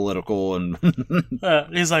real political, and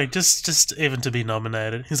he's like, just even to be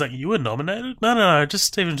nominated. He's like, you were nominated? No,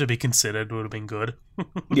 just even to be considered would have been good.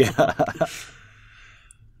 Yeah.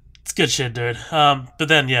 It's good shit, dude. But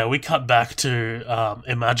then, yeah, we cut back to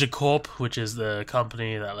Imagicorp, which is the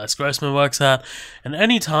company that Les Grossman works at. And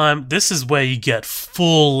anytime, this is where you get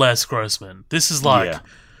full Les Grossman. This is like,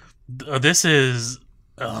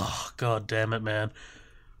 oh, god damn it, man.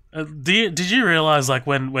 Did you realize,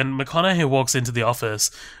 when McConaughey walks into the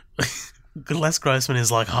office, Les Grossman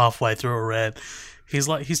is like halfway through a rant. He's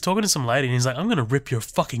talking to some lady, and he's like, I'm going to rip your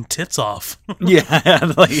fucking tits off. Yeah,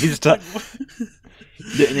 he's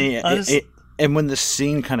and when the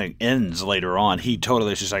scene kind of ends later on, he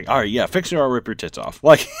totally is just like, all right, yeah, fix it or I'll rip your tits off.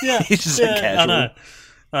 He's just casual.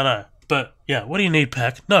 I know. But, yeah, what do you need,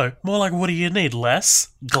 Peck? No, more like, what do you need, Les?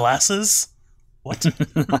 Glasses? What?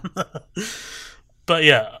 But,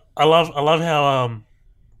 yeah, I love how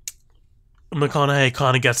McConaughey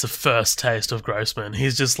kind of gets the first taste of Grossman.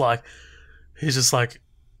 He's just like,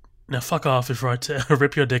 now fuck off before I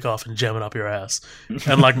rip your dick off and jam it up your ass. And,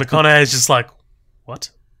 McConaughey's just like,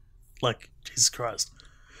 what? Jesus Christ.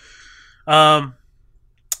 But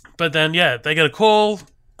then, yeah, they get a call.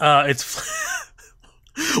 It's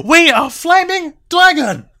we are Flaming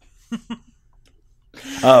Dragon.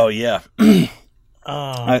 Oh yeah.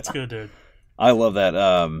 Oh, that's good, dude. I love that.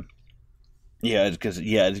 Yeah,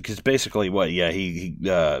 because basically what? Yeah, he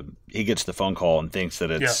gets the phone call and thinks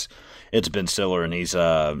that it's Ben Stiller, and he's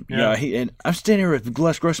and I'm standing here with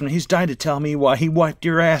Les Grossman. He's dying to tell me why he wiped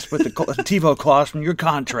your ass with the TiVo clause from your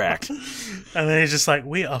contract. And then he's just like,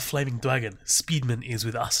 "We are Flaming Dragon. Speedman is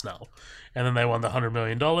with us now." And then they won the $100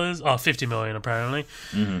 million, $50 million apparently.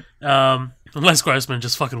 And Les Grossman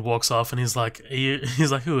just fucking walks off, and he's like,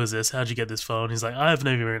 "Who is this? How'd you get this phone?" He's like, "I've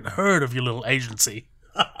never even heard of your little agency."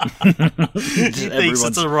 He thinks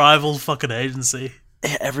it's a rival fucking agency.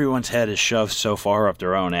 Everyone's head is shoved so far up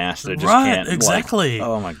their own ass they just can't. Exactly.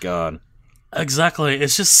 Oh my god. Exactly.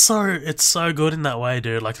 It's just so good in that way,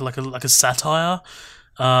 dude. Like a satire.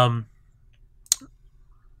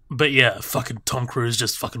 But yeah, fucking Tom Cruise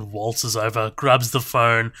just fucking waltzes over, grabs the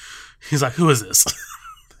phone. He's like, "Who is this?"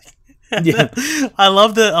 Yeah. I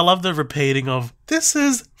love the repeating of, "This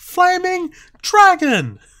is Flaming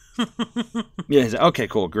Dragon." Yeah, he's like, okay,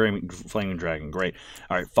 cool, great, Flaming Dragon, great.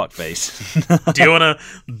 All right, fuck face. Do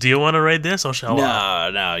you wanna read this, or shall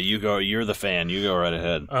I? No, you go. You're the fan. You go right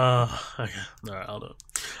ahead. Okay, all right, I'll do it.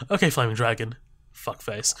 Okay, Flaming Dragon, fuck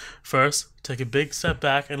face. First, take a big step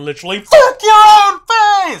back and literally fuck your own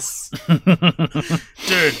face,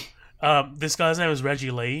 dude. This guy's name is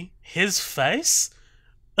Reggie Lee. His face.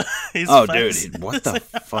 Dude, what the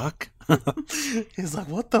fuck? He's like,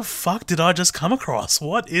 "What the fuck did I just come across?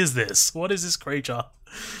 What is this? What is this creature?"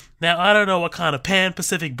 Now, I don't know what kind of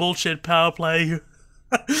Pan-Pacific bullshit power play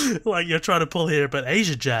like you're trying to pull here, but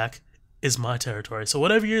Asia Jack is my territory. So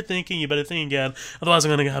whatever you're thinking, you better think again. Otherwise, I'm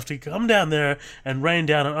going to have to come down there and rain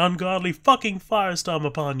down an ungodly fucking firestorm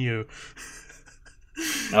upon you.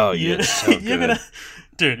 Oh, yeah, so good.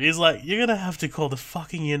 Dude, he's like, "You're gonna have to call the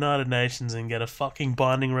fucking United Nations and get a fucking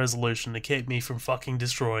binding resolution to keep me from fucking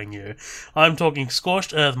destroying you. I'm talking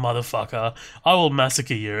scorched earth, motherfucker. I will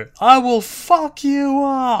massacre you. I will fuck you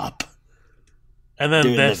up." And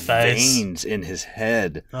then their face. Veins in his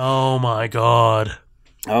head. Oh my god.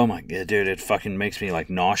 Oh my god, dude, it fucking makes me like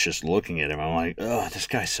nauseous looking at him. I'm like, oh, this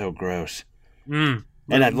guy's so gross. And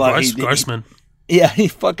I love Grossman. Yeah, he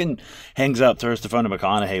fucking hangs up, throws the phone to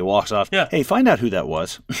McConaughey, walks off. Yeah. Hey, find out who that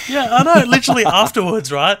was. Yeah, I know. Literally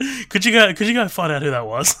afterwards, right? Could you go find out who that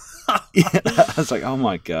was? Yeah, I was like, oh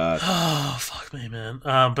my god. Oh, fuck me, man.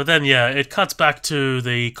 But then, yeah, it cuts back to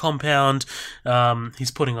the compound.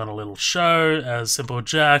 He's putting on a little show as Simple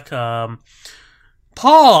Jack. Pa!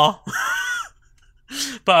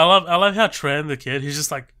 But I love how Tran, the kid, he's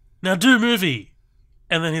just like, "Now do movie."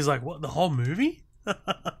 And then he's like, "What, the whole movie?"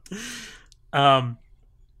 And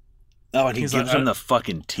he gives him the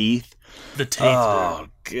fucking teeth. The teeth. Oh,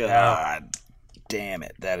 dude. God. Yeah. Damn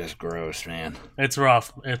it. That is gross, man. It's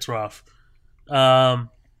rough. Then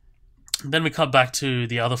we cut back to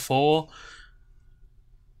the other four.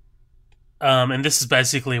 And this is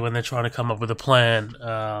basically when they're trying to come up with a plan.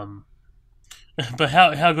 But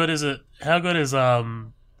how good is it? How good is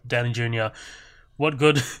Downey Jr.? What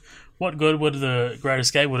good would the Great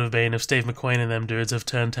Escape would have been if Steve McQueen and them dudes have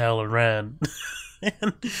turned tail and ran?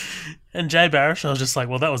 and Jay Baruchel was just like,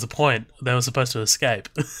 "Well, that was the point. They were supposed to escape."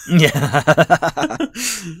 Yeah.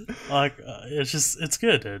 Like, it's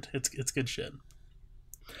good, dude. It's good shit.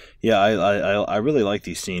 Yeah, I really like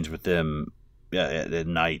these scenes with them. Yeah, at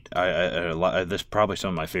night. This is probably some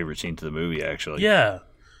of my favorite scenes of the movie, actually. Yeah,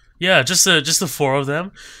 just the four of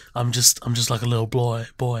them. I'm just like a little boy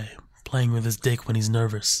playing with his dick when he's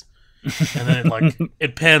nervous. And then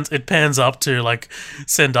it pans up to like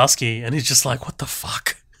Sandusky, and he's just like, "What the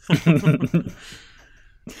fuck?"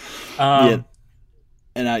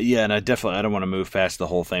 And I definitely I don't want to move past the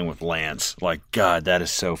whole thing with Lance. Like, God, that is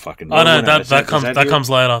so fucking. Oh no, that comes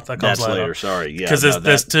later. That's later. Sorry, yeah, because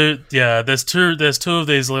there's two of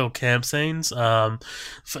these little camp scenes.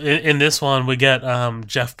 In this one, we get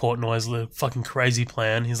Jeff Portnoy's little fucking crazy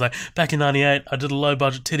plan. He's like, "Back in '98, I did a low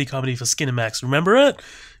budget titty comedy for Skinemax. Remember it?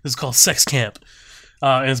 It was called Sex Camp."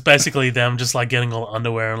 And it's basically them just like getting all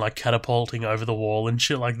underwear and like catapulting over the wall and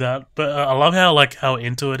shit like that. But I love how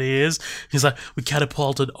into it he is. He's like, "We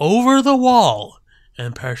catapulted over the wall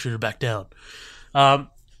and parachuted back down." Fun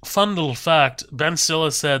little fact: Ben Stiller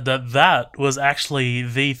said that was actually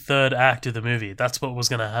the third act of the movie. That's what was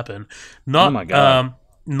going to happen. Not, oh my god.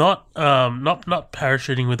 Not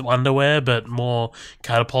parachuting with underwear, but more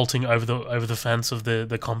catapulting over the fence of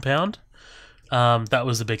the compound. That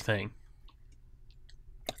was the big thing.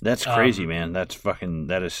 That's crazy, man.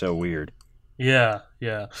 That is so weird. Yeah.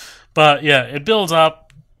 But yeah, it builds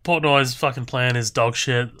up. Portnoy's fucking plan is dog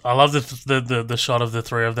shit. I love the shot of the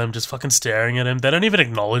three of them just fucking staring at him. They don't even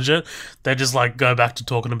acknowledge it. They just like go back to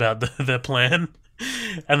talking about their plan.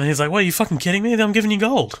 And then he's like, "What, are you fucking kidding me? I'm giving you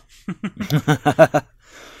gold."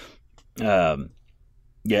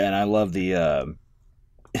 Yeah, and I love the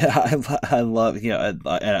I love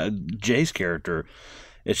Jay's character.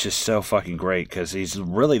 It's just so fucking great because he's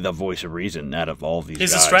really the voice of reason out of all of these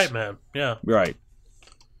guys. He's a straight man, yeah. Right.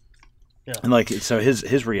 Yeah. And like, so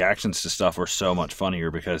his reactions to stuff were so much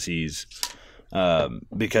funnier because he is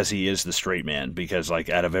the straight man. Because like,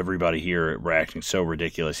 out of everybody here, we're acting so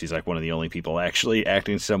ridiculous. He's like one of the only people actually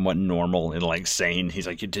acting somewhat normal and like sane. He's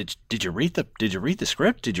like, did you read the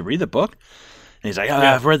script? Did you read the book? And he's like,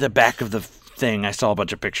 I've read the back of the thing. I saw a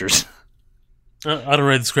bunch of pictures. I don't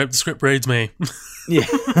read the script. The script reads me. Yeah.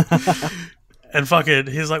 And fuck it.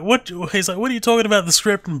 He's like, what are you talking about, the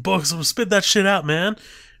script and books? Spit that shit out, man.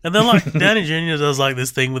 And then like Danny Jr. does like this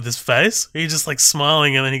thing with his face. He's just like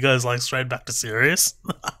smiling and then he goes like straight back to serious.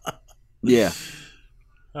 Yeah.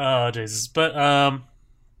 Oh, Jesus. But,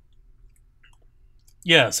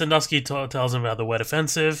 yeah, Sandusky tells him about the wet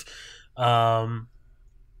offensive.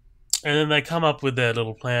 And then they come up with their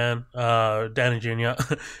little plan. Danny Jr.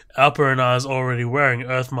 Alper and I is already wearing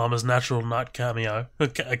Earth Mama's natural night camo.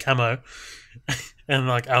 And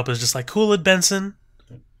like Alper's just like, cool it, Benson.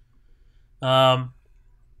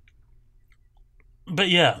 But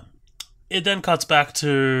yeah, it then cuts back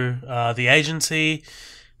to the agency.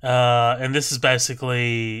 And this is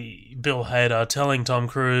basically Bill Hader telling Tom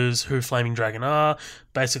Cruise who Flaming Dragon are.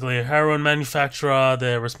 Basically a heroin manufacturer.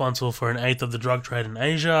 They're responsible for 1/8 of the drug trade in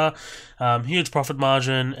Asia. Huge profit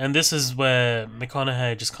margin. And this is where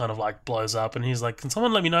McConaughey just kind of like blows up. And he's like, can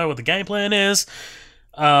someone let me know what the game plan is?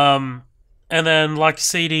 And then like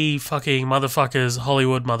seedy fucking motherfuckers,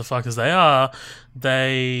 Hollywood motherfuckers they are,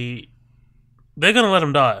 they're going to let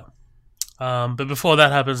him die. But before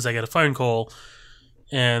that happens, they get a phone call.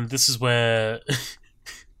 And this is where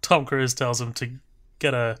Tom Cruise tells him to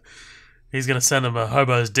he's going to send him a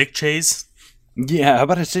hobo's dick cheese. Yeah, how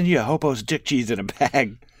about I send you a hobo's dick cheese in a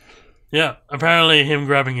bag? Yeah, apparently him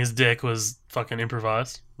grabbing his dick was fucking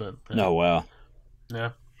improvised. But yeah. Oh, wow. Yeah.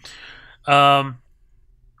 And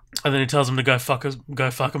then he tells him to go fuck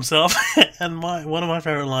himself. And one of my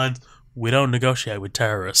favorite lines, we don't negotiate with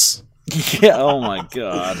terrorists. Yeah, oh my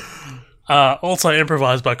God. Also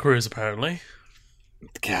improvised by Cruise, apparently.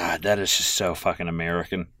 God, that is just so fucking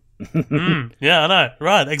American. Yeah, I know.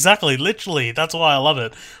 Right, exactly. Literally. That's why I love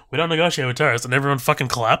it. We don't negotiate with terrorists, and everyone fucking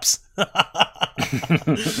claps. But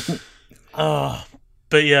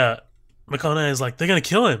yeah, McConaughey is like, they're going to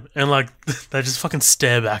kill him. And like, they just fucking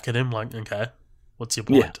stare back at him like, okay, what's your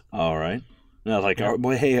point? Yeah, all right. And I was like,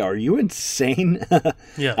 hey, are you insane?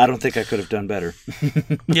 Yeah. I don't think I could have done better.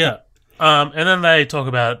 Yeah. And then they talk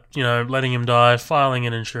about, letting him die, filing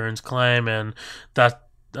an insurance claim, and that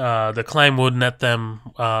the claim would net them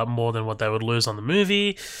more than what they would lose on the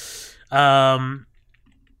movie. And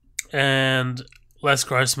Les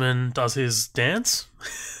Grossman does his dance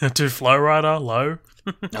to Flow Rider, Low.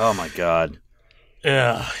 Oh my God.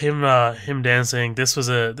 Yeah, him dancing. This was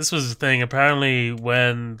a thing. Apparently,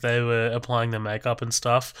 when they were applying their makeup and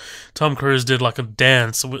stuff, Tom Cruise did like a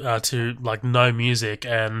dance to like no music,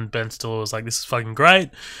 and Ben Stiller was like, "This is fucking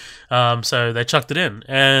great." So they chucked it in,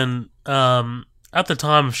 and at the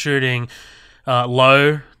time of shooting,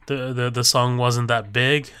 Low, the song wasn't that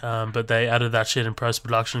big, but they added that shit in post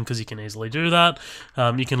production because you can easily do that.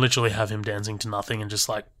 You can literally have him dancing to nothing and just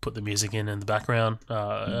like put the music in the background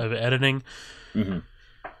over editing. Mm-hmm.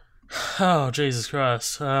 Oh, Jesus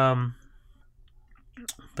Christ. But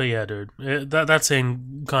yeah, dude, that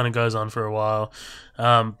scene kind of goes on for a while.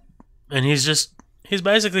 And he's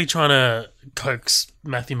basically trying to coax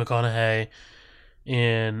Matthew McConaughey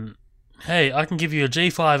in, hey, I can give you a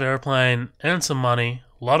G5 airplane and some money,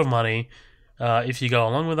 a lot of money, if you go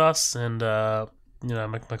along with us. And,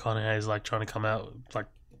 McConaughey is like trying to come out, like,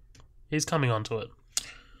 he's coming onto it.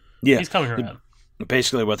 Yeah. He's coming around.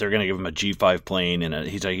 Basically, what they're going to give him a G5 plane, and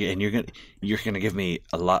he's like, and you're going to give me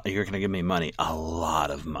a lot. You're going to give me money, a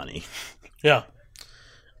lot of money. Yeah,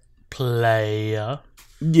 player.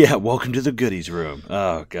 Yeah, welcome to the goodies room.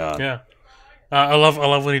 Oh God. Yeah, I love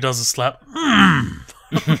when he does a slap. A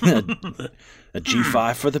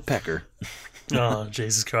G5 for the pecker. Oh,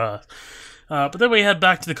 Jesus Christ. But then we head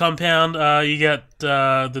back to the compound. You get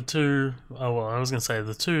the two. Oh well, I was going to say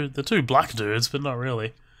the two black dudes, but not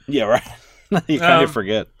really. Yeah, right. You kind of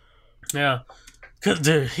forget. Yeah.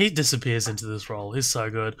 Dude, he disappears into this role. He's so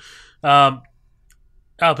good. Al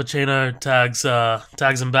Pacino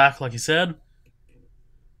tags him back, like you said.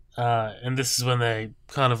 And this is when they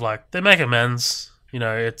kind of like, they make amends.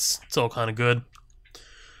 It's all kind of good.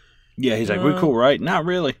 Yeah, he's like, we're cool, right? Not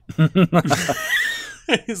really.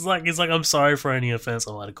 He's like, I'm sorry for any offense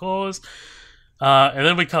I might have caused. And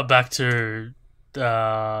then we cut back to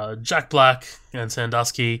Jack Black and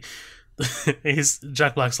Sandusky.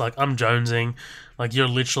 Jack Black's like, I'm jonesing. Like, you're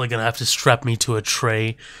literally gonna have to strap me to a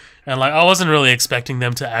tree. And like, I wasn't really expecting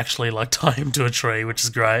them to actually like tie him to a tree, which is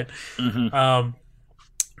great.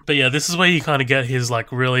 But yeah, this is where you kind of get his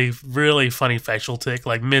like really, really funny facial tick.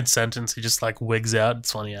 Like mid sentence, he just like wigs out.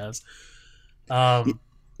 It's funny as.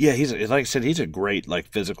 Yeah, he's like I said, he's a great like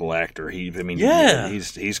physical actor.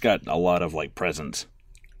 He's got a lot of like presence.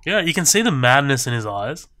 Yeah, you can see the madness in his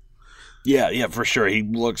eyes. Yeah, for sure. He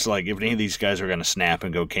looks like if any of these guys are going to snap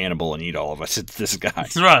and go cannibal and eat all of us, it's this guy.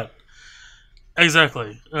 Right.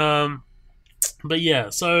 Exactly. But yeah,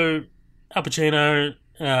 so Al Pacino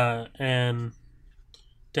and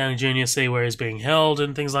Downey Jr. see where he's being held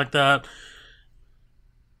and things like that.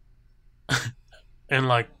 And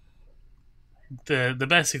like, they're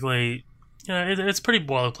basically, you know, it's pretty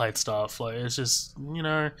boilerplate stuff. Like, it's just, you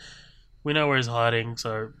know, we know where he's hiding,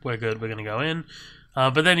 so we're good. We're gonna go in.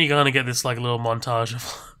 But then you're gonna get this like little montage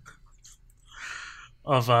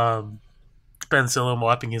of Ben Stiller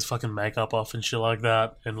wiping his fucking makeup off and shit like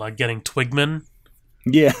that, and like getting Twigman.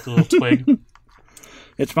 Yeah, the little twig.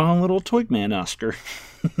 It's my own little Twigman, Oscar.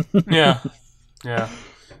 Yeah.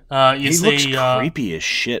 He looks creepy as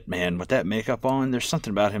shit, man. With that makeup on, there's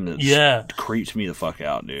something about him that creeps me the fuck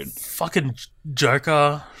out, dude. Fucking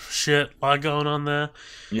Joker shit going on there.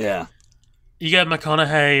 Yeah. You get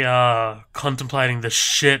McConaughey contemplating the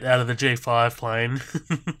shit out of the G5 plane.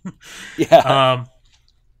 Yeah.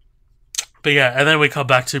 But yeah, and then we come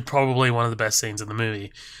back to probably one of the best scenes in the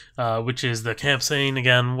movie, which is the camp scene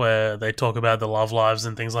again, where they talk about the love lives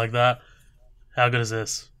and things like that. How good is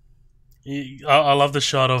this? I love the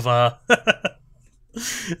shot of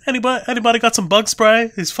anybody got some bug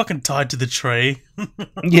spray? He's fucking tied to the tree.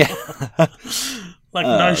 Yeah. Like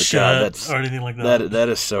no shirt or anything like that. That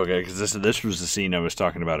is so good, because this was the scene I was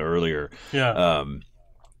talking about earlier. Yeah.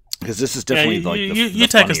 Because this is definitely you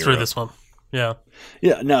take us through this one. Yeah.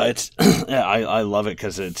 Yeah. No, it's I love it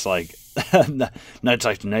because it's like nights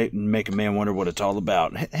like tonight make a man wonder what it's all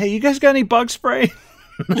about. Hey, you guys got any bug spray?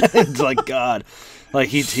 It's like God. Like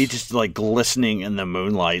he just like glistening in the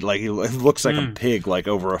moonlight, like he looks like a pig, like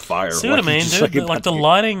over a fire. See what I mean, dude? Like the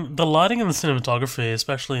lighting and the cinematography,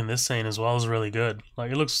 especially in this scene as well, is really good.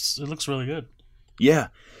 Like it looks really good. Yeah,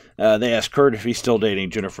 they asked Kurt if he's still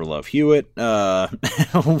dating Jennifer Love Hewitt. Jack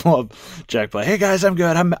Black, hey guys, I'm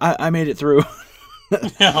good. I made it through.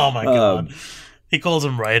 Oh my God, he calls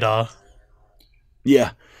him Radar.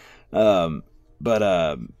 Yeah. But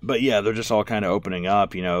yeah, they're just all kind of opening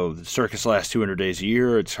up. You know, the circus lasts 200 days a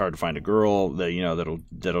year. It's hard to find a girl that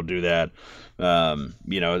that'll do that.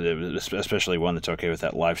 You know, especially one that's okay with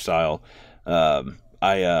that lifestyle. I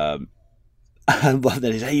love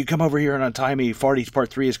that. He's, hey, you come over here and untie me. Farties Part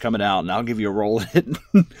 3 is coming out, and I'll give you a role in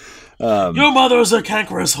it. Your mother's a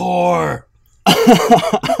cankerous whore.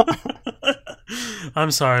 I'm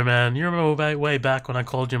sorry, man. You remember way back when I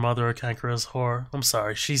called your mother a cankerous whore? I'm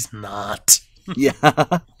sorry, she's not. Yeah.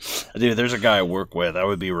 Dude, there's a guy I work with. I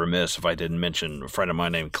would be remiss if I didn't mention a friend of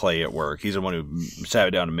mine named Clay at work. He's the one who sat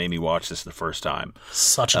me down and made me watch this the first time.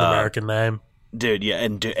 Such an American name. Dude, yeah,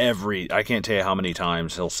 and I can't tell you how many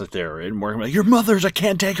times he'll sit there and work like, your mother's a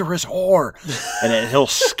cantankerous whore. And he'll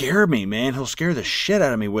scare me, man. He'll scare the shit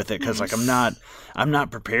out of me with it, because like I'm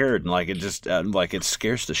not prepared, and like it just like it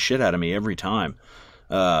scares the shit out of me every time.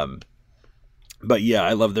 But yeah,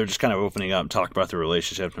 I love they're just kind of opening up, talk about their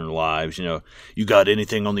relationships and their lives. You know, you got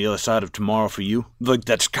anything on the other side of tomorrow for you? Like,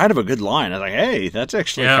 that's kind of a good line. I was like, hey, that's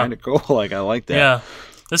actually kind of cool. Like, I like that. Yeah,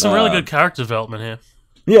 there's some really good character development here.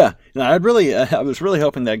 Yeah, I was really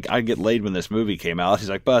hoping that I'd get laid when this movie came out. He's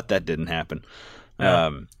like, but that didn't happen. Yeah.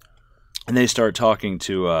 And they start talking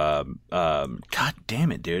to, God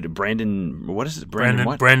damn it, dude, Brandon. What is it, Brandon?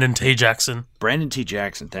 What? Brandon T. Jackson. Brandon T.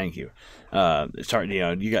 Jackson. Thank you. Start, you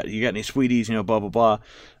know, you got any sweeties? You know, blah blah blah.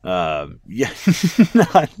 Yeah,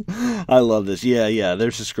 I love this. Yeah.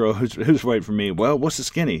 There's this girl who's waiting for me. Well, what's the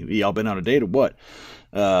skinny? Y'all been on a date or what?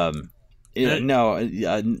 No.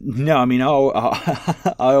 I mean,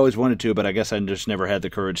 I always wanted to, but I guess I just never had the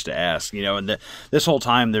courage to ask. You know, and this whole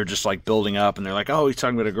time they're just like building up, and they're like, "Oh, he's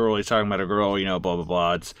talking about a girl. He's talking about a girl." You know, blah blah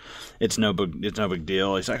blah. It's no big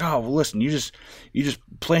deal. He's like, "Oh, well, listen, you just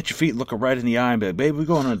plant your feet, look her right in the eye, and be like, babe, we're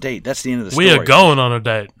going on a date. That's the end of the story. We are going on a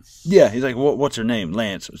date." Yeah, he's like, what's her name?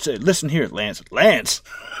 Lance. Say, listen here, Lance. Lance.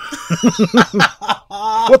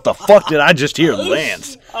 What the fuck did I just hear,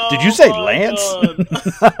 Lance? Did you say Lance?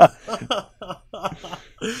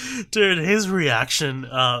 Dude, his reaction,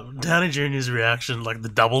 Downey Jr.'s reaction, like the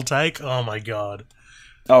double take. Oh my God.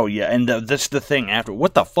 Oh yeah, and that's the thing after.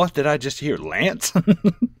 What the fuck did I just hear, Lance?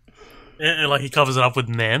 And like he covers it up with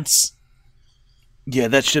Nance. Yeah,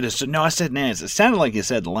 that shit is... No, I said Nance. It sounded like you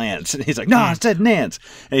said Lance. And he's like, no, I said Nance.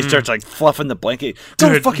 And he starts, like, fluffing the blanket.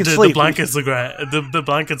 Go fucking sleep. The blankets are great. The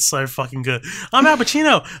blanket's so fucking good. I'm Al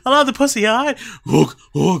Pacino. I love the pussy, alright?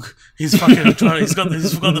 Hook. He's fucking trying... He's got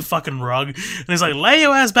the fucking rug. And he's like, lay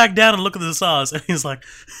your ass back down and look at the stars. And he's like...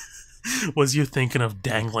 Was you thinking of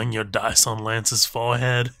dangling your dice on Lance's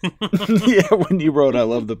forehead? Yeah, when you wrote I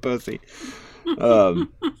love the pussy. But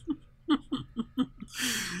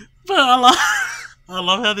I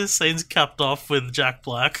love how this scene's capped off with Jack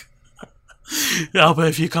Black. Yeah, but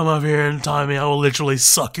if you come over here and tie me, I will literally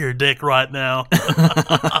suck your dick right now.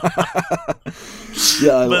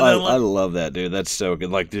 Yeah, I love that, dude. That's so good.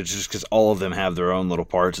 Like, it's just because all of them have their own little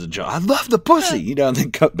parts of the job. I love the pussy, you know, and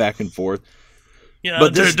then cut back and forth. Yeah,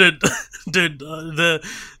 but dude,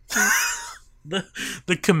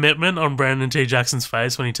 the commitment on Brandon T. Jackson's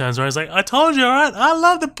face when he turns around, he's like, I told you, alright? I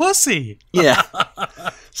love the pussy. Yeah.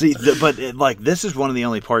 See, but this is one of the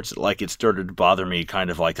only parts that, like, it started to bother me,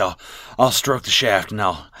 kind of like, I'll stroke the shaft and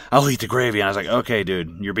I'll eat the gravy. And I was like, okay,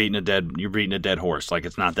 dude, you're beating a dead horse. Like,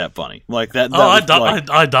 it's not that funny. Like that.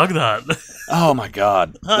 I dug that. Oh my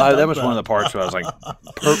god, that was one of the parts where I was like,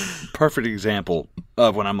 perfect example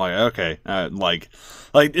of when I'm like, okay, like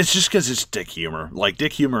it's just because it's dick humor. Like,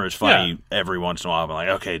 dick humor is funny every once in a while. I'm like,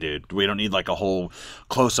 okay, dude, we don't need like a whole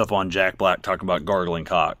close up on Jack Black talking about gargling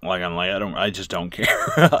cock. Like, I just don't care.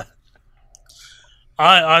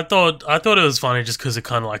 I thought it was funny just because it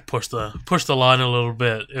kind of like pushed the line a little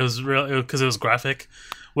bit. It was real because it was graphic.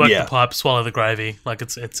 Work the pipe, swallow the gravy. Like,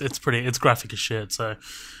 it's graphic as shit. So,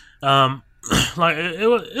 like it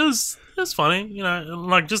was funny, you know,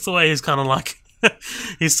 like just the way he's kind of like.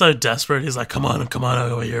 He's so desperate. He's like, come on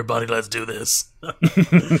over here, buddy. Let's do this. But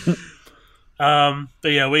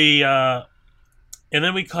yeah, and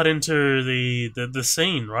then we cut into the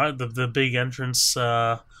scene, right? The big entrance.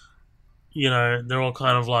 You know, they're all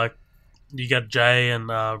kind of like, you got Jay and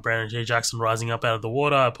Brandon T. Jackson rising up out of the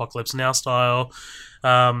water, Apocalypse Now style.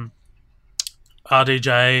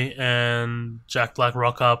 RDJ and Jack Black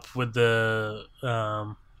rock up with the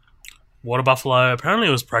water buffalo. Apparently,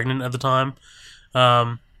 it was pregnant at the time.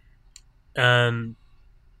 And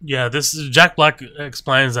yeah, Jack Black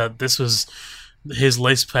explains that this was his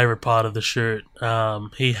least favorite part of the shoot.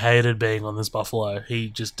 He hated being on this buffalo. He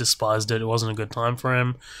just despised it. It wasn't a good time for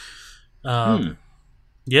him.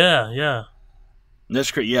 Yeah.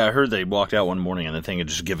 That's great. Yeah, I heard they walked out one morning and the thing had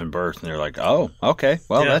just given birth, and they're like, "Oh, okay,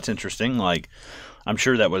 well, that's interesting." Like, I'm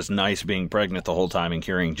sure that was nice being pregnant the whole time and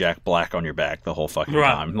carrying Jack Black on your back the whole fucking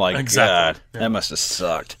time. Like, exactly. God, that must have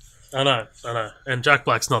sucked. I know. And Jack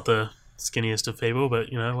Black's not the skinniest of people, but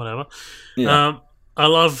you know, whatever. Yeah. I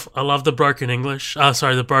love the broken English.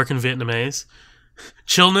 The broken Vietnamese.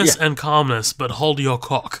 Chillness and calmness, but hold your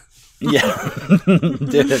cock. Yeah,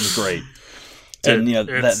 that's great. Dude, and yeah,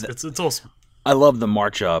 it's awesome. I love the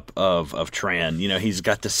march up of Tran. You know, he's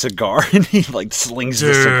got the cigar and he like slings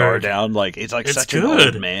the cigar down. Like, it's such an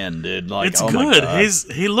old man, dude. Like, it's good. My God.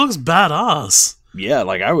 He looks badass. Yeah,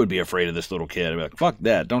 like, I would be afraid of this little kid. I'd be like, fuck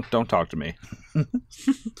that. Don't talk to me.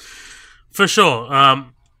 For sure.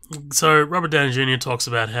 So Robert Downey Jr. talks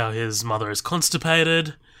about how his mother is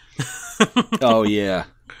constipated. Oh yeah.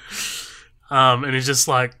 And he's just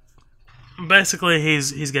like, basically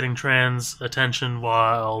he's getting Tran's attention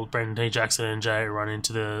while Brandon T. Jackson and Jay run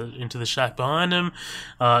into the shack behind him.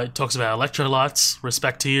 He talks about electrolytes,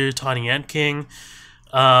 respect to you, Tiny Ant King.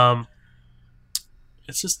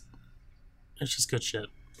 It's just good shit.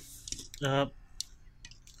 Yeah,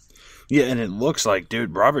 and it looks like,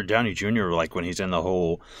 dude, Robert Downey Jr., like, when he's in the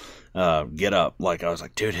whole get up, like, I was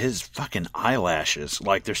like, dude, his fucking eyelashes,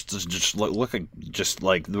 like, they're just looking, just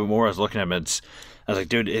like, the more I was looking at him, I was like,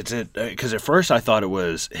 dude, because at first I thought it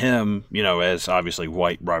was him, you know, as obviously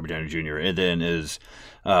white Robert Downey Jr., and then as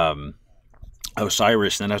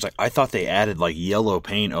Osiris, and then I was like, I thought they added like yellow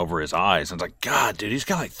paint over his eyes. I was like, God, dude, he's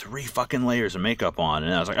got like 3 fucking layers of makeup on,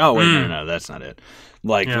 and I was like, oh wait, no, that's not it.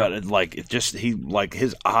 Like, like, it just,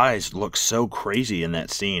 his eyes look so crazy in that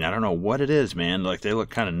scene. I don't know what it is, man. Like, they look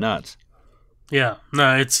kind of nuts. Yeah,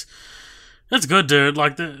 no, it's good, dude.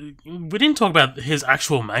 Like, we didn't talk about his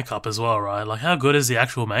actual makeup as well, right? Like, how good is the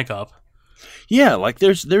actual makeup? Yeah, like,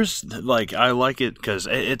 there's like, I like it because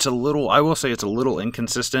it's a little, I will say it's a little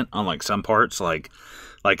inconsistent on like some parts, like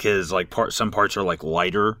his like some parts are like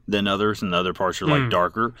lighter than others, and the other parts are like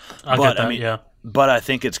darker. I mean, yeah. But I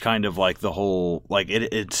think it's kind of like the whole, like,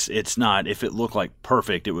 it's not, if it looked like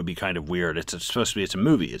perfect, it would be kind of weird. It's supposed to be, it's a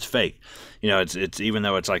movie, it's fake. You know, it's even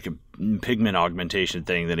though it's like a pigment augmentation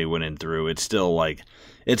thing that he went in through, it's still a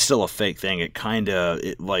fake thing. It kind of,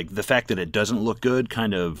 like, the fact that it doesn't look good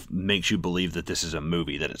kind of makes you believe that this is a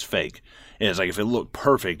movie, that it's fake. And it's like, if it looked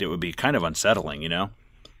perfect, it would be kind of unsettling, you know?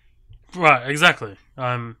 Right, exactly.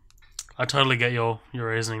 I totally get your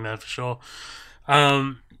reasoning there for sure.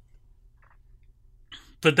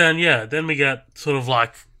 But then, then we get sort of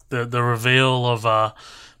like the reveal of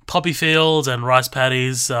poppy fields and rice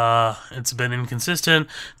paddies. It's a bit inconsistent.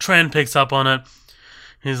 Tran picks up on it.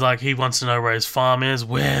 He's like, he wants to know where his farm is.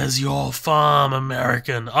 Where's your farm,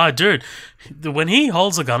 American? Oh, dude, when he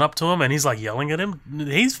holds a gun up to him and he's like yelling at him,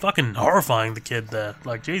 he's fucking horrifying the kid there.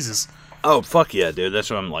 Like, Jesus. Oh, fuck yeah, dude.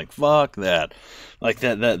 That's what I'm like, fuck that. Like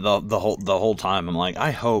the whole time I'm like,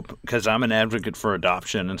 I hope, because I'm an advocate for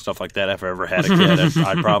adoption and stuff like that. If I ever had a kid,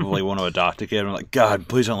 I'd probably want to adopt a kid. I'm like, God,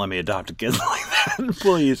 please don't let me adopt a kid like that,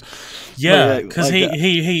 please. Yeah, because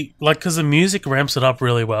because the music ramps it up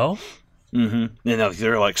really well. Mm-hmm. And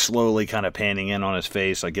they're like slowly kind of panning in on his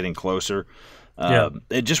face, like getting closer.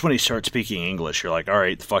 Just when he starts speaking English, you're like, all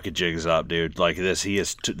right, the fucking jig is up, dude. Like this, he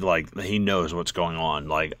knows what's going on.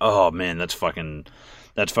 Like, oh man, that's fucking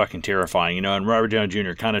terrifying, you know. And Robert Downey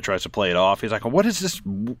Jr. kind of tries to play it off. He's like, well, what is this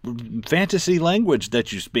fantasy language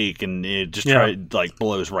that you speak? And it just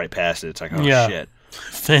blows right past it. It's like, oh shit,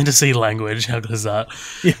 fantasy language. How good is that?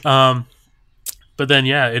 Yeah. But then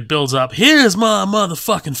it builds up. Here's my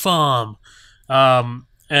motherfucking farm.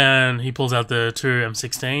 And he pulls out the two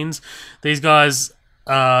M16s. These guys,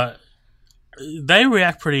 they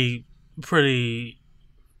react pretty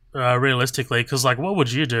realistically, because, like, what would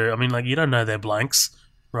you do? I mean, like, you don't know they're blanks,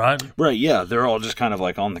 right? Right, yeah. They're all just kind of,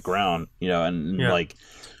 like, on the ground, you know, and like,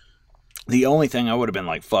 the only thing I would have been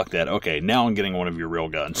like, fuck that. Okay, now I'm getting one of your real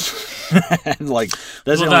guns. Like,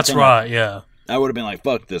 that's right, yeah. I would have been like,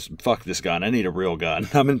 fuck this gun. I need a real gun.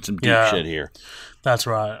 I'm in some deep shit here. That's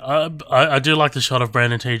right. I do like the shot of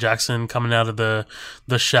Brandon T. Jackson coming out of the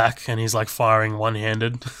shack, and he's like firing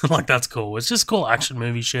one-handed. Like, that's cool. It's just cool action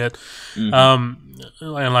movie shit. Mm-hmm.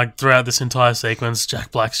 And like throughout this entire sequence,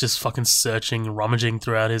 Jack Black's just fucking searching, rummaging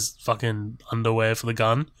throughout his fucking underwear for the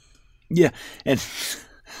gun. Yeah, and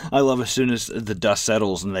I love as soon as the dust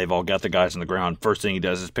settles and they've all got the guys on the ground, first thing he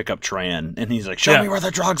does is pick up Tran, and he's like, show me where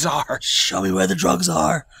the drugs are. Show me where the drugs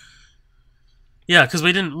are. Yeah, because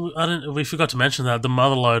we forgot to mention that the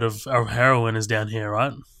motherload of heroin is down here,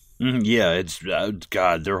 right? Yeah, it's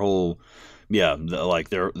God, their whole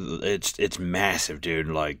it's massive, dude.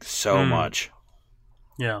 Like so much.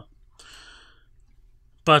 Yeah,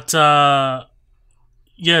 but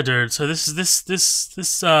dude. So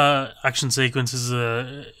this action sequence is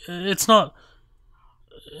it's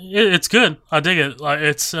good. I dig it. Like,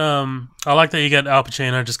 it's I like that you get Al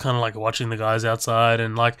Pacino just kind of like watching the guys outside,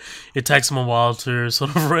 and like it takes him a while to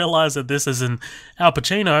sort of realize that this isn't Al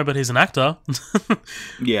Pacino, but he's an actor.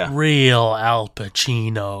 Yeah, real Al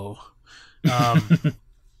Pacino. But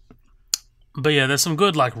yeah, there's some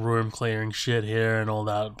good like room clearing shit here and all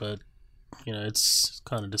that, but you know, it's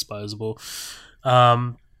kind of disposable.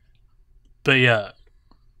 But yeah.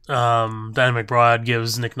 Danny McBride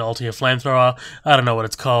gives Nick Nolte a flamethrower. I don't know what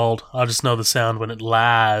it's called. I just know the sound when it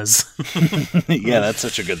lies. Yeah, that's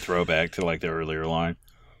such a good throwback to like the earlier line.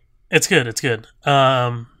 It's good.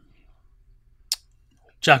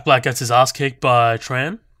 Jack Black gets his ass kicked by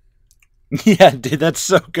Tran. Yeah, dude, that's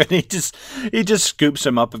so good. He just scoops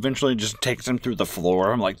him up eventually and just takes him through the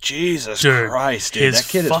floor. I'm like, Jesus Christ, dude, that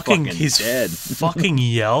kid is fucking dead. Fucking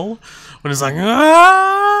yell when it's like,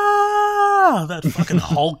 ah! That fucking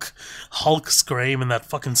Hulk scream and that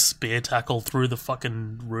fucking spear tackle through the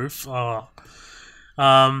fucking roof. Oh.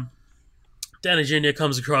 Danny Jr.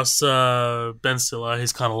 comes across Ben Stiller.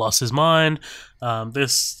 He's kind of lost his mind.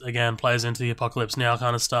 This, again, plays into the Apocalypse Now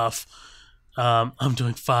kind of stuff. I'm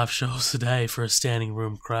doing 5 shows a day for a standing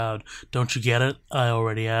room crowd. Don't you get it? I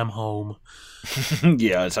already am home.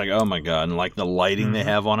 Yeah, it's like, oh my God. And like the lighting they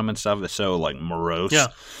have on him and stuff is so like morose. Yeah.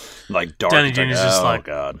 Like dark. Danny Jr.'s just like,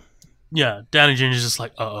 God. Yeah, Danny Jr.'s just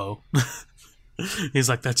like, uh-oh. He's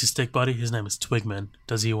like, that's your stick buddy? His name is Twigman.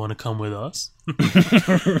 Does he want to come with us?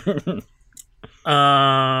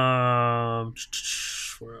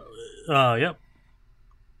 Yep.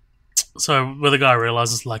 So, where the guy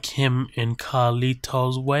realizes, like him in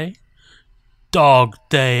Carlito's way, dog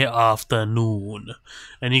day afternoon.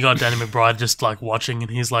 And you got Danny McBride just like watching,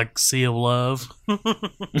 and he's like, sea of love.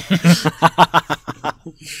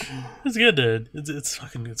 It's good, dude. It's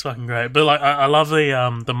fucking great. But like, I love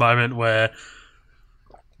the moment where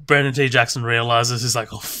Brandon T. Jackson realizes, he's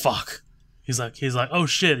like, oh fuck, He's like, oh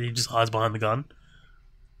shit! He just hides behind the gun.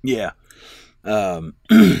 Yeah. Yeah,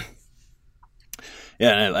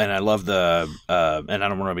 and I love the, and I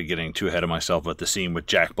don't want to be getting too ahead of myself, but the scene with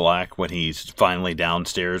Jack Black when he's finally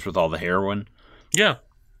downstairs with all the heroin. Yeah.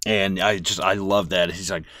 And I love that. He's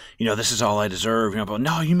like, this is all I deserve. But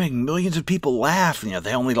no, you make millions of people laugh.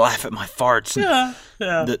 They only laugh at my farts.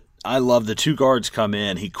 Yeah. I love the two guards come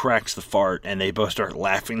in, he cracks the fart, and they both start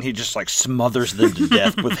laughing. He just, like, smothers them to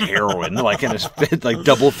death with heroin, like, in his like,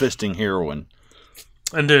 double fisting heroin.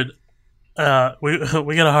 And, dude, we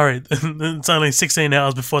gotta hurry. It's only 16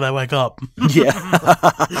 hours before they wake up.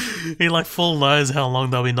 Yeah. He, like, full knows how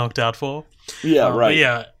long they'll be knocked out for. Yeah, right. But,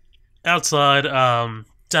 yeah, outside,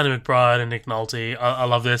 Danny McBride and Nick Nolte, I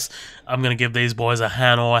love this. I'm going to give these boys a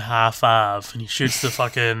Hanoi high five. And he shoots the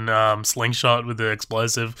fucking slingshot with the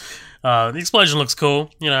explosive. The explosion looks cool.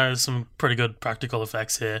 Some pretty good practical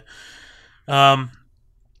effects here.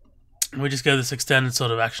 We just go this extended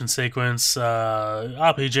sort of action sequence.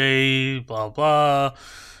 RPG, blah, blah.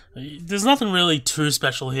 There's nothing really too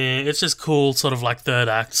special here. It's just cool sort of like third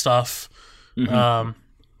act stuff. Mm-hmm.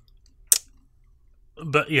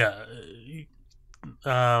 But yeah...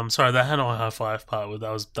 sorry, the Hanoi High Five part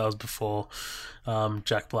that was before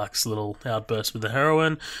Jack Black's little outburst with the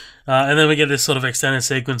heroin, and then we get this sort of extended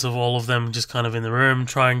sequence of all of them just kind of in the room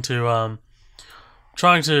trying to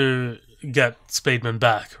get Speedman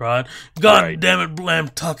back. Right? God damn it, Blam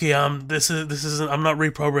Tucky! This isn't. I'm not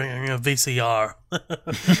reprogramming a VCR.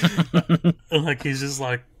 And like he's just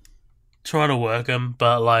like trying to work him,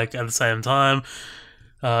 but like at the same time.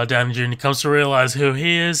 Downey Jr. comes to realize who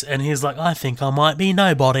he is, and he's like, I think I might be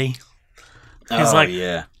nobody. He's like,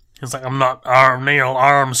 I'm not Neil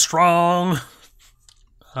Armstrong.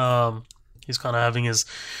 He's kind of having his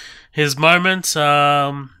moment.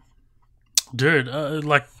 Dude,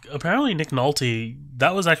 like, apparently Nick Nolte,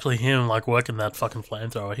 that was actually him, like, working that fucking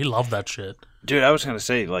flamethrower. He loved that shit. Dude, I was going to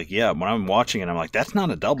say, like, yeah, when I'm watching it, I'm like, that's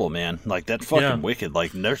not a double, man. Like, that's fucking wicked.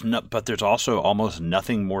 Like, but there's also almost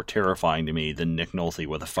nothing more terrifying to me than Nick Nolte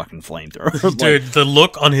with a fucking flamethrower. Dude, the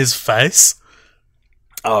look on his face.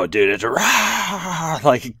 Oh, dude, it's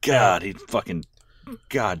like, God, he's fucking,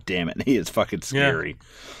 God damn it. He is fucking scary.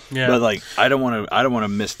 Yeah. But, like, I don't want to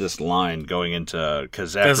miss this line going into,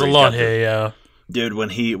 because there's a lot here, yeah. Dude,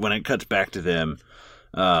 when it cuts back to them,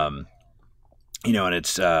 and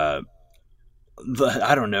it's,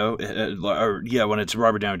 I don't know, when it's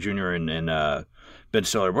Robert Downey Jr. and Ben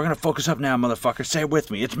Stiller, we're going to focus up now, motherfucker. Say it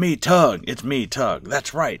with me. It's me, Tug. It's me, Tug.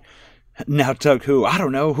 That's right. Now, Tug, who? I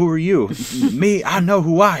don't know. Who are you? Me? I know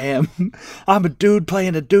who I am. I'm a dude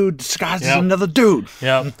playing a dude disguised as another dude.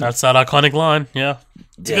 Yeah, that's that iconic line. Yeah.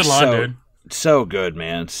 It's a good line, dude. So good,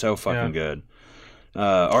 man. So fucking good.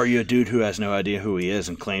 Are you a dude who has no idea who he is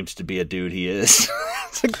and claims to be a dude he is?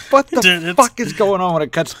 It's like, what the fuck is going on when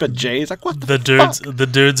it cuts to Jay? It's like, what the fuck? The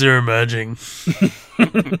dudes are emerging.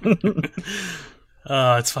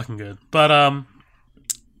 It's fucking good. But,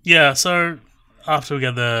 yeah, so after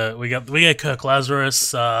we get Kirk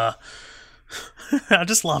Lazarus, I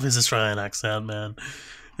just love his Australian accent, man.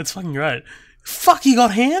 It's fucking great. Fuck, you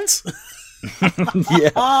got hands?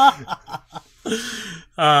 Yeah.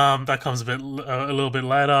 That comes a little bit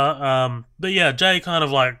later. But yeah, Jay kind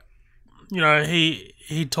of like,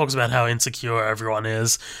 he talks about how insecure everyone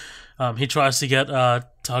is. He tries to get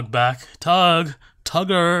Tug back.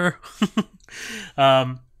 Tugger.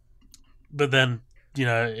 But then,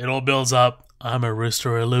 it all builds up. I'm a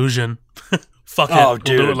rooster illusion. Fuck it. We'll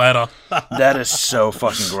do it later. That is so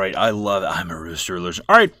fucking great. I love it. I'm a rooster illusion.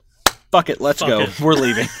 All right. Fuck it, let's go. We're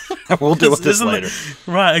leaving. We'll deal with this later.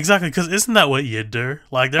 Right, exactly, because isn't that what you do?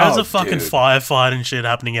 Like, there's a fucking firefight and shit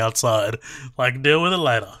happening outside. Like, deal with it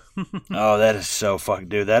later. Oh, that is so fucking...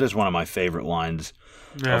 Dude, that is one of my favorite lines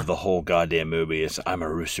of the whole goddamn movie. Is I'm a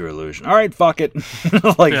rooster illusion. All right, fuck it.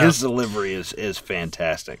 His delivery is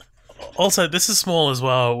fantastic. Also, this is small as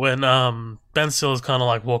well. When Ben Stiller's kind of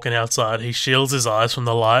like walking outside, he shields his eyes from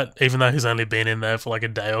the light, even though he's only been in there for like a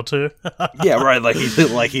day or two. Yeah, right. Like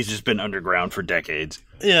he's just been underground for decades.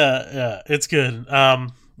 Yeah, it's good. I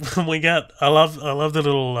love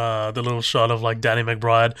the little shot of like Danny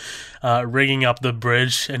McBride rigging up the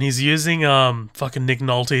bridge, and he's using fucking Nick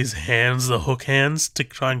Nolte's hands, the hook hands, to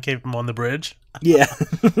try and keep him on the bridge. Yeah.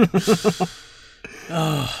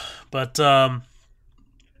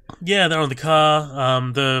 Yeah, they're on the car.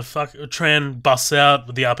 Tran busts out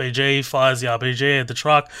with the RPG, fires the RPG at the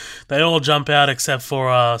truck. They all jump out except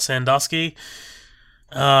for Sandusky.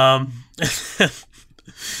 I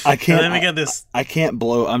can't. Let me get this. I can't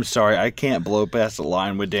blow. I'm sorry. I can't blow past the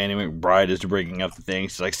line with Danny McBride is bringing up the thing.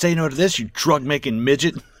 She's like, "Say no to this, you drug making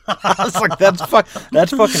midget." I was like, that's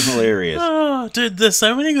fucking hilarious. Oh, dude, there's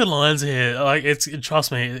so many good lines here. Like,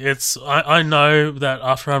 trust me, I know that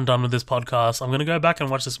after I'm done with this podcast, I'm gonna go back and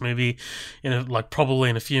watch this movie probably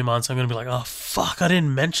in a few months. I'm gonna be like, oh fuck, I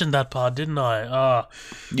didn't mention that part, didn't I?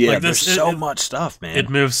 Yeah, like there's so much stuff, man. It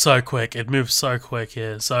moves so quick.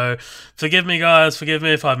 Here. So forgive me, guys. Forgive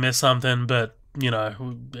me if I missed something, but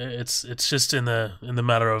it's just in the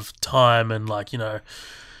matter of time, and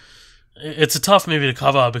it's a tough movie to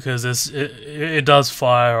cover because it does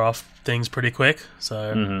fire off things pretty quick.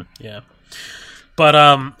 So yeah, but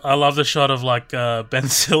I love the shot of Ben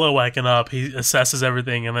Stiller waking up. He assesses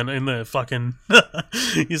everything, and then in the fucking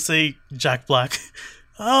you see Jack Black.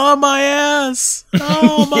 Oh my ass!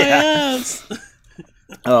 Oh my ass!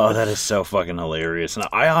 Oh, that is so fucking hilarious. And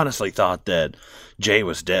I honestly thought that Jay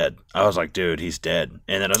was dead. I was like, dude, he's dead.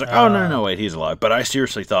 And then I was like, oh, no, wait, he's alive. But I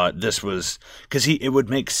seriously thought this was... Because it would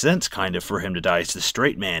make sense kind of for him to die. It's the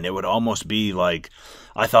straight man. It would almost be like...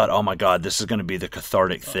 I thought, oh my God, this is going to be the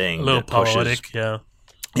cathartic thing. A little poetic, yeah.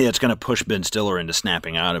 Yeah, it's going to push Ben Stiller into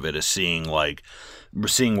snapping out of it, as seeing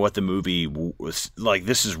what the movie was like.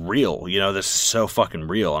 This is real, this is so fucking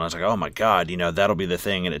real. And I was like, oh my God, that'll be the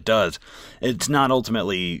thing. And it does. It's not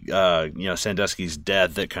ultimately, Sandusky's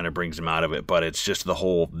death that kind of brings him out of it, but it's just the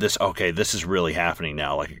whole, this is really happening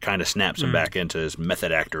now. Like, it kind of snaps him back into his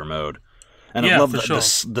method actor mode. And I love the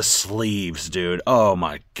sleeves, dude. Oh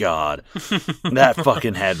my God. That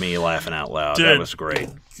fucking had me laughing out loud. Dude, that was great.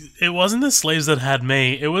 It wasn't the sleeves that had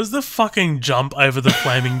me. It was the fucking jump over the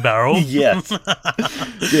flaming barrel. Yes.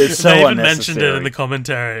 It's so they even unnecessary. mentioned it in the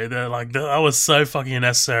commentary. They're like, that was so fucking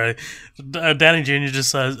unnecessary. Danny Jr. just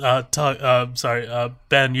says,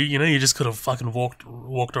 Ben, you just could have fucking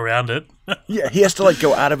walked around it. Yeah, he has to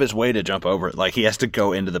go out of his way to jump over it. Like, he has to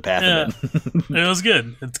go into the path of it. It was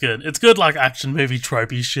good. It's good. It's good, action movie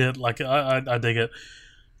tropey shit. I dig it.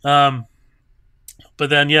 But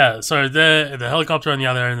then, so the helicopter on the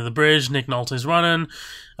other end of the bridge, Nick Nolte's running.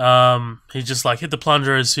 He just hit the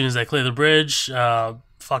plunger as soon as they clear the bridge.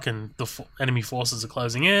 Fucking enemy forces are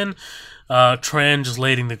closing in. Tran just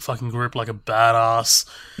leading the fucking group like a badass.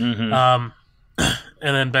 And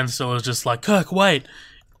then Ben Stiller's just like, Kirk, wait.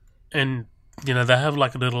 And, they have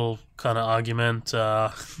a little kind of argument.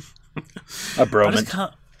 A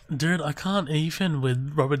bromance. Dude, I can't even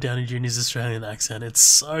with Robert Downey Jr.'s Australian accent. It's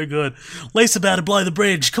so good. Lace about to blow the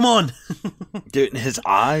bridge. Come on. Dude, his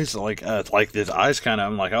eyes, his eyes kind of,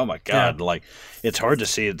 I'm like, oh my God. Yeah. It's hard to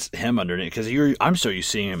see it's him underneath. Because I'm so used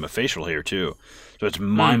to seeing him with facial hair, too. So it's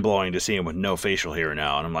mind-blowing to see him with no facial hair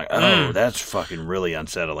now. And I'm like, oh, that's fucking really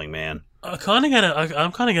unsettling, man. I'm kind of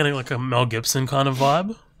getting a Mel Gibson kind of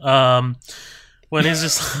vibe. When he's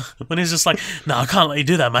just like, no, I can't let you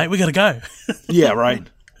do that, mate. We gotta go. Yeah, right.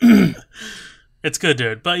 It's good,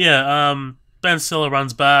 dude. But yeah, Ben Stiller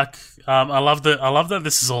runs back. I love that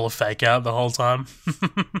this is all a fake out the whole time.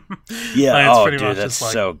 Yeah, dude, that's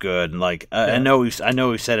so good. And I know we've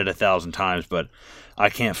said it 1,000 times, but I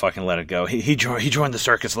can't fucking let it go. He joined the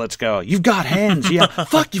circus. Let's go. You've got hands. Yeah,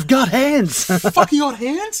 fuck, you've got hands. Fuck, you got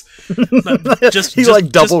hands. He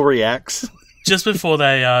double reacts. Just before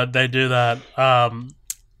they do that,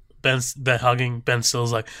 they're hugging. Ben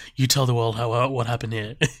Stiller's like, you tell the world what happened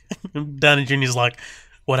here. Downey Jr.'s like,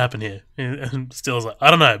 what happened here? And Stiller's like,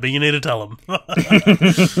 I don't know, but you need to tell him.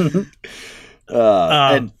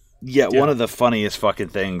 One of the funniest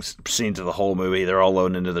fucking scenes of the whole movie, they're all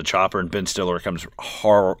loading into the chopper, and Ben Stiller comes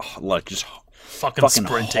fucking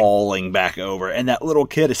sprinting, hauling back over, and that little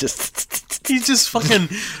kid is just... He's just fucking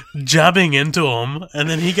jabbing into him, and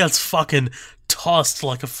then he gets fucking tossed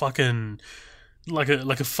like a fucking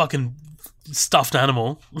stuffed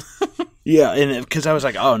animal. Yeah, and because I was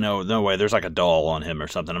like, oh, no way, there's a doll on him or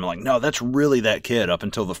something. I'm like, no, that's really that kid up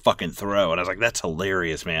until the fucking throw. And I was like, that's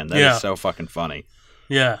hilarious, man. That is so fucking funny.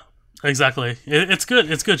 Yeah, exactly. It's good.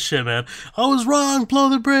 It's good shit, man. I was wrong. Blow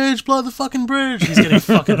the fucking bridge. He's getting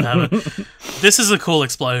fucking hammered. This is a cool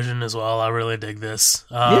explosion as well. I really dig this.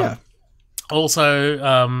 Yeah.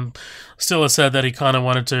 Also, Stiller said that he kind of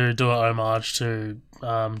wanted to do an homage to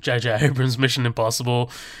J.J. Abrams' Mission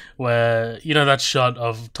Impossible, where, that shot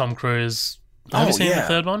of Tom Cruise. Have you seen the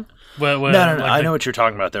third one? Where no. I know what you're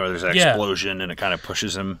talking about there, where there's an explosion and it kind of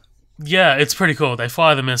pushes him. Yeah, it's pretty cool. They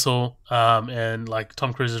fire the missile, and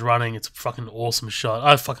Tom Cruise is running. It's a fucking awesome shot.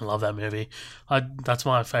 I fucking love that movie. That's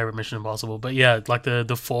my favorite Mission Impossible. But yeah,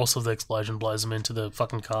 the force of the explosion blows him into the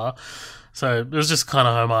fucking car. So it was just kind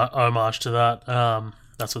of homage to that.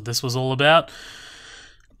 That's what this was all about.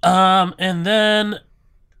 And then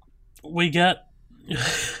we get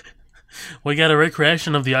a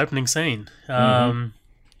recreation of the opening scene.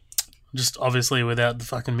 Just obviously without the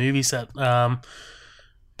fucking movie set.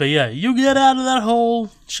 But yeah, you get out of that hole,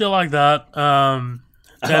 shit like that.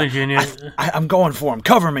 Danny Jr. I'm going for him.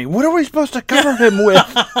 Cover me. What are we supposed to cover him with?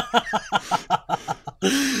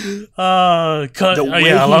 The way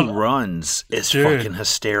he runs is fucking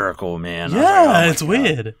hysterical, man. Yeah, it's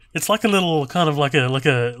weird. It's like a little kind of like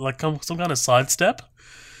some kind of sidestep.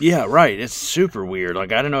 Yeah, right. It's super weird.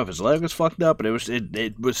 Like, I don't know if his leg was fucked up, but it was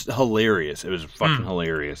hilarious. It was fucking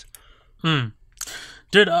hilarious.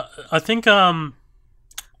 Dude, I think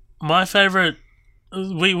my favorite.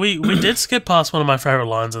 We did skip past one of my favorite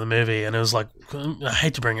lines of the movie, and it was like, I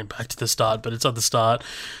hate to bring it back to the start, but it's at the start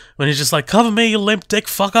when he's just like, "Cover me, you limp dick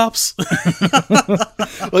fuck ups."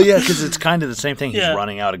 Well, yeah, because it's kind of the same thing. He's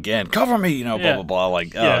running out again. Cover me, blah blah blah.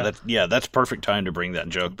 Like, that's perfect time to bring that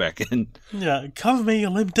joke back in. Yeah, cover me, you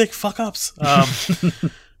limp dick fuck ups.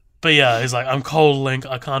 But yeah, he's like, "I'm cold, Link.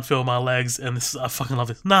 I can't feel my legs," and I fucking love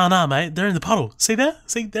this. Nah, mate. They're in the puddle. See there?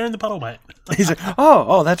 See, they're in the puddle, mate. He's like,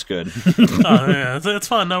 oh, that's good. Yeah, it's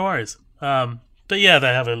fine. No worries. But yeah, they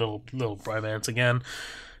have a little bromance again.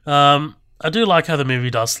 I do like how the movie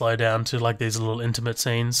does slow down to like these little intimate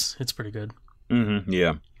scenes. It's pretty good. Mm-hmm.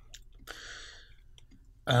 Yeah.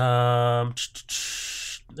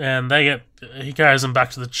 And he carries them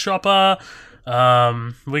back to the chopper.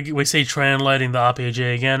 We see Tran loading the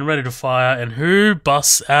RPG again, ready to fire, and who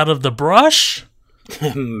busts out of the brush?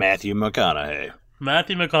 Matthew McConaughey.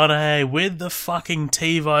 Matthew McConaughey with the fucking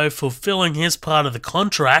TiVo, fulfilling his part of the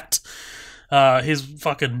contract.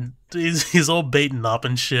 He's all beaten up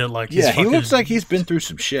and shit. Like, he looks like he's been through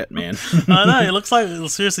some shit, man. I know, it looks like,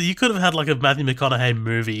 seriously, you could have had like a Matthew McConaughey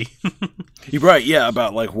movie. You're right, yeah,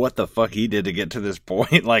 about like what the fuck he did to get to this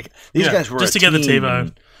point. Like, these guys were just to get the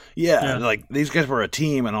TiVo. Yeah, like these guys were a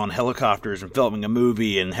team and on helicopters and filming a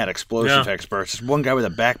movie and had explosive experts. Just one guy with a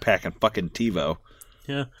backpack and fucking TiVo.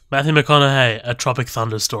 Yeah, Matthew McConaughey, a Tropic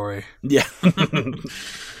Thunder story. Yeah.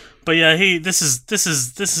 But yeah, this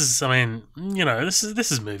is. I mean, this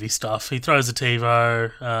is movie stuff. He throws a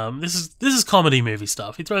TiVo. This is comedy movie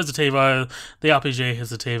stuff. He throws the TiVo. The RPG hits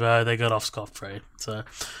the TiVo. They got off scot-free. So,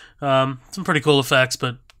 some pretty cool effects,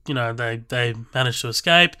 but they managed to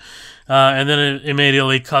escape. And then it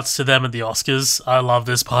immediately cuts to them at the Oscars. I love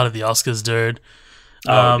this part of the Oscars, dude.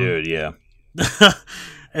 Dude, yeah.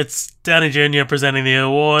 It's Downey Jr. presenting the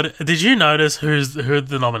award. Did you notice who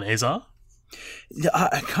the nominees are?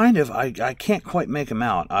 I can't quite make them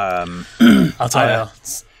out. I'll tell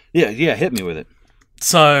you. Yeah, hit me with it.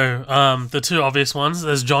 So, the two obvious ones,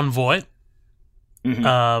 there's Jon Voight.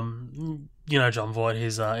 Mm-hmm. Jon Voight,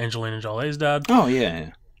 he's Angelina Jolie's dad. Oh,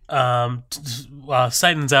 yeah.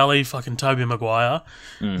 Satan's Alley, fucking Tobey Maguire.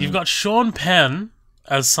 Mm-hmm. You've got Sean Penn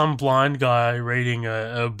as some blind guy reading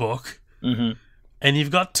a book. Mm-hmm. And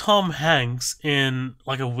you've got Tom Hanks in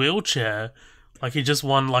like a wheelchair, like he just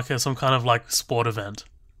won like some kind of like sport event.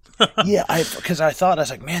 Yeah, because I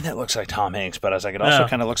was like, man, that looks like Tom Hanks, but I was like, it also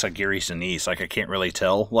kind of looks like Gary Sinise. Like, I can't really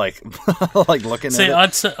tell. Like, like looking at it.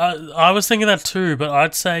 I'd say I was thinking that too, but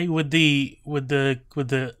I'd say with the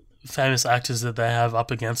famous actors that they have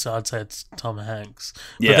up against it, I'd say it's Tom Hanks.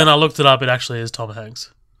 But then I looked it up; it actually is Tom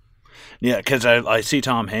Hanks. Yeah, because I see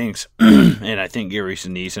Tom Hanks, and I think Gary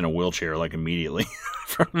Sinise in a wheelchair, like, immediately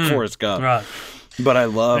from Forrest Gump. Right. But I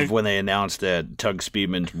love when they announced that Tug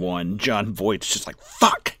Speedman's won. Jon Voight's just like,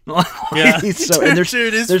 fuck! Yeah. He's so, and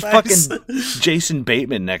there's fucking Jason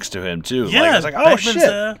Bateman next to him, too. Yeah, I was like, oh,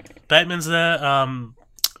 shit! Bateman's there.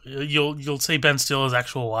 You'll see Ben Stiller's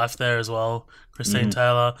actual wife there as well, Christine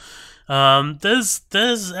Taylor. There's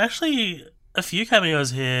actually a few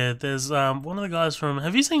cameos here. There's one of the guys from...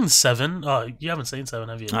 Have you seen Seven? Oh, you haven't seen Seven,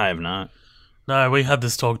 have you? I have not. No, we had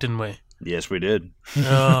this talk, didn't we? Yes, we did.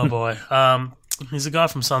 Oh, boy. He's a guy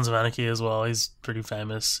from Sons of Anarchy as well. He's pretty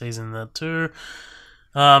famous. He's in that too.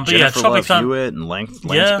 But Jennifer Tropic Love Hewitt and Lance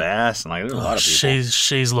Bass, and like there's a lot of people.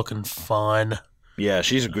 She's looking fine. Yeah,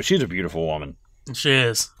 she's a beautiful woman. She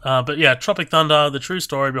is. But yeah, Tropic Thunder, the true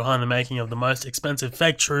story behind the making of the most expensive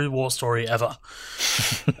fake true war story ever.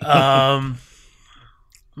 But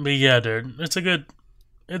yeah, dude, it's a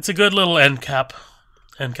good little end cap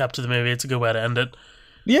to the movie. It's a good way to end it.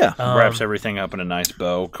 Yeah, wraps everything up in a nice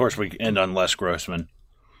bow. Of course, we end on Les Grossman.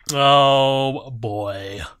 Oh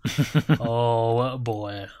boy, oh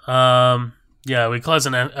boy. Yeah, we close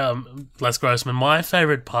on Les Grossman. My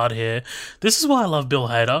favorite part here. This is why I love Bill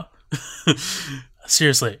Hader.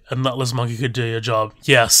 Seriously, a nutless monkey could do your job.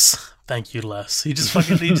 Yes, thank you, Les. He's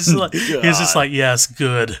just like, yes,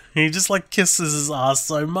 good. He just like kisses his ass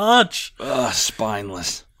so much.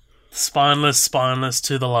 Spineless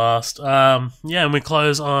to the last. Yeah, and we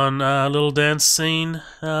close on a little dance scene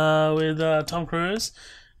with Tom Cruise,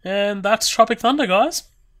 and that's Tropic Thunder, guys.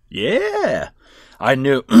 Yeah. I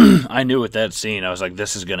knew I knew with that scene, I was like,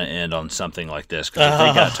 this is going to end on something like this. Because if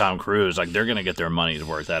they got Tom Cruise, like, they're going to get their money's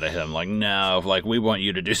worth out of him. Like, no, like, we want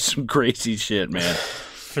you to do some crazy shit, man.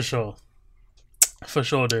 For sure. For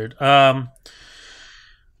sure, dude. But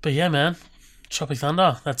yeah, man. Tropic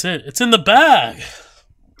Thunder, that's it. It's in the bag.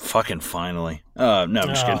 Fucking finally. No, I'm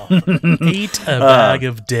just kidding. Eat a bag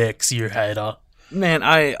of dicks, you hater. Man,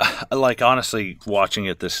 I like honestly watching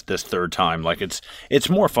it this third time. Like it's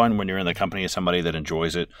more fun when you're in the company of somebody that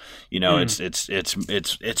enjoys it. You know, it's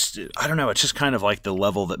I don't know. It's just kind of like the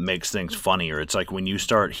level that makes things funnier. It's like when you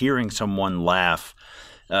start hearing someone laugh.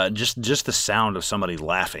 Just the sound of somebody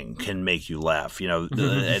laughing can make you laugh, you know,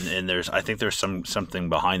 and I think there's something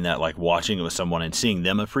behind that, like watching it with someone and seeing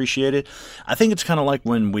them appreciate it. I think it's kind of like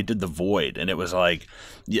when we did The Void, and it was like,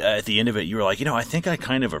 at the end of it, you were like, you know, I think I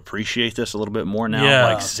kind of appreciate this a little bit more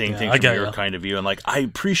now, like seeing things from your kind of view, and like I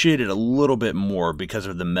appreciate it a little bit more because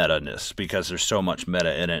of the meta-ness, because there's so much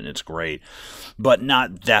meta in it, and it's great, but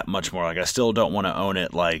not that much more. Like I still don't want to own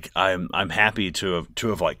it. Like I'm happy to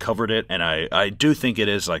have like covered it, and I do think it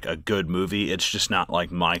is like a good movie. It's just not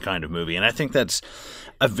like my kind of movie, and I think that's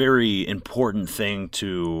a very important thing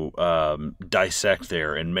to dissect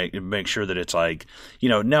there and make sure that it's like, you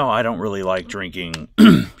know, no, I don't really like drinking,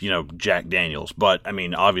 you know, Jack Daniels, but I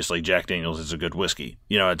mean, obviously Jack Daniels is a good whiskey.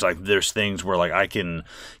 You know, it's like there's things where like I can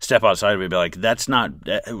step outside of it and be like, that's not.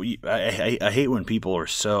 I hate when people are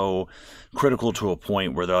so critical to a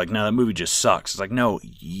point where they're like, no, that movie just sucks. It's like, no,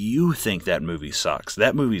 you think that movie sucks.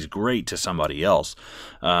 That movie's great to somebody else.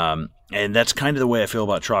 And that's kind of the way I feel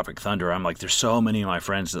about Tropic Thunder. I'm like, there's so many of my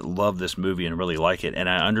friends that love this movie and really like it, and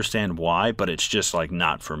I understand why, but it's just like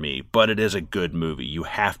not for me. But it is a good movie. You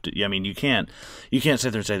have to. I mean, you can't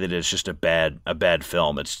sit there and say that it's just a bad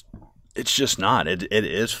film. It's just not. It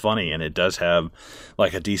is funny, and it does have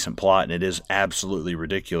like a decent plot, and it is absolutely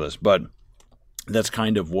ridiculous. But that's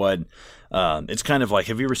kind of what it's kind of like.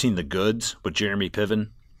 Have you ever seen The Goods with Jeremy Piven?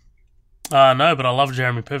 No, but I love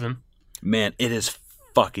Jeremy Piven. Man, it is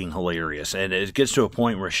fucking hilarious, and it gets to a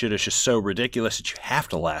point where shit is just so ridiculous that you have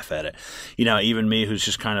to laugh at it. You know, even me, who's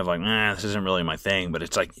just kind of like, this isn't really my thing, but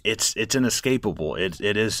it's like it's inescapable. It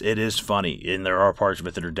is funny, and there are parts of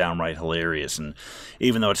it that are downright hilarious. And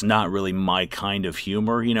even though it's not really my kind of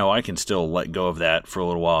humor, you know, I can still let go of that for a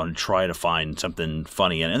little while and try to find something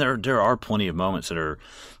funny. And there are plenty of moments that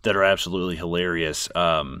are absolutely hilarious.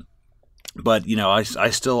 But you know, I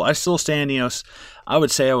still stand. You know, I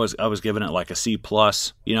would say I was giving it like a C+.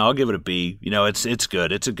 You know, I'll give it a B. You know, it's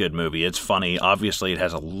good. It's a good movie. It's funny. Obviously, it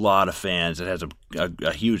has a lot of fans. It has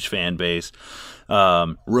a huge fan base.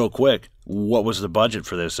 Real quick, what was the budget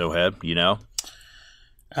for this, Oheb? You know?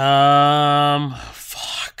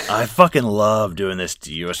 Fuck. I fucking love doing this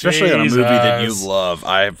to you, especially on a movie that you love.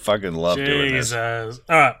 I fucking love doing this. All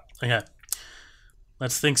right. Okay.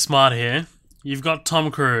 Let's think smart here. You've got Tom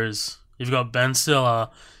Cruise. You've got Ben Stiller.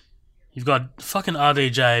 You've got fucking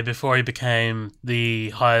RDJ before he became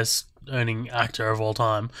the highest earning actor of all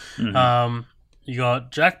time. Mm-hmm. You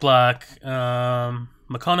got Jack Black,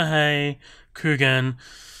 McConaughey, Coogan.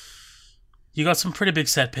 You got some pretty big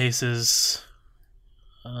set pieces.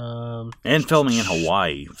 And filming in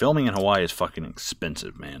Hawaii. Filming in Hawaii is fucking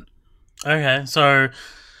expensive, man. Okay, so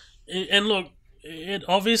and look, it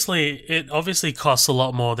obviously costs a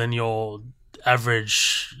lot more than your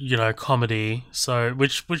average, you know, comedy. So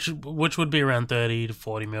which would be around 30 to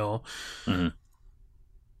 40 mil. Mm-hmm.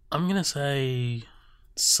 I'm gonna say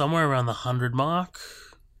somewhere around the 100 mark.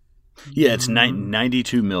 Yeah, it's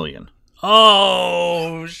 92 million.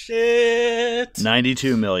 Oh shit!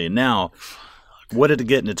 92 million. Now, what did it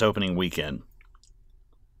get in its opening weekend?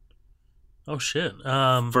 Oh shit!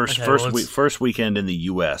 First weekend in the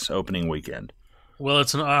U.S. opening weekend. Well,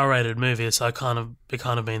 it's an R-rated movie, so it can't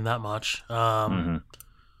have been that much. I'm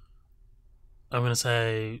gonna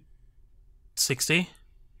say 60.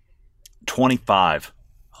 25.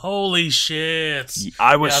 Holy shit!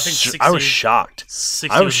 I was shocked. 60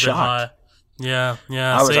 I was shocked. Yeah.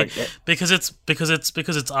 I was like, because it's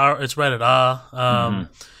rated R.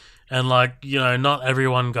 And like, you know, not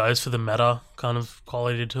everyone goes for the meta kind of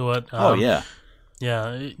quality to it.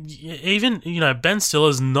 Yeah, even, you know, Ben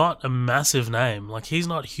Stiller's not a massive name. Like, he's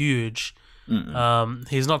not huge.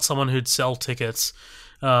 He's not someone who'd sell tickets.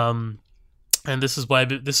 And this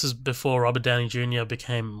is before Robert Downey Jr.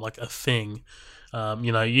 became like a thing.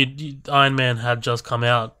 You know, Iron Man had just come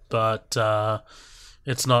out, but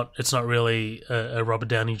it's not really a Robert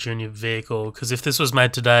Downey Jr. vehicle. Because if this was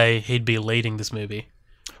made today, he'd be leading this movie.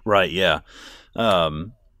 Right. Yeah.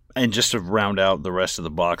 And just to round out the rest of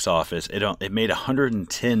the box office, it made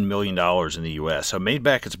 $110 million in the U.S. So it made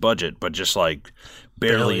back its budget, but just like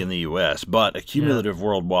barely in the U.S. But accumulative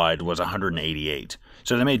worldwide was 188.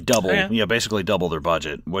 So they made double, basically double their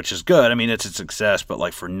budget, which is good. I mean, it's a success, but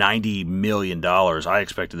like for $90 million, I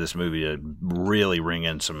expected this movie to really ring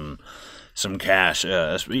in some cash.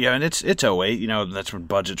 And it's 08, that's when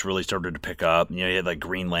budgets really started to pick up. You had like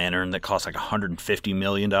Green Lantern that cost like $150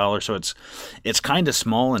 million. So it's kind of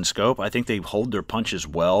small in scope. I think they hold their punches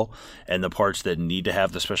well, and the parts that need to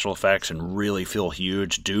have the special effects and really feel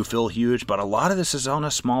huge do feel huge. But a lot of this is on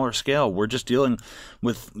a smaller scale. We're just dealing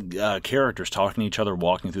with characters talking to each other,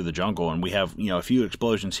 walking through the jungle, and we have, a few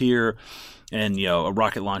explosions here and, a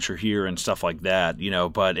rocket launcher here and stuff like that,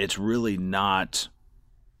 but it's really not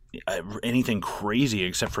anything crazy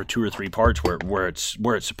except for 2 or 3 parts where it's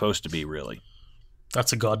supposed to be, really.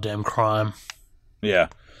 That's a goddamn crime. Yeah.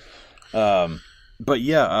 But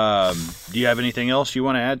yeah, do you have anything else you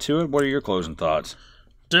want to add to it? What are your closing thoughts?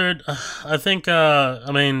 Dude, I think,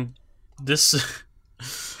 this...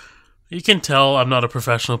 You can tell I'm not a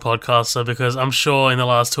professional podcaster because I'm sure in the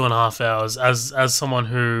last 2.5 hours, as someone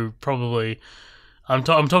who probably... I'm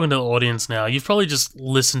talking to the audience now. You've probably just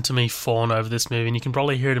listened to me fawn over this movie, and you can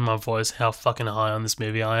probably hear it in my voice how fucking high on this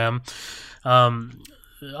movie I am.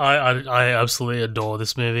 I absolutely adore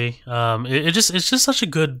this movie. It's just such a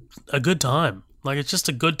good time. Like, it's just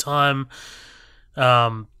a good time.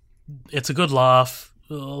 It's a good laugh.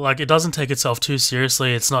 Like, it doesn't take itself too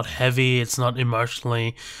seriously. It's not heavy. It's not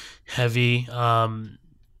emotionally heavy.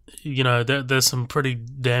 There's some pretty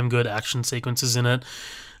damn good action sequences in it.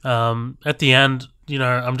 At the end,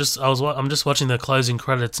 I'm just watching the closing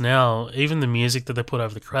credits now. Even the music that they put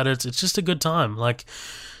over the credits, it's just a good time. Like,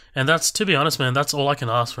 and that's, to be honest, man, that's all I can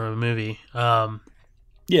ask for a movie. Yeah,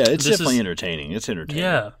 it's definitely entertaining. It's entertaining.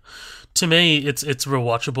 Yeah, to me, it's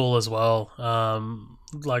rewatchable as well.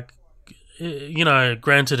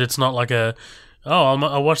 Granted, it's not like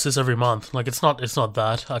I'll watch this every month. Like, it's not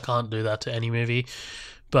that. I can't do that to any movie,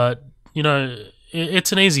 but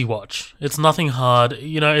it's an easy watch. It's nothing hard.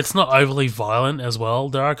 It's not overly violent as well.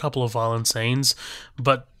 There are a couple of violent scenes,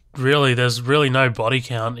 but really, there's really no body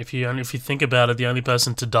count. If you think about it, the only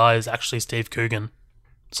person to die is actually Steve Coogan.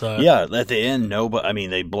 So yeah, at the end,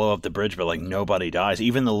 they blow up the bridge, but like nobody dies.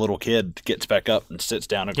 Even the little kid gets back up and sits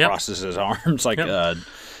down and crosses his arms like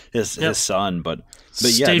his son. But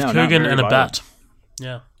Steve Coogan and a bat.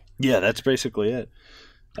 Yeah, that's basically it.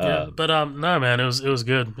 No, man, it was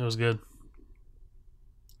good. It was good.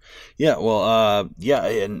 Yeah, well,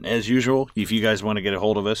 and as usual, if you guys want to get a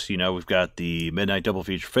hold of us, we've got the Midnight Double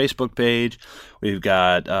Feature Facebook page. We've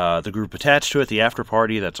got the group attached to it, the After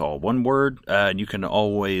Party. That's all one word. And you can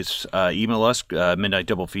always email us,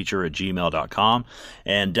 midnightdoublefeature@gmail.com.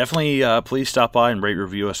 And definitely please stop by and rate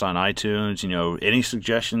review us on iTunes. Any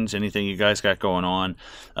suggestions, anything you guys got going on.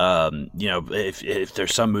 If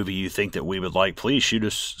there's some movie you think that we would like, please shoot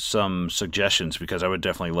us some suggestions, because I would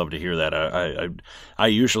definitely love to hear that. I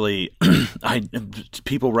usually...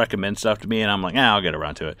 people recommend stuff to me and I'm like, I'll get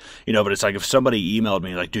around to it, but it's like if somebody emailed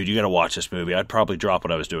me like, dude, you got to watch this movie, I'd probably drop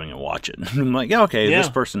what I was doing and watch it. I'm like, this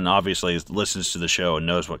person obviously listens to the show and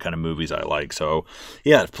knows what kind of movies I like. So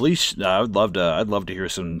yeah, please, I'd love to hear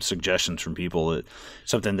some suggestions from people,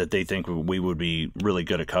 something that they think we would be really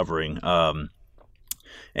good at covering.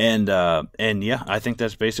 And yeah, I think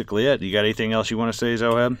that's basically it. You got anything else you want to say,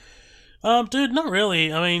 Zoheb? Dude, not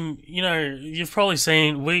really. I mean, you've probably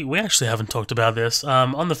seen, we actually haven't talked about this.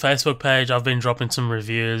 On the Facebook page, I've been dropping some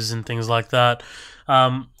reviews and things like that.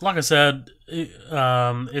 Like I said,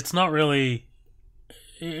 it's not really,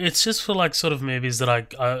 it's just for like sort of movies that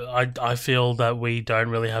I feel that we don't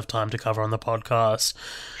really have time to cover on the podcast.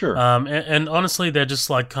 Sure. And honestly, they're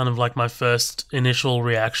just like kind of like my first initial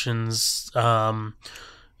reactions,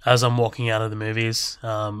 as I'm walking out of the movies.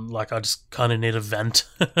 Like, I just kind of need a vent.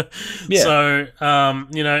 Yeah. So,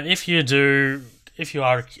 if you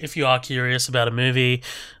are curious about a movie,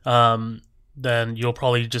 then you'll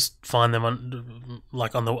probably just find them on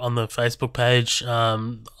the Facebook page.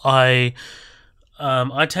 I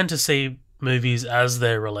tend to see movies as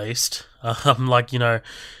they're released. I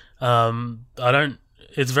don't.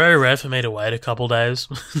 It's very rare for me to wait a couple days.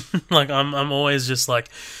 Like, I'm always just like,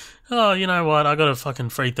 oh, you know what? I got a fucking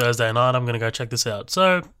free Thursday night. I'm gonna go check this out.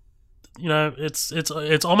 So,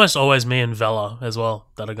 it's almost always me and Vela as well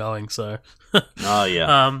that are going. So, oh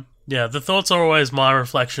yeah, yeah. The thoughts are always my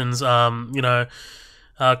reflections.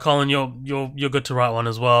 Colin, you're good to write one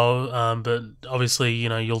as well. But obviously,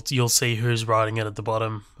 you'll see who's writing it at the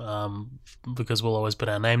bottom. Because we'll always put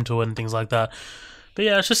our name to it and things like that. But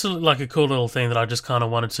yeah, it's just like a cool little thing that I just kind of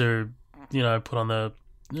wanted to, put on the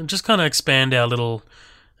just kind of expand our little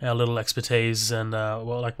expertise and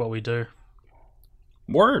what we do.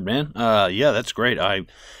 Word, man. Yeah, that's great.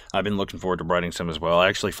 I've been looking forward to writing some as well. I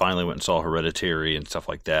actually finally went and saw Hereditary and stuff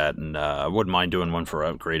like that, and I wouldn't mind doing one for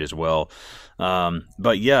Upgrade as well.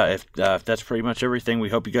 But yeah, if that's pretty much everything, we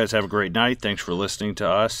hope you guys have a great night. Thanks for listening to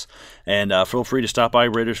us, and feel free to stop by,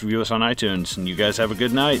 rate us, review us on iTunes, and you guys have a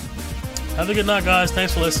good night. Have a good night, guys.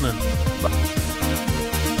 Thanks for listening. Bye.